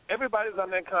there. Everybody's on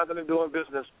that continent doing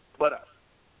business but us.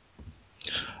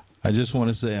 I just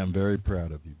want to say I'm very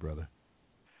proud of you, brother.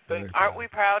 Aren't we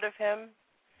proud of him?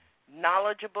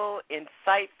 Knowledgeable,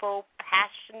 insightful,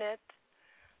 passionate.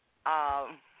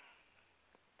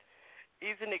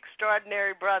 He's an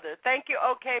extraordinary brother. Thank you,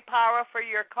 OK Power, for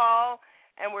your call.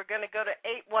 And we're going to go to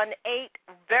 818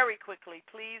 very quickly.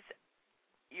 Please,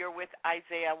 you're with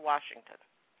Isaiah Washington.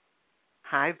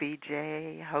 Hi,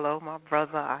 BJ. Hello, my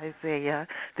brother Isaiah.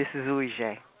 This is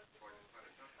Uje.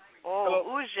 Oh,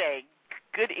 Uje,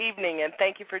 good evening, and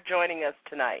thank you for joining us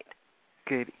tonight.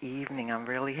 Good evening. I'm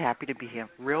really happy to be here.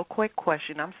 Real quick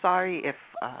question. I'm sorry if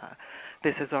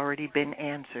this has already been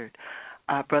answered.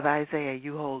 Brother Isaiah,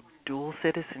 you hold dual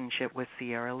citizenship with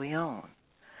Sierra Leone.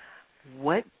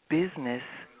 What business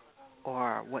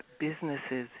or what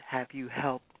businesses have you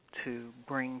helped to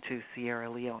bring to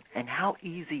Sierra Leone, and how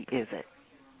easy is it?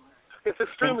 It's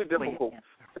extremely difficult.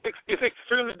 It's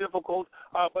extremely difficult,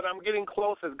 but I'm getting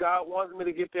close as God wants me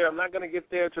to get there. I'm not going to get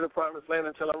there to the promised land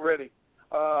until I'm ready,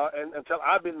 and until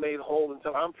I've been made whole,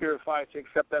 until I'm purified to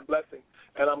accept that blessing.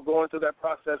 And I'm going through that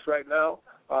process right now.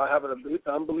 I have an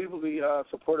unbelievably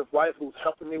supportive wife who's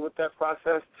helping me with that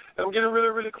process. And I'm getting really,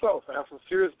 really close. I have some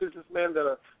serious businessmen that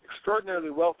are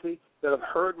extraordinarily wealthy, that have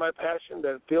heard my passion,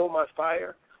 that feel my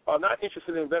fire, are not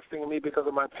interested in investing in me because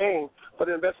of my pain, but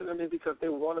investing in me because they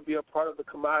want to be a part of the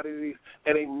commodities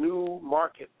and a new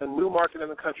market in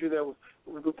the country that was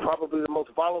probably the most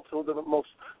volatile, the most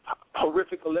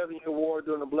horrific 11-year war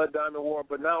during the Blood Diamond War,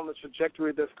 but now on the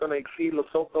trajectory that's going to exceed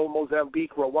Lesotho,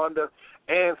 Mozambique, Rwanda,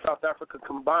 and South Africa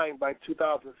combined by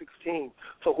 2016.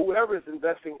 So whoever is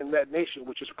investing in that nation,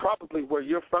 which is probably where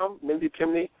you're from, Mindy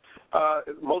Timney,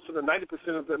 most of the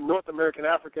 90% of the North American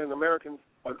Africans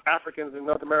in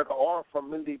North America are from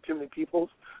Mindy Timney peoples.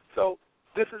 So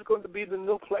this is going to be the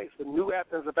new place, the new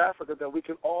Athens of Africa that we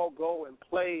can all go and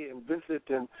play and visit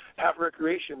and have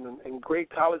recreation and great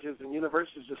colleges and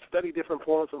universities to study different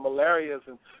forms of malarias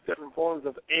and different forms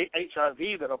of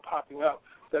HIV that are popping up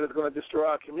that is going to destroy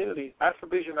our community. That's the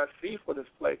vision I see for this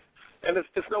place. And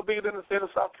it's no bigger than the state of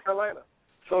South Carolina.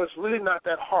 So it's really not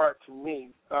that hard to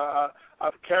me.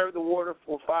 I've carried the water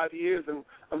for 5 years, and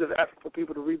I'm just asking for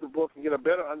people to read the book and get a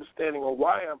better understanding of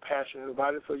why I'm passionate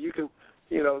about it so you can,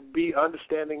 be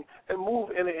understanding and move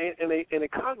in a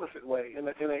cognizant way, in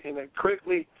a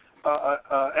critically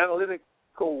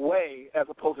analytical way as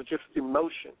opposed to just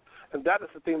emotion. And that is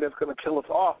the thing that's going to kill us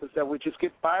off, is that we just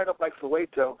get fired up like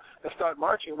Soweto and start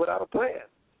marching without a plan.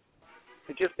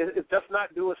 It does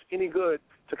not do us any good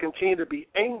to continue to be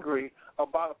angry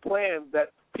about a plan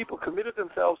that people committed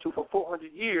themselves to for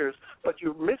 400 years, but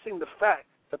you're missing the fact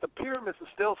that the pyramids are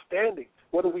still standing.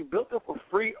 Whether we built them for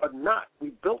free or not,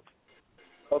 we built them.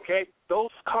 Okay? Those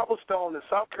cobblestones in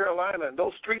South Carolina and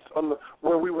those streets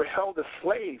where we were held as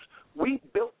slaves, we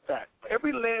built that.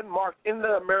 Every landmark in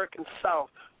the American South,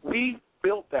 we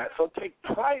built that. So take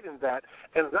pride in that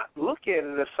and not look at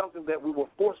it as something that we were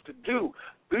forced to do.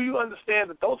 Do you understand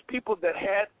that those people that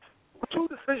had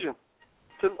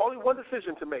only one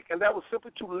decision to make, and that was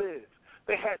simply to live.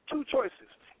 They had two choices,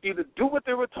 either do what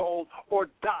they were told or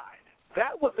die.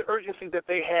 That was the urgency that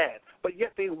they had. But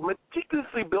yet they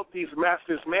meticulously built these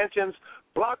masters' mansions,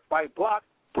 block by block,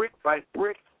 brick by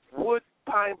brick, wood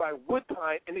pine by wood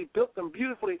pine, and they built them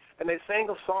beautifully, and they sang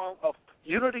a song of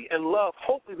unity and love.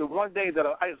 Hopefully that one day that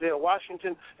Isaiah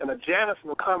Washington and a Janice from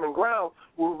the Common Ground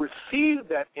will receive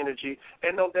that energy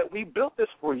and know that we built this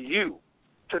for you,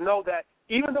 to know that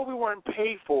even though we weren't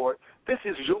paid for it, this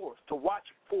is yours to watch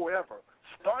forever.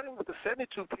 Starting with the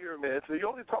 72 pyramids, you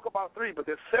only talk about 3, but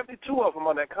there's 72 of them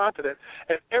on that continent,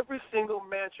 and every single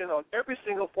mansion on every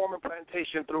single former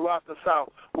plantation throughout the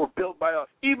South were built by us.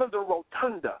 Even the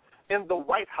rotunda in the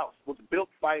White House was built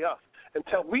by us.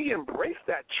 Until we embrace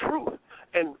that truth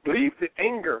and leave the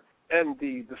anger and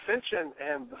the dissension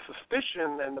and the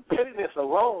suspicion and the pettiness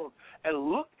alone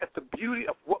and look at the beauty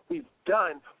of what we've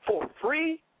done for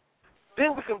free,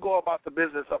 then we can go about the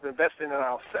business of investing in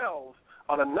ourselves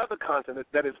on another continent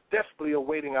that is desperately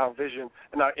awaiting our vision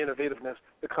and our innovativeness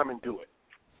to come and do it.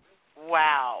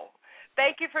 Wow.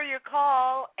 Thank you for your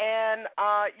call, and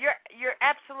you're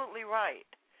absolutely right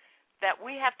that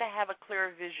we have to have a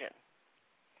clear vision,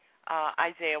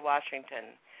 Isaiah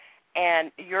Washington.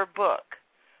 And your book,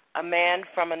 A Man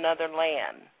from Another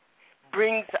Land,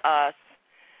 brings us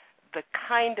the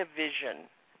kind of vision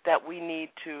that we need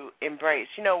to embrace.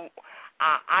 You know,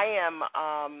 I am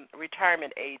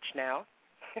retirement age now,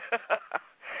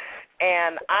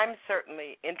 and I'm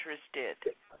certainly interested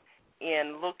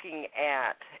in looking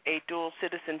at a dual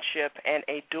citizenship and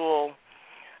a dual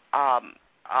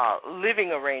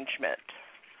living arrangement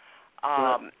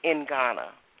in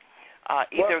Ghana,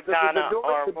 either Ghana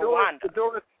or Rwanda.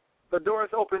 The door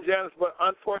is open, Janice, but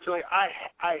unfortunately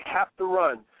I have to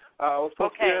run. I was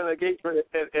supposed to be in the engagement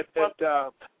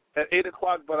at 8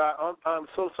 o'clock, but I'm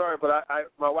so sorry, but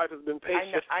my wife has been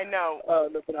patient. I know.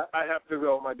 But I have to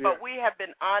go, my dear. But we have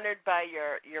been honored by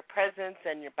your presence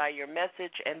and by your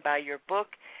message and by your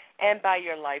book and by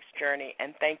your life's journey,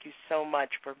 and thank you so much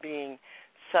for being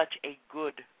such a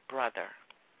good brother.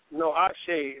 No,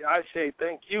 Ashe,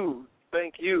 thank you,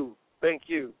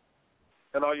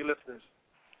 and all your listeners.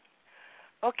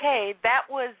 Okay, that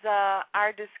was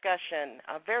our discussion,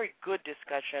 a very good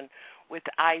discussion with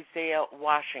Isaiah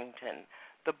Washington.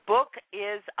 The book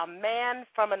is A Man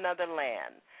from Another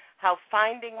Land, How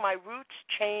Finding My Roots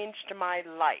Changed My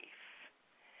Life.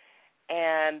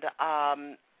 And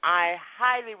I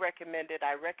highly recommend it.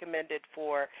 I recommend it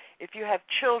for if you have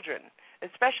children,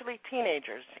 especially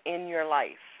teenagers in your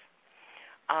life.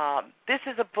 This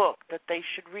is a book that they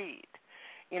should read.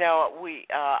 You know,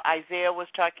 Isaiah was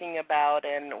talking about,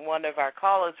 and one of our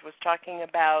callers was talking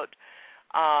about,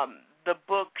 the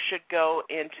book should go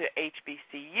into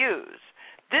HBCUs.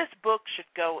 This book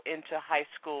should go into high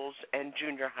schools and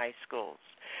junior high schools.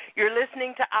 You're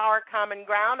listening to Our Common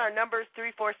Ground. Our number is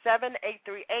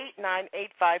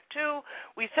 347-838-9852.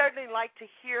 We certainly like to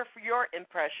hear your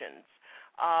impressions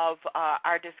of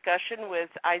our discussion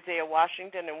with Isaiah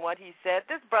Washington and what he said.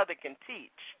 This brother can teach.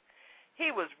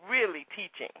 He was really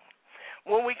teaching.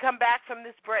 When we come back from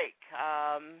this break,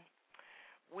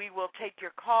 we will take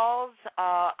your calls.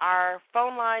 Our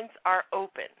phone lines are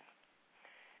open,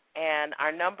 and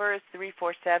our number is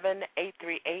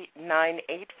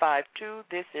 347-838-9852.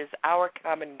 This is Our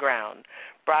Common Ground,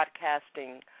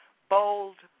 broadcasting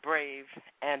bold, brave,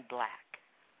 and black.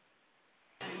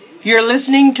 You're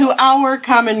listening to Our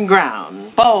Common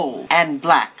Ground, bold and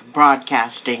black,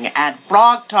 broadcasting at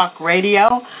Blog Talk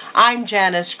Radio. I'm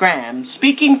Janice Graham,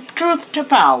 speaking truth to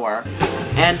power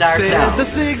and ourselves.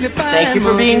 Thank you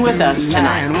for being with us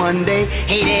tonight. One day,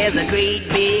 hey, there's a great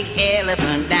big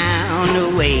elephant down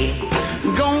the way,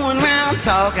 going around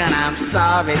talking, I'm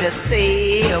sorry to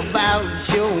say, about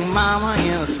your mama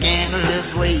in a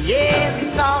scandalous way. Yes,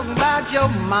 he's talking about your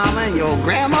mama and your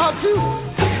grandma too.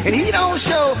 And he don't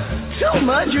show too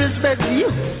much respect to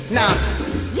you. Now,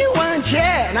 you weren't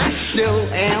here, and I sure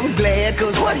am glad,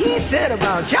 because what he said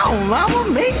about your mama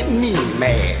made me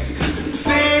mad.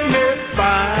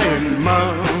 Signifying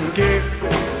monkey,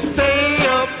 stay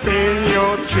up in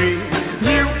your tree.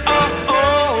 You are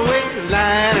always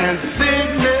lying and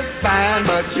signifying,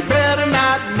 but you better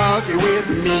not monkey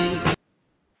with me.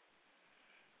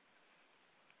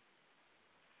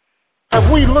 Have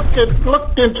we looked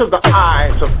into the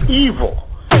eyes of evil,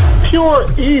 pure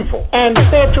evil, and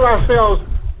said to ourselves,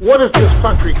 what is this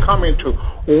country coming to?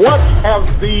 What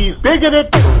have these bigoted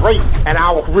racists, and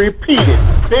I'll repeat it,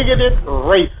 bigoted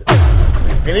racists.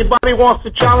 If anybody wants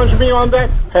to challenge me on that,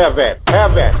 have at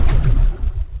it.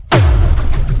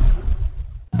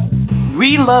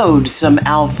 Reload some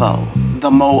Alpha,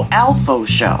 the Mo Alpha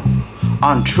Show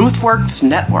on TruthWorks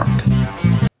Network.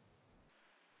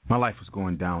 My life was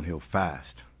going downhill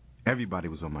fast. Everybody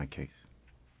was on my case.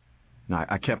 Now,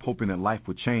 I kept hoping that life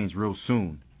would change real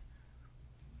soon.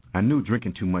 I knew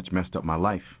drinking too much messed up my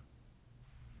life.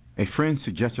 A friend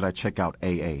suggested I check out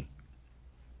AA.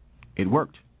 It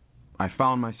worked. I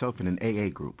found myself in an AA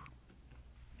group.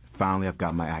 Finally, I've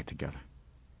got my act together.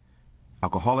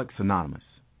 Alcoholics Anonymous.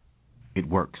 It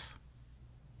works.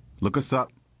 Look us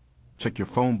up. Check your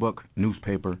phone book,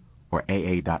 newspaper, or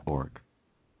AA.org.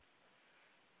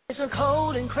 It's a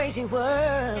cold and crazy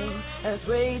world that's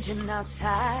raging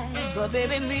outside. But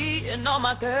baby, me and all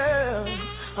my girls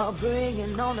are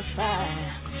bringing on the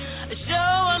fire. Show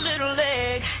a little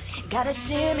leg, gotta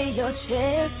shimmy your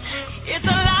chest. It's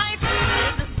a life,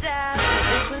 it's a style,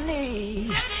 it's a need.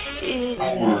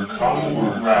 Our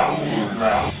common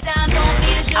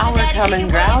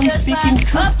ground, speaking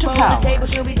truth to power and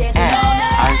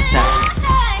ourselves.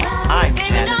 I'm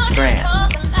Janice Grant.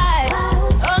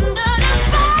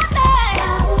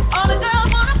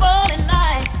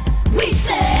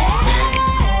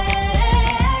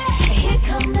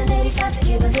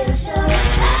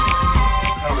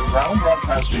 Ground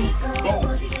broadcasting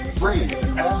gold, green,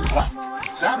 and black.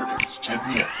 Saturdays, 10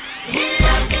 p.m.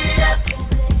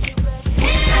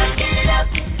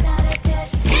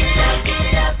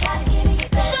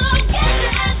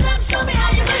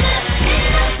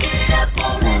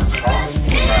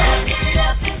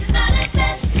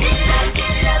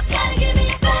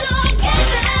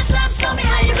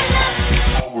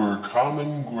 Our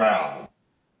common ground.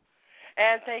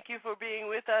 And thank you for being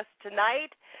with us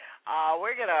tonight.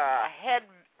 We're going to head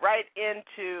right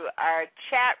into our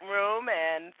chat room,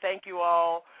 and thank you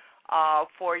all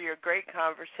for your great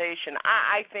conversation.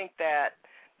 I think that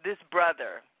this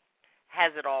brother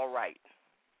has it all right.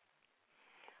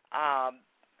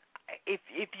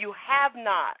 If you have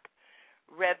not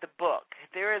read the book,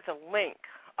 there is a link.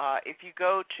 If you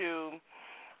go to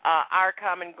Our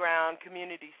Common Ground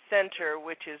Community Center,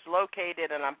 which is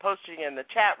located, and I'm posting in the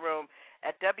chat room,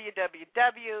 at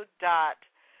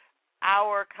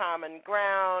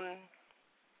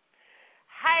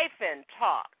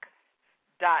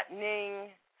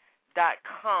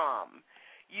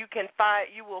You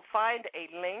will find a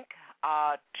link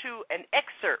to an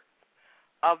excerpt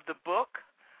of the book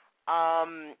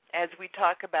as we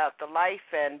talk about the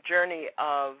life and journey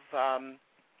of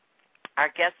our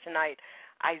guest tonight,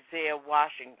 Isaiah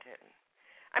Washington.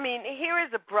 I mean, here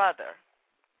is a brother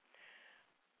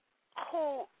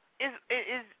who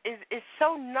is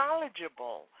so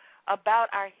knowledgeable about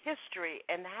our history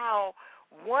and how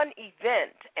one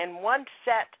event and one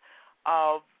set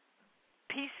of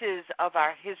pieces of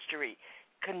our history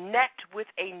connect with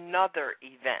another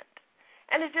event.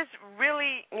 And it's just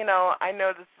really, I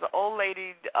know this is the old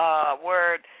lady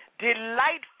word,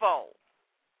 delightful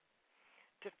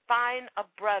to find a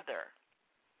brother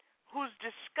whose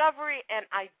discovery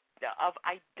of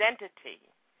identity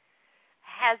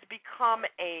has become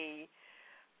a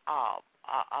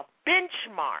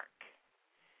benchmark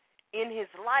in his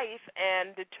life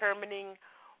and determining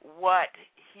what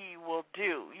he will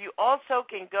do. You also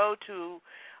can go to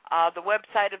the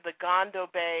website of the Gondo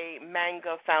Bay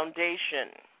Manga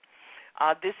Foundation.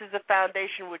 This is a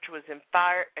foundation which was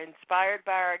inspired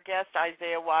by our guest,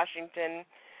 Isaiah Washington,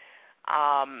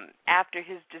 after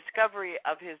his discovery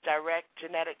of his direct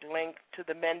genetic link to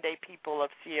the Mende people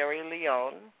of Sierra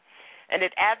Leone. And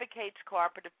it advocates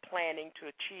cooperative planning to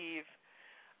achieve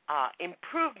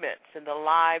improvements in the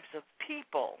lives of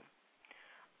people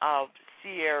of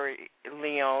Sierra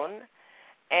Leone.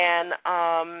 And,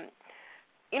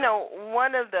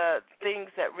 one of the things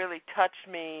that really touched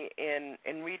me in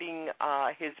reading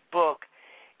his book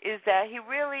is that he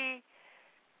really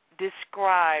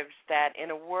describes that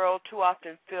in a world too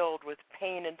often filled with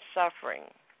pain and suffering,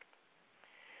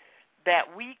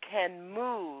 that we can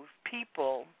move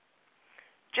people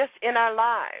just in our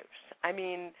lives. I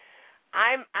mean,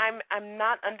 I'm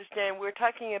not understanding. We're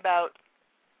talking about,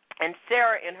 and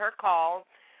Sarah in her call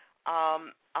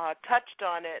touched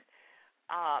on it,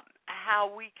 how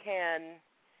we can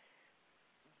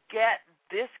get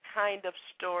this kind of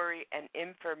story and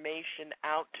information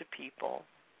out to people.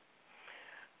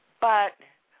 But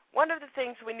one of the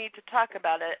things we need to talk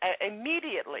about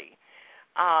immediately,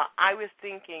 I was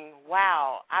thinking,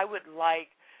 wow, I would like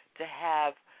to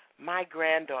have my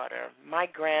granddaughter, my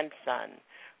grandson,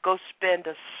 go spend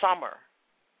a summer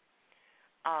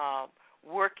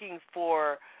working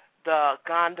for the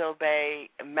Gondo Bay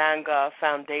Manga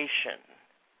Foundation.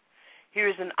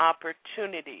 Here's an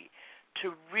opportunity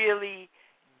to really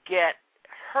get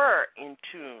her in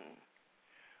tune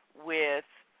with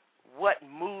what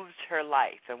moves her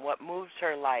life. And what moves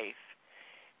her life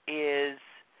is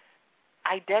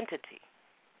identity.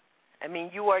 I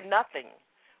mean, you are nothing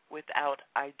without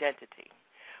identity.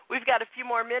 We've got a few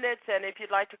more minutes, and if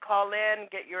you'd like to call in,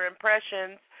 get your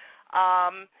impressions.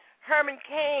 Herman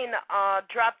Cain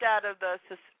dropped out of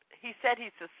he said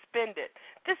he's suspended.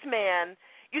 This man,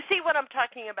 you see what I'm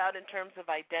talking about in terms of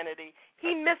identity?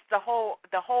 He missed the whole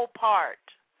part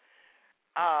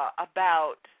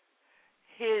about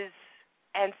his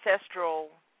ancestral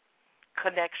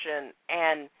connection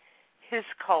and his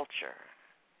culture.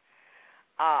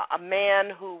 A man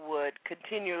who would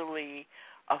continually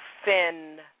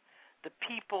offend the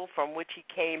people from which he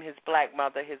came, his black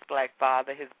mother, his black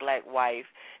father, his black wife.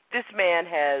 This man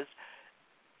is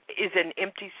an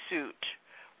empty suit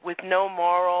with no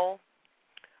moral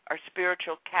or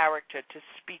spiritual character to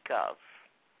speak of.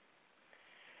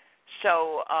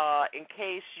 So in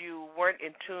case you weren't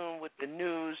in tune with the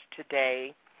news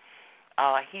today,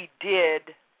 he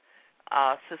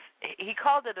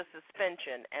called it a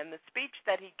suspension, and the speech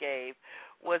that he gave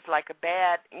was like a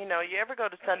bad, you ever go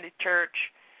to Sunday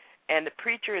church and the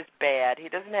preacher is bad, he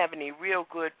doesn't have any real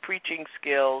good preaching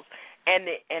skills, and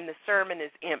the sermon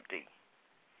is empty.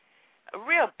 A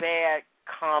real bad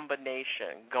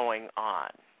combination going on.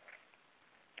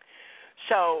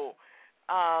 So,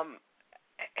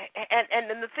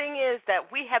 and the thing is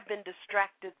that we have been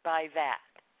distracted by that.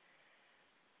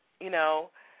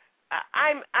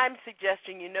 I'm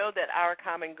suggesting that Our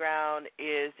Common Ground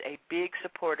is a big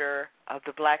supporter of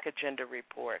the Black Agenda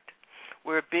Report.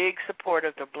 We're a big supporter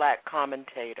of the Black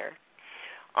Commentator.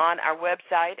 On our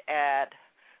website at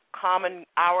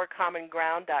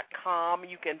ourcommonground.com,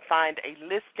 you can find a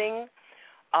listing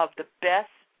of the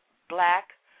best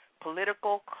Black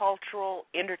political, cultural,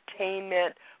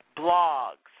 entertainment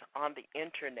blogs on the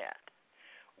Internet.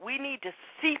 We need to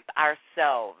seep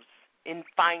ourselves in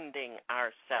finding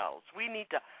ourselves. We need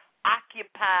to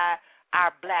occupy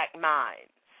our black minds.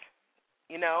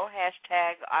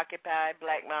 Hashtag Occupy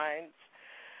Black Minds.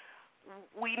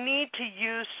 We need to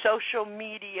use social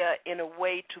media in a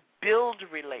way to build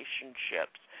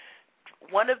relationships.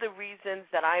 One of the reasons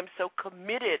that I'm so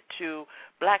committed to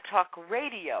Black Talk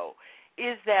Radio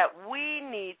is that we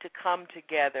need to come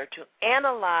together to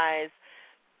analyze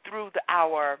through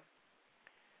our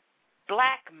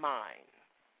black mind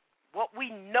what we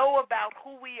know about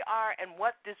who we are and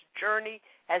what this journey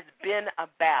has been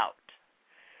about.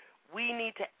 We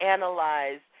need to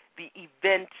analyze the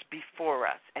events before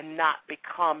us and not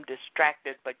become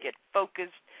distracted, but get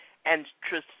focused and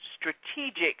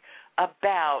strategic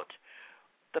about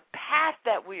the path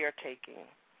that we are taking,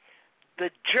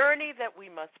 the journey that we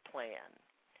must plan,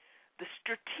 the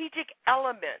strategic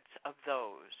elements of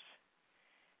those,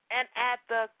 and at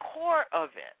the core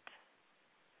of it,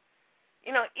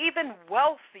 even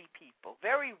wealthy people,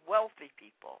 very wealthy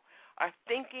people, are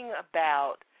thinking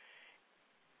about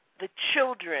the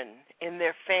children in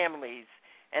their families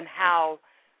and how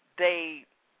they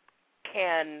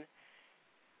can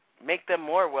make them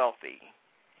more wealthy,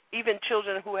 even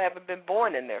children who haven't been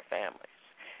born in their families.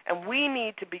 And we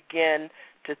need to begin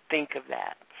to think of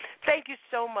that. Thank you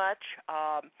so much,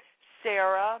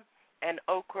 Sarah and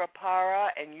Okrapara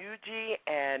and Yuji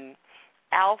and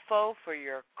Alpha for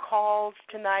your calls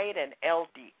tonight, and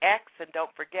LDX. And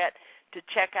don't forget to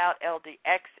check out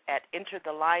LDX at Enter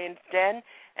the Lion's Den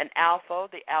and Alpha,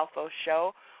 the Alpha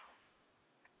Show,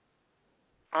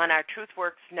 on our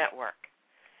TruthWorks network.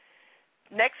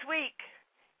 Next week,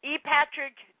 E.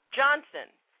 Patrick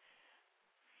Johnson,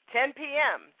 10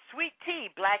 p.m., Sweet Tea,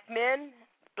 Black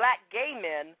gay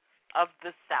men of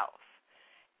the South.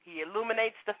 He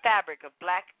illuminates the fabric of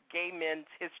black gay men's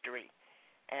history,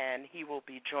 and he will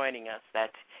be joining us.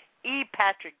 That's E.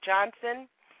 Patrick Johnson,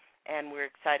 and we're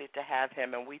excited to have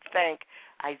him. And we thank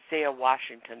Isaiah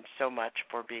Washington so much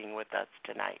for being with us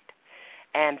tonight.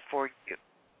 And for you.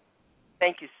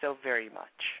 Thank you so very much.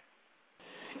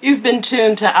 You've been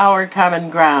tuned to Our Common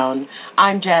Ground.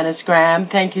 I'm Janice Graham.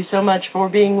 Thank you so much for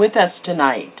being with us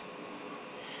tonight.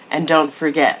 And don't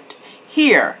forget,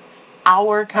 hear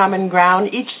Our Common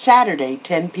Ground each Saturday,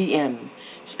 10 p.m.,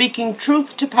 speaking truth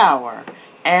to power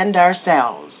and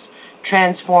ourselves,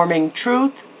 transforming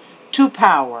truth to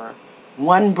power,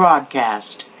 one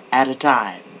broadcast at a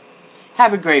time.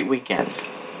 Have a great weekend.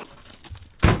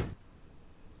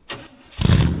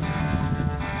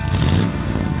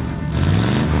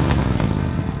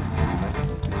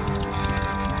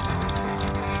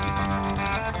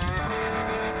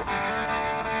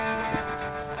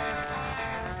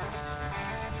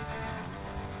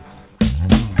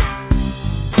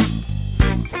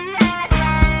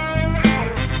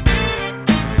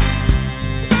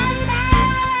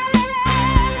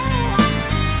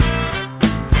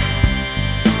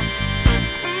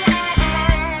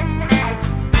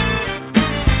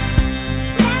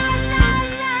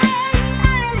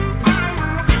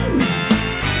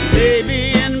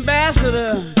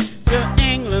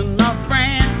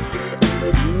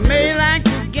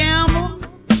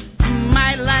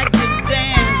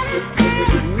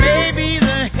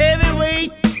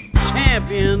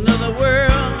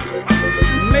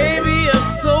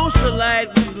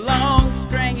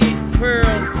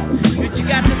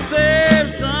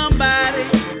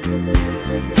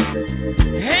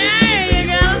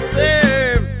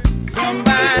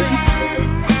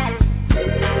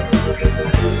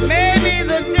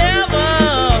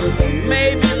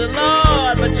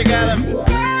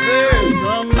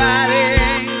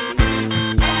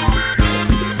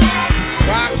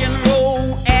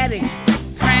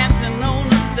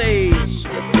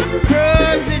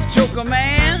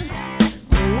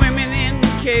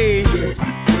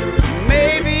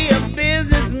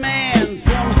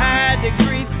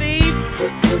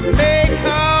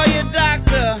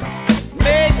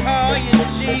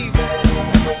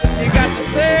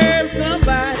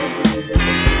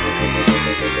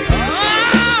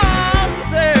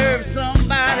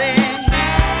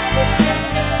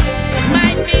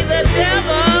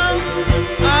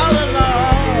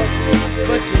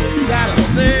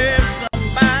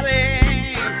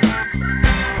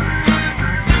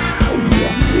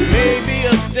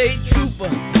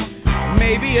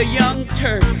 maybe a young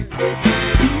Turk,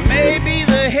 maybe